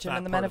into the about the kitchen fat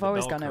and the part men of have the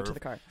always bell gone out to curve. the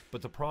car.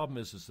 But the problem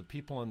is the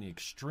people on the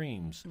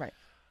extremes Right.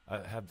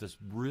 have this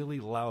really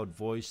loud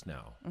voice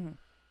now. Mm-hmm.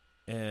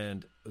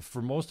 And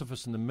for most of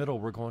us in the middle,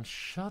 we're going,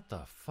 shut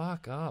the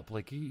fuck up.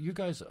 Like, you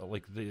guys,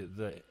 like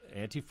the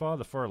Antifa,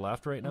 the far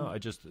left right now,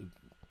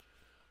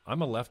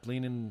 I'm a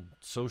left-leaning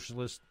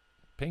socialist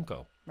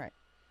pinko. Right.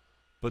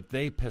 But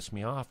they piss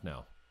me off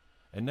now.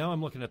 And now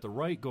I'm looking at the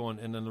right going,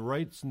 and then the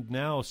right's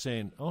now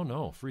saying, oh,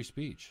 no, free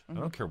speech. I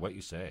don't care what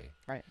you say.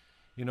 Right.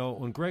 You know,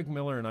 when Greg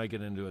Miller and I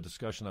get into a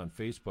discussion on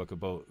Facebook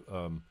about,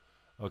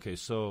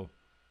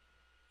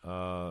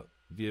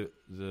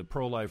 the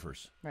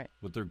pro-lifers Right.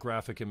 with their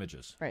graphic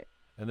images. Right.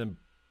 And then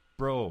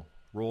bro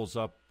rolls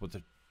up with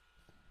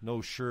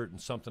no shirt and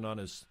something on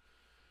his,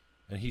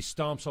 and he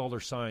stomps all their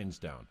signs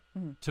down.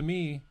 Mm-hmm. To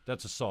me,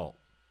 that's assault.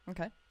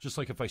 Okay. Just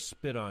like if I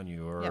spit on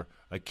you or Yeah.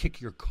 I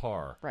kick your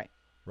car. Right.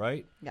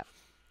 Right? Yeah.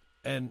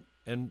 And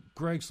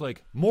Greg's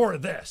like, more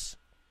of this.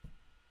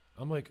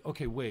 I'm like,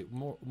 okay, wait,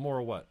 more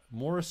of what?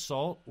 More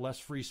assault, less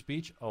free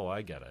speech? Oh,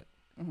 I get it.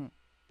 Mm-hmm.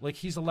 Like,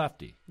 he's a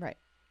lefty. Right.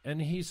 And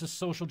he's a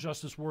social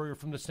justice warrior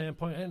from the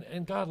standpoint,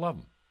 and God love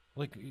him.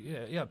 Like,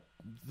 yeah,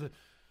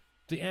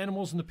 the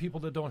animals and the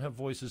people that don't have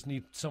voices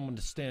need someone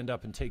to stand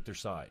up and take their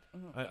side.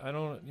 Mm-hmm. I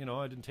don't,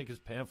 I didn't take his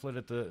pamphlet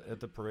at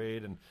the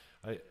parade,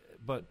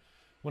 but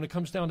when it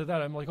comes down to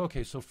that, I'm like,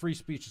 okay, so free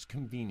speech is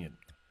convenient.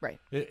 Right.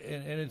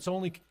 And it's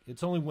only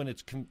when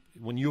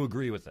when you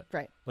agree with it.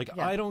 Right. Like,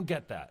 Yeah. I don't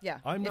get that. Yeah.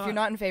 I'm if you're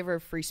not in favor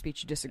of free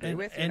speech you disagree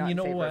with, you're and not you in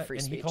know favor what? of free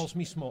And speech. he calls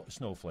me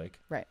snowflake.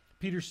 Right.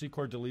 Peter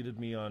Secor deleted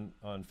me on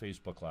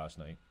Facebook last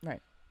night.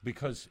 Right.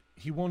 Because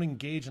he won't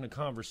engage in a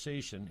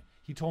conversation.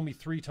 He told me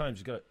 3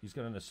 times he's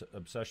got an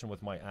obsession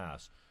with my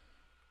ass.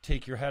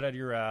 Take your head out of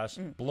your ass,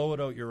 blow it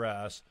out your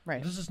ass.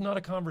 Right. This is not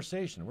a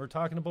conversation. We're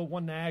talking about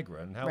One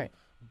Niagara and how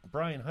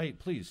Brian Haidt,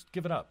 please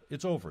give it up.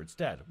 It's over. It's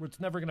dead. It's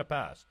never going to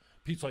pass.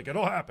 Pete's like,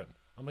 it'll happen.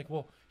 I'm like,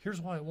 well,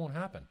 here's why it won't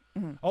happen.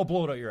 I'll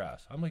blow it out your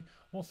ass. I'm like,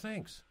 well,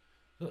 thanks.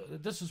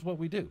 This is what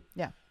we do.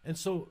 Yeah. And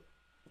so,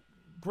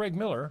 Greg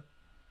Miller,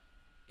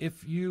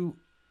 if you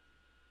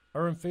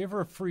are in favor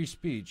of free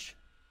speech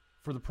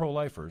for the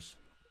pro-lifers,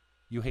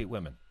 you hate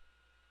women.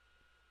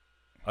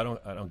 I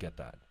don't get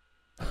that.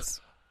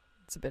 It's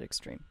a bit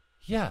extreme.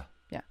 Yeah.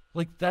 Yeah.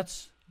 Like,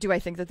 that's... Do I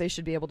think that they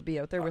should be able to be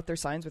out there with their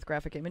signs with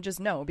graphic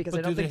images? No, because But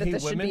I don't do they think that hate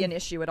this should be women? an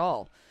issue at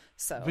all.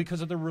 So Because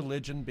of their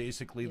religion,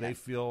 basically, Yeah. they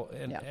feel...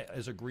 And Yeah.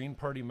 as a Green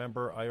Party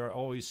member, I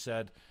always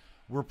said,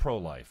 we're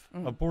pro-life.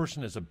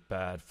 Abortion is a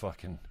bad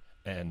fucking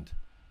end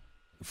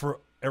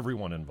for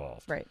everyone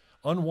involved. Right.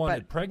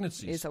 Unwanted But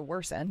pregnancies. is a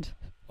worse end.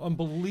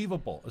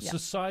 Unbelievable. Yeah.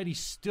 Society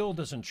still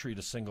doesn't treat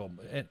a single...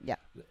 And, Yeah.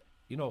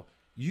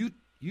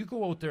 You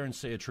go out there and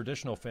say a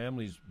traditional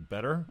family's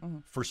better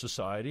for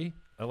society,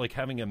 like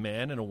having a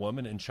man and a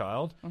woman and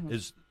child,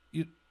 is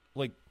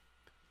like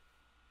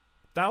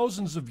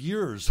thousands of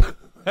years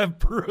have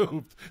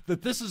proved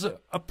that this is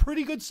a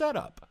pretty good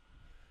setup.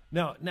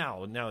 Now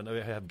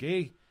I have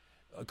gay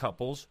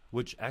couples,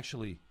 which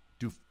actually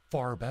do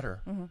far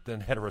better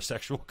than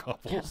heterosexual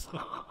couples.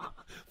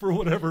 For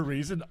whatever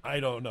reason, I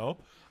don't know.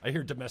 I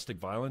hear domestic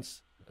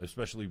violence,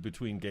 especially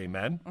between gay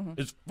men,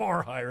 is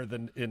far higher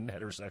than in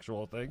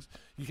heterosexual things.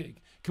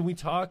 Can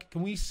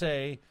we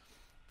say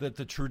that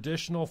the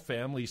traditional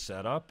family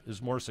setup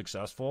is more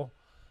successful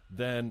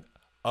than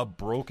a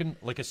broken,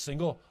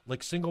 single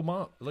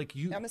mom,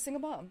 you. I'm a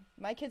single mom.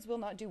 My kids will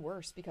not do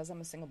worse because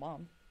I'm a single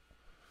mom.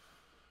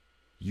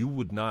 You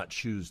would not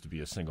choose to be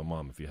a single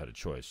mom if you had a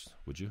choice,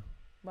 would you?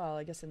 Well,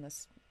 I guess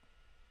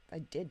I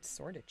did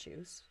sort of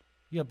choose.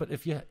 Yeah, but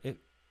if you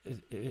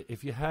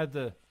had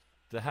the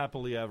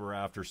happily ever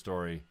after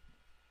story,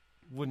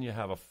 wouldn't you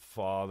have a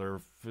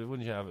father?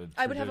 Wouldn't you have a?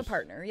 I would have a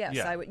partner. Yes,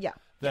 yeah, I would. Yeah,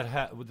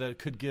 that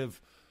could give.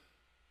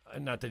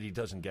 Not that he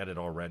doesn't get it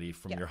already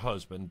from your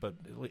husband, but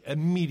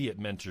immediate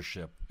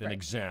mentorship and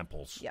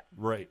examples. Yeah.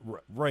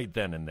 Right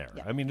then and there.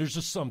 Yeah. I mean, there's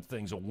just some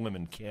things a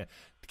woman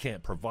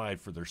can't provide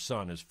for their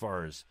son as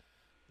far as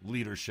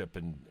leadership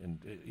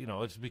and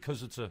it's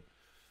because it's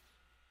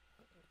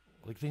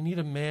they need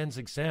a man's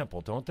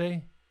example, don't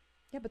they?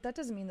 Yeah, but that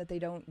doesn't mean that they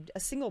don't. A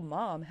single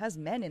mom has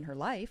men in her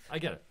life. I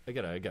get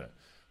it.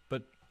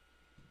 But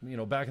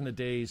back in the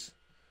days.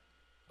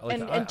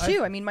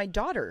 I mean, my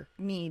daughter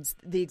needs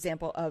the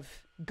example of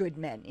good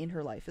men in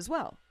her life as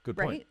well. Good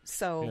right? point.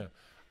 So, yeah.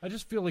 I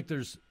just feel like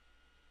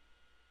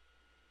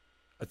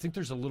I think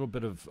there's a little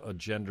bit of a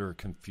gender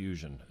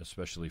confusion,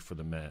 especially for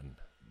the men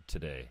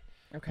today.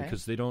 Okay.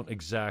 Because they don't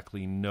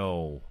exactly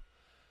know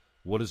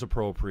what is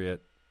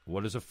appropriate,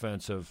 what is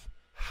offensive,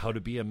 how to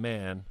be a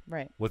man,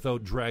 right,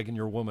 without dragging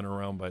your woman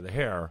around by the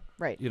hair,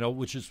 right?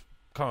 Which is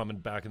common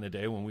back in the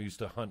day when we used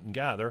to hunt and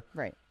gather,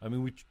 right? I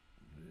mean,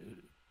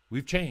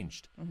 we've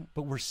changed,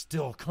 but we're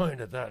still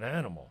kind of that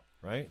animal,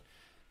 right?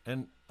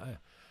 And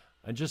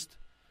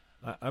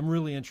I'm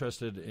really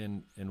interested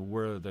in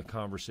where the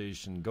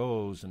conversation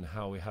goes and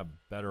how we have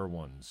better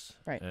ones,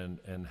 right?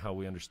 And how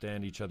we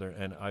understand each other.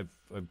 And I've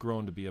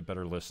grown to be a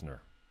better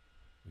listener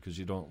because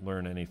you don't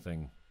learn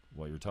anything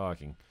while you're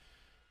talking.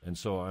 And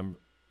so I'm,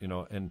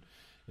 and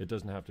it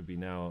doesn't have to be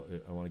now.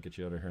 I want to get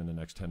you out of here in the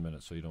next 10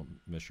 minutes so you don't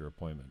miss your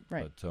appointment.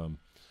 Right. But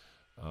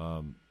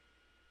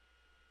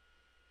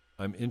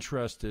I'm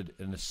interested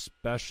in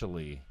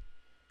especially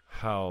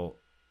how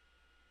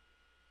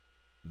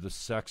the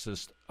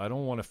sexist, I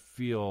don't want to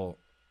feel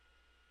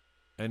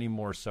any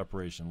more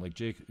separation. Like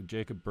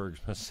Jacob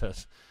Bergsman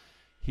says,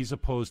 he's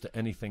opposed to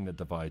anything that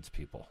divides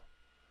people.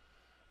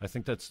 I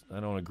think I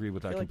don't agree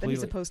with that completely.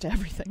 He's opposed to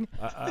everything.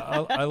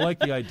 I like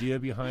the idea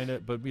behind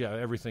it, but yeah,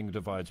 everything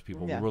divides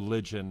people. Yeah.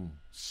 Religion,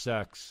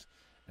 sex,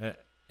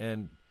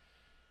 and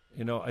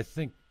I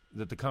think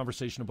that the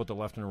conversation about the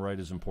left and the right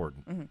is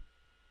important. Mm-hmm.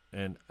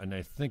 And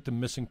I think the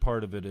missing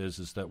part of it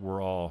is that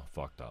we're all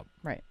fucked up.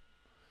 Right.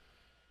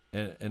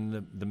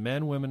 And the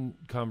man-women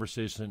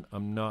conversation,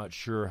 I'm not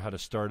sure how to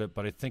start it,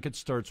 but I think it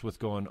starts with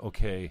going,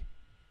 okay,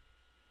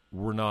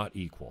 we're not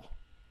equal.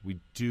 We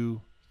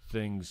do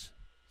things,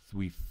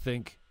 we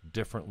think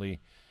differently.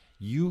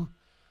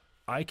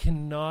 I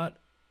cannot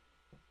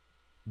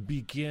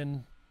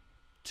begin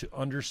to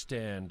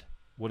understand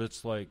what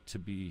it's like to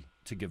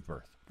give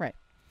birth. Right.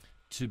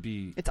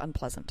 It's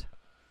unpleasant.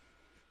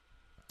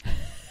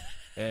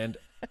 And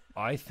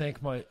I think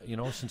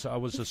since I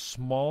was a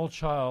small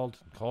child,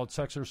 call it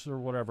sexist or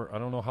whatever, I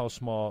don't know how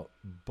small,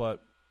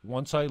 but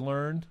once I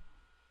learned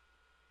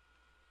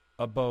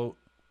about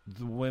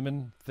the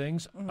women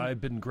things,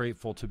 I've been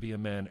grateful to be a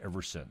man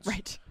ever since.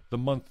 Right. The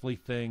monthly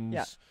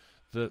things,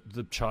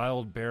 the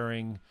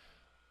childbearing.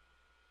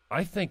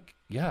 I think,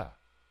 yeah.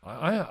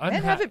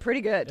 Men have it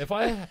pretty good. If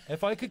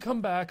I could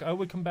come back, I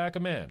would come back a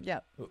man. Yeah.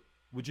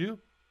 Would you?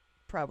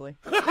 Probably.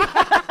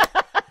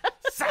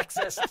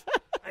 Sexist.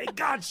 I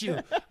got you.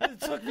 It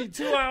took me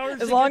 2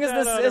 hours. As long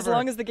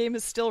as the game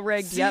is still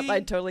rigged, see, yep,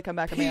 I'd totally come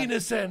back a man.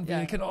 Penis envy.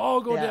 It can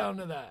all go down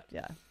to that.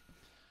 Yeah.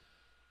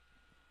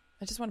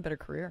 I just want a better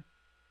career.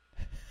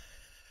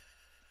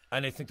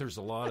 And I think there's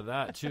a lot of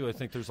that too. I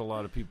think there's a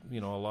lot of people,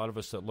 a lot of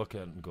us that look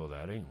at it and go,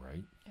 "That ain't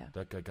right." Yeah.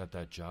 That guy got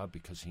that job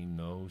because he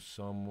knows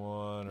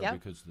someone, or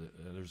because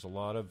there's a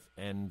lot of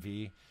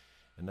envy,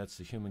 and that's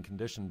the human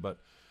condition. But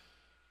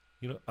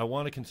I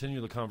want to continue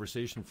the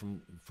conversation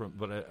from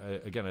but I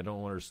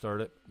don't want to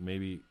start it.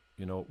 Maybe,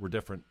 we're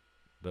different.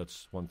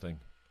 That's one thing.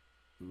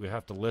 We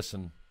have to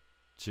listen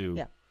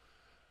to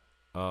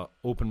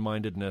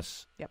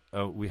open-mindedness. Yep.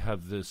 We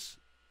have these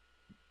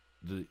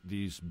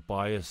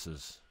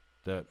biases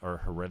that are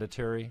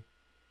hereditary,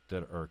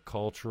 that are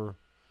culture,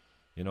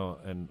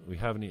 and we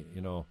haven't,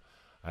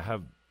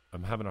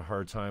 I'm having a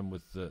hard time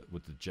with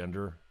the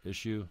gender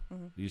issue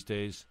these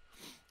days.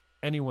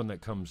 Anyone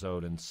that comes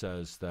out and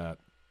says that,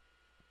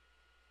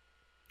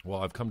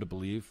 well, I've come to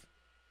believe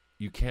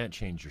you can't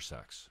change your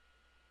sex.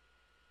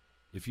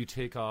 If you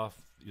take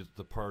off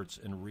the parts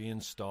and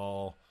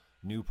reinstall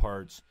new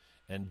parts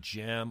and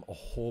jam a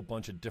whole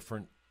bunch of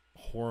different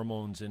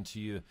hormones into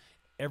you,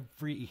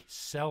 every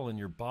cell in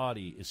your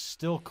body is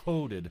still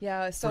coded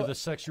for the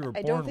sex you were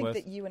born with. I don't think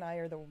that you and I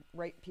are the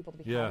right people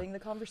to be having the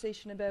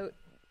conversation about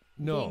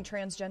being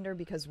transgender,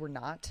 because we're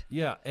not.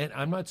 Yeah, and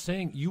I'm not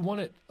saying you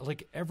want it,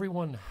 like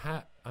everyone,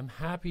 I'm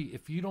happy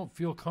if you don't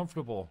feel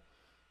comfortable.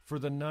 For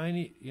the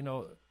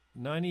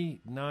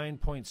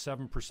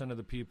 99.7% of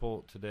the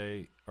people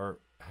today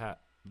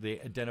they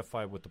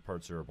identify with the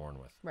parts they were born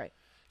with. Right.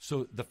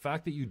 So the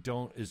fact that you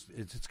don't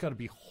it's got to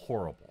be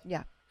horrible.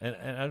 Yeah. And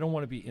I don't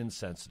want to be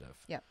insensitive.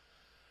 Yeah.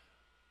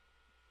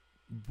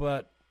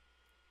 But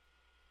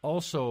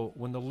also,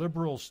 when the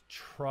Liberals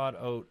trot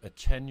out a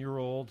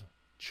 10-year-old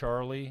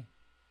Charlie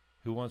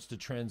who wants to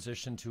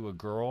transition to a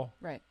girl,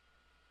 right?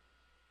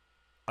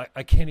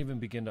 I can't even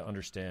begin to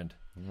understand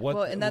what.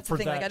 Well, and that's the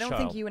thing. Like, I don't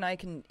think child. you and I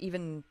can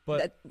even.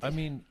 But I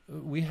mean,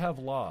 we have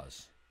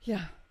laws.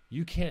 Yeah.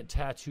 You can't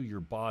tattoo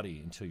your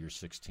body until you're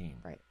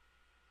 16. Right.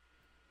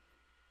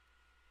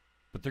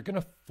 But they're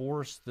going to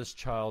force this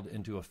child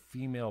into a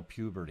female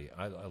puberty.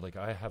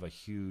 I have a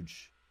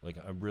huge, I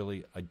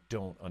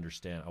don't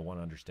understand. I want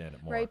to understand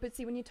it more. Right, but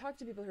see, when you talk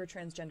to people who are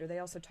transgender, they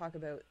also talk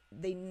about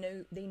they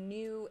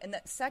knew, and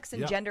that sex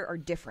and gender are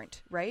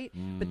different, right?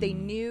 But they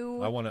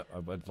knew.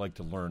 I'd like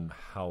to learn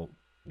how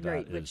that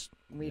right, is. which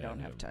we don't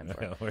have time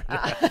for.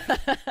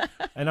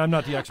 And I'm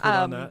not the expert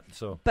on that,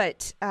 so.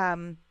 But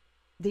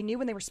they knew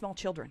when they were small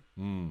children,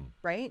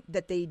 right,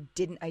 that they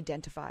didn't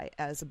identify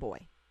as a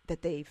boy,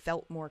 that they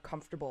felt more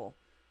comfortable,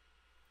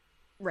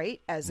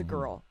 right, as a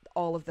girl.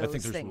 All of those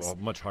things. I think there's a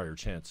much higher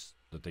chance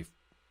that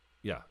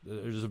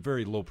there's a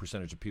very low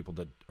percentage of people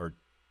that are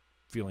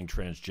feeling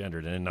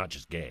transgendered and not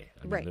just gay.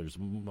 I mean, right. There's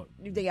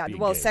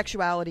gay.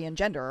 Sexuality and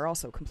gender are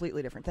also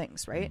completely different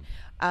things, right?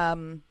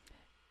 But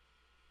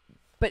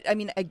I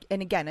mean,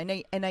 and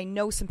again, I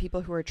know some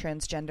people who are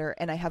transgender,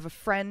 and I have a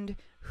friend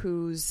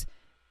whose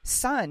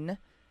son,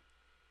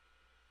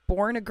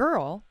 born a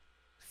girl,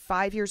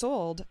 5 years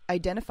old,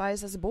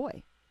 identifies as a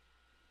boy.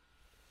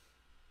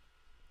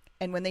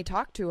 And when they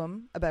talk to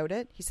him about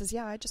it, he says,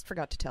 "Yeah, I just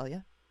forgot to tell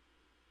you."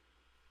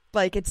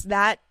 Like, it's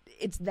that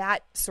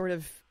sort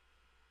of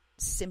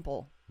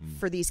simple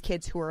for these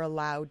kids who are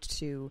allowed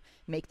to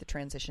make the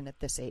transition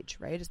at this age,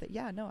 right? Is that,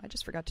 yeah, no, I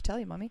just forgot to tell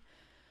you, Mommy.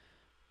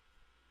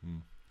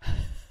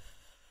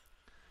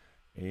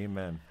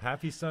 Amen.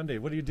 Happy Sunday.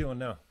 What are you doing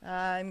now?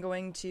 I'm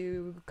going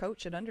to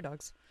coach at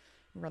Underdogs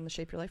and run the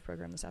Shape Your Life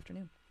program this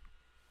afternoon.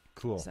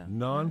 Cool. So,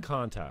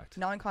 non-contact.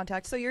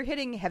 Non-contact. So you're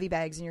hitting heavy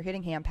bags and you're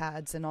hitting hand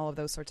pads and all of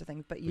those sorts of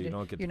things, but you're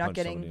not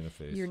getting in the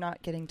face. You're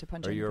not getting to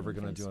punch. Are you ever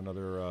going to do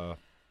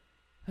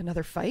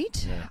another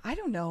fight? Yeah. I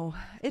don't know.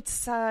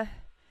 It's the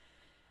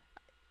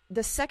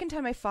second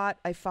time I fought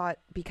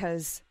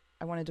because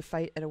I wanted to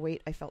fight at a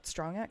weight I felt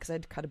strong at, because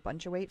I'd cut a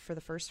bunch of weight for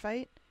the first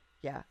fight.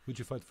 Yeah. Who'd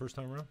you fight the first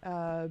time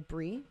around?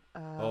 Bree.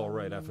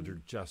 Right after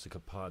Jessica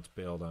Potts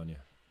bailed on you.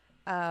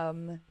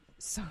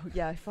 So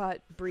yeah, I fought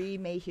Bree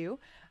Mayhew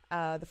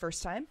the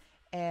first time,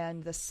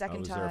 and the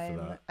second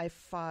time I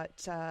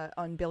fought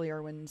on Billy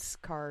Irwin's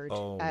card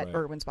at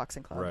Irwin's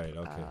Boxing Club. Right.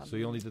 Okay. So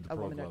you only did the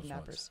pro gloves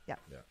once. Yeah.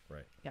 Yeah.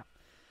 Right. Yeah.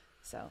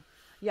 So,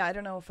 yeah, I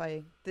don't know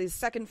if the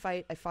second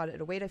fight I fought at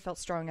a weight I felt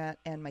strong at,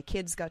 and my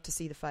kids got to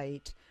see the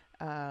fight,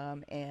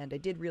 and I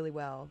did really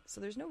well.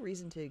 So there's no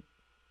reason to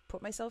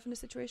put myself in a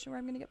situation where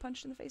I'm going to get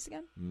punched in the face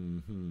again.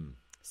 Mm-hmm.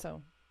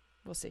 So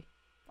we'll see.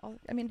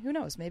 Who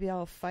knows? Maybe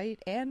I'll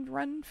fight and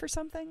run for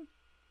something.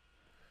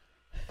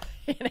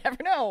 You never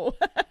know.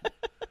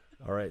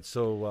 All right.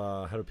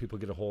 So how do people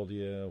get a hold of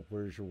you?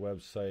 Where's your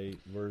website?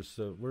 Where's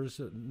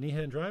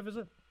Nehan Drive, is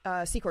it?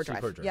 Secord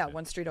Drive. Yeah,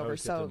 one street over.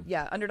 So,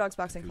 Underdogs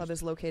Boxing Club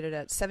is located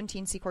at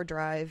 17 Secord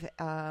Drive.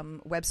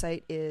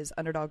 Website is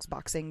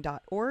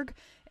underdogsboxing.org.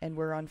 And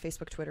we're on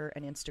Facebook, Twitter,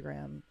 and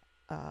Instagram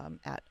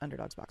at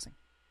Underdogs Boxing.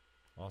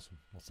 Awesome.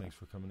 Well, thanks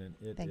for coming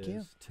in. Thank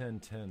you.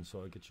 10:10, so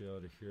I'll get you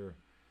out of here.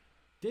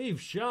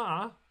 Dave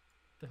Shaw,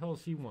 the hell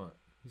does he want?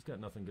 He's got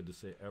nothing good to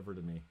say ever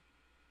to me.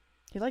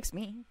 He likes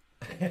me.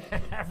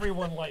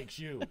 Everyone likes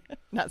you.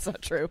 That's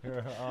not true.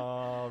 Here,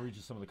 I'll read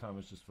you some of the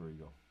comments just before you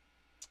go.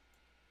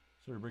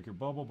 Sorry to break your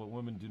bubble, but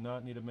women do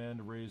not need a man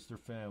to raise their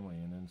family.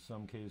 And in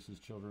some cases,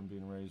 children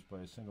being raised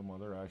by a single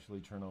mother actually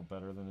turn out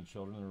better than the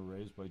children that are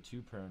raised by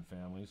two-parent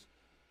families.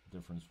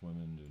 Difference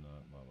women do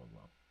not, blah, blah,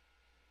 blah.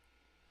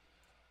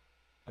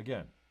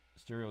 Again,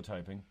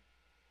 stereotyping,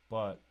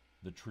 but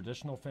the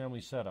traditional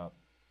family setup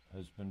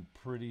has been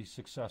pretty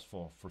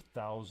successful for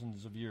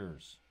thousands of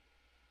years.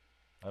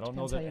 I don't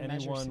know that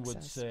anyone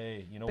would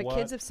say, you know what,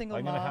 kids of single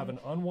I'm going to have an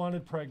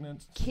unwanted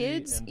pregnancy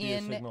kids and be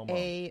in a single mom.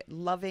 a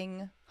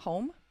loving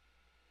home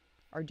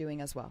are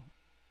doing as well.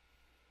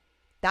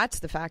 That's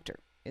the factor,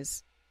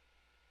 is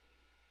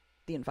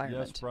the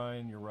environment. Yes,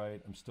 Brian, you're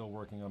right. I'm still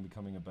working on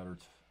becoming a better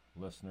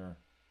listener,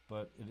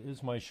 but it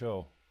is my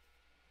show.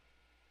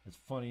 It's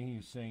funny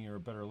you saying you're a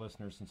better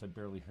listener since I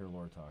barely hear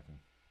Laura talking.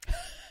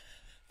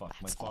 Fuck,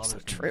 That's my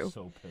father's true.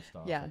 So pissed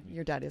off. Yeah, at me.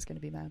 your dad is going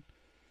to be mad.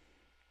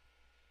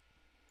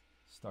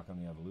 Stuck on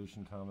the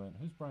evolution comment.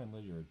 Who's Brian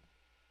Lydiard?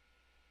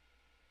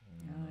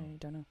 I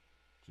don't know.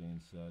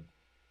 Jane said.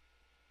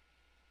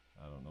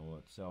 I don't know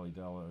what Sally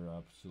Deller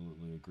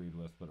absolutely agreed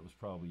with, but it was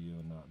probably you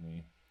and not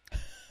me.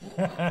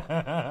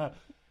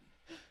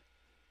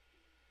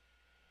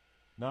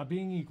 Not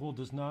being equal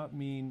does not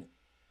mean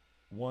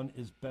one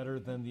is better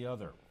than the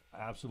other.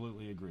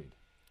 Absolutely agreed.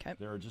 Okay.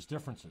 There are just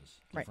differences.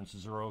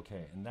 Differences are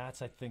okay. And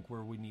that's, I think,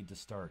 where we need to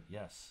start.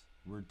 Yes,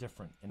 we're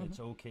different. And it's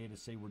okay to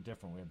say we're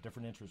different. We have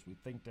different interests. We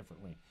think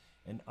differently.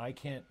 And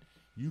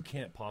you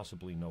can't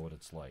possibly know what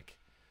it's like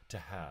to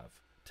have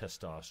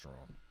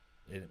testosterone.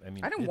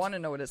 I don't want to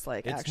know what it's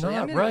like. It's Actually,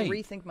 not I'm going right. to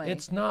rethink my.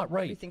 It's not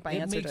right. Rethink my it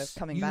answer makes to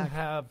coming you back.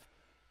 have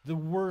the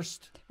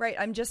worst. Right.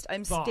 I'm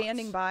thoughts.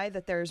 standing by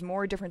that. There's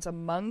more difference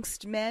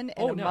amongst men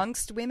and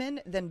amongst women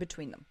than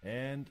between them.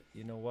 And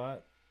you know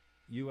what?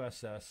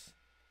 USS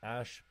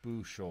Ash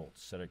Boo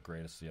Schultz said it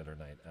greatest the other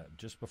night,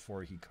 just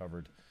before he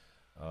covered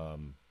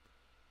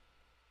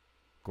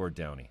Gord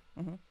Downey.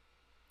 Mm-hmm.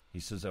 He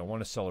says, I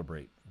want to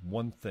celebrate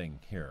one thing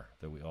here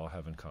that we all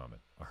have in common,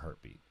 a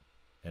heartbeat.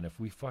 And if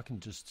we fucking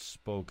just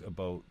spoke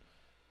about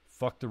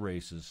fuck the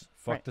races,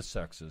 fuck the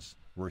sexes,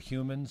 we're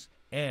humans,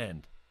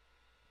 and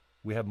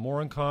we have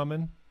more in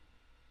common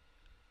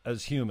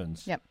as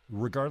humans,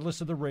 regardless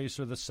of the race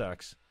or the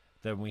sex,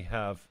 than we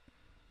have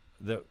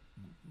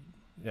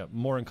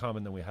more in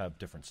common than we have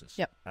differences.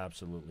 Yep.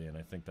 Absolutely. And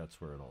I think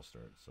that's where it all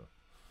starts. So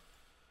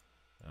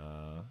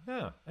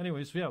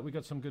anyways, we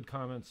got some good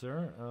comments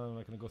there. I'm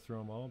not going to go through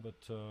them all, but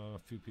a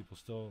few people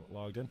still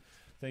logged in.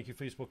 Thank you,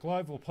 Facebook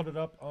Live. We'll put it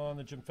up on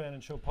the Jim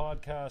Fannin Show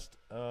podcast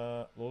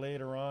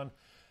later on.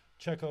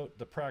 Check out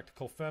The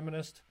Practical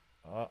Feminist.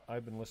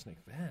 I've been listening.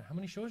 Man, how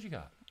many shows you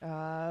got?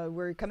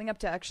 We're coming up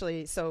to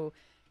actually, so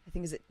I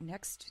think is it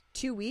next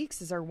 2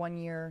 weeks is our 1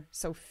 year,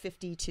 so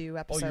 52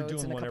 episodes you're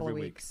doing in a one couple every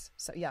of week. weeks.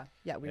 So we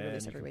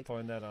release every week. You can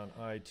find that on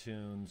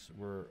iTunes.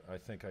 I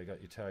think I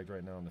got you tagged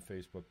right now on the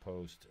Facebook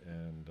post.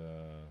 And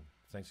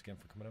thanks again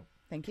for coming out.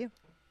 Thank you.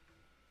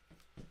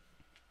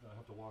 I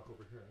have to walk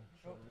over here and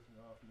shut everything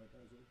off. My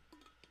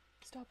guys.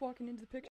 Stop walking into the picture.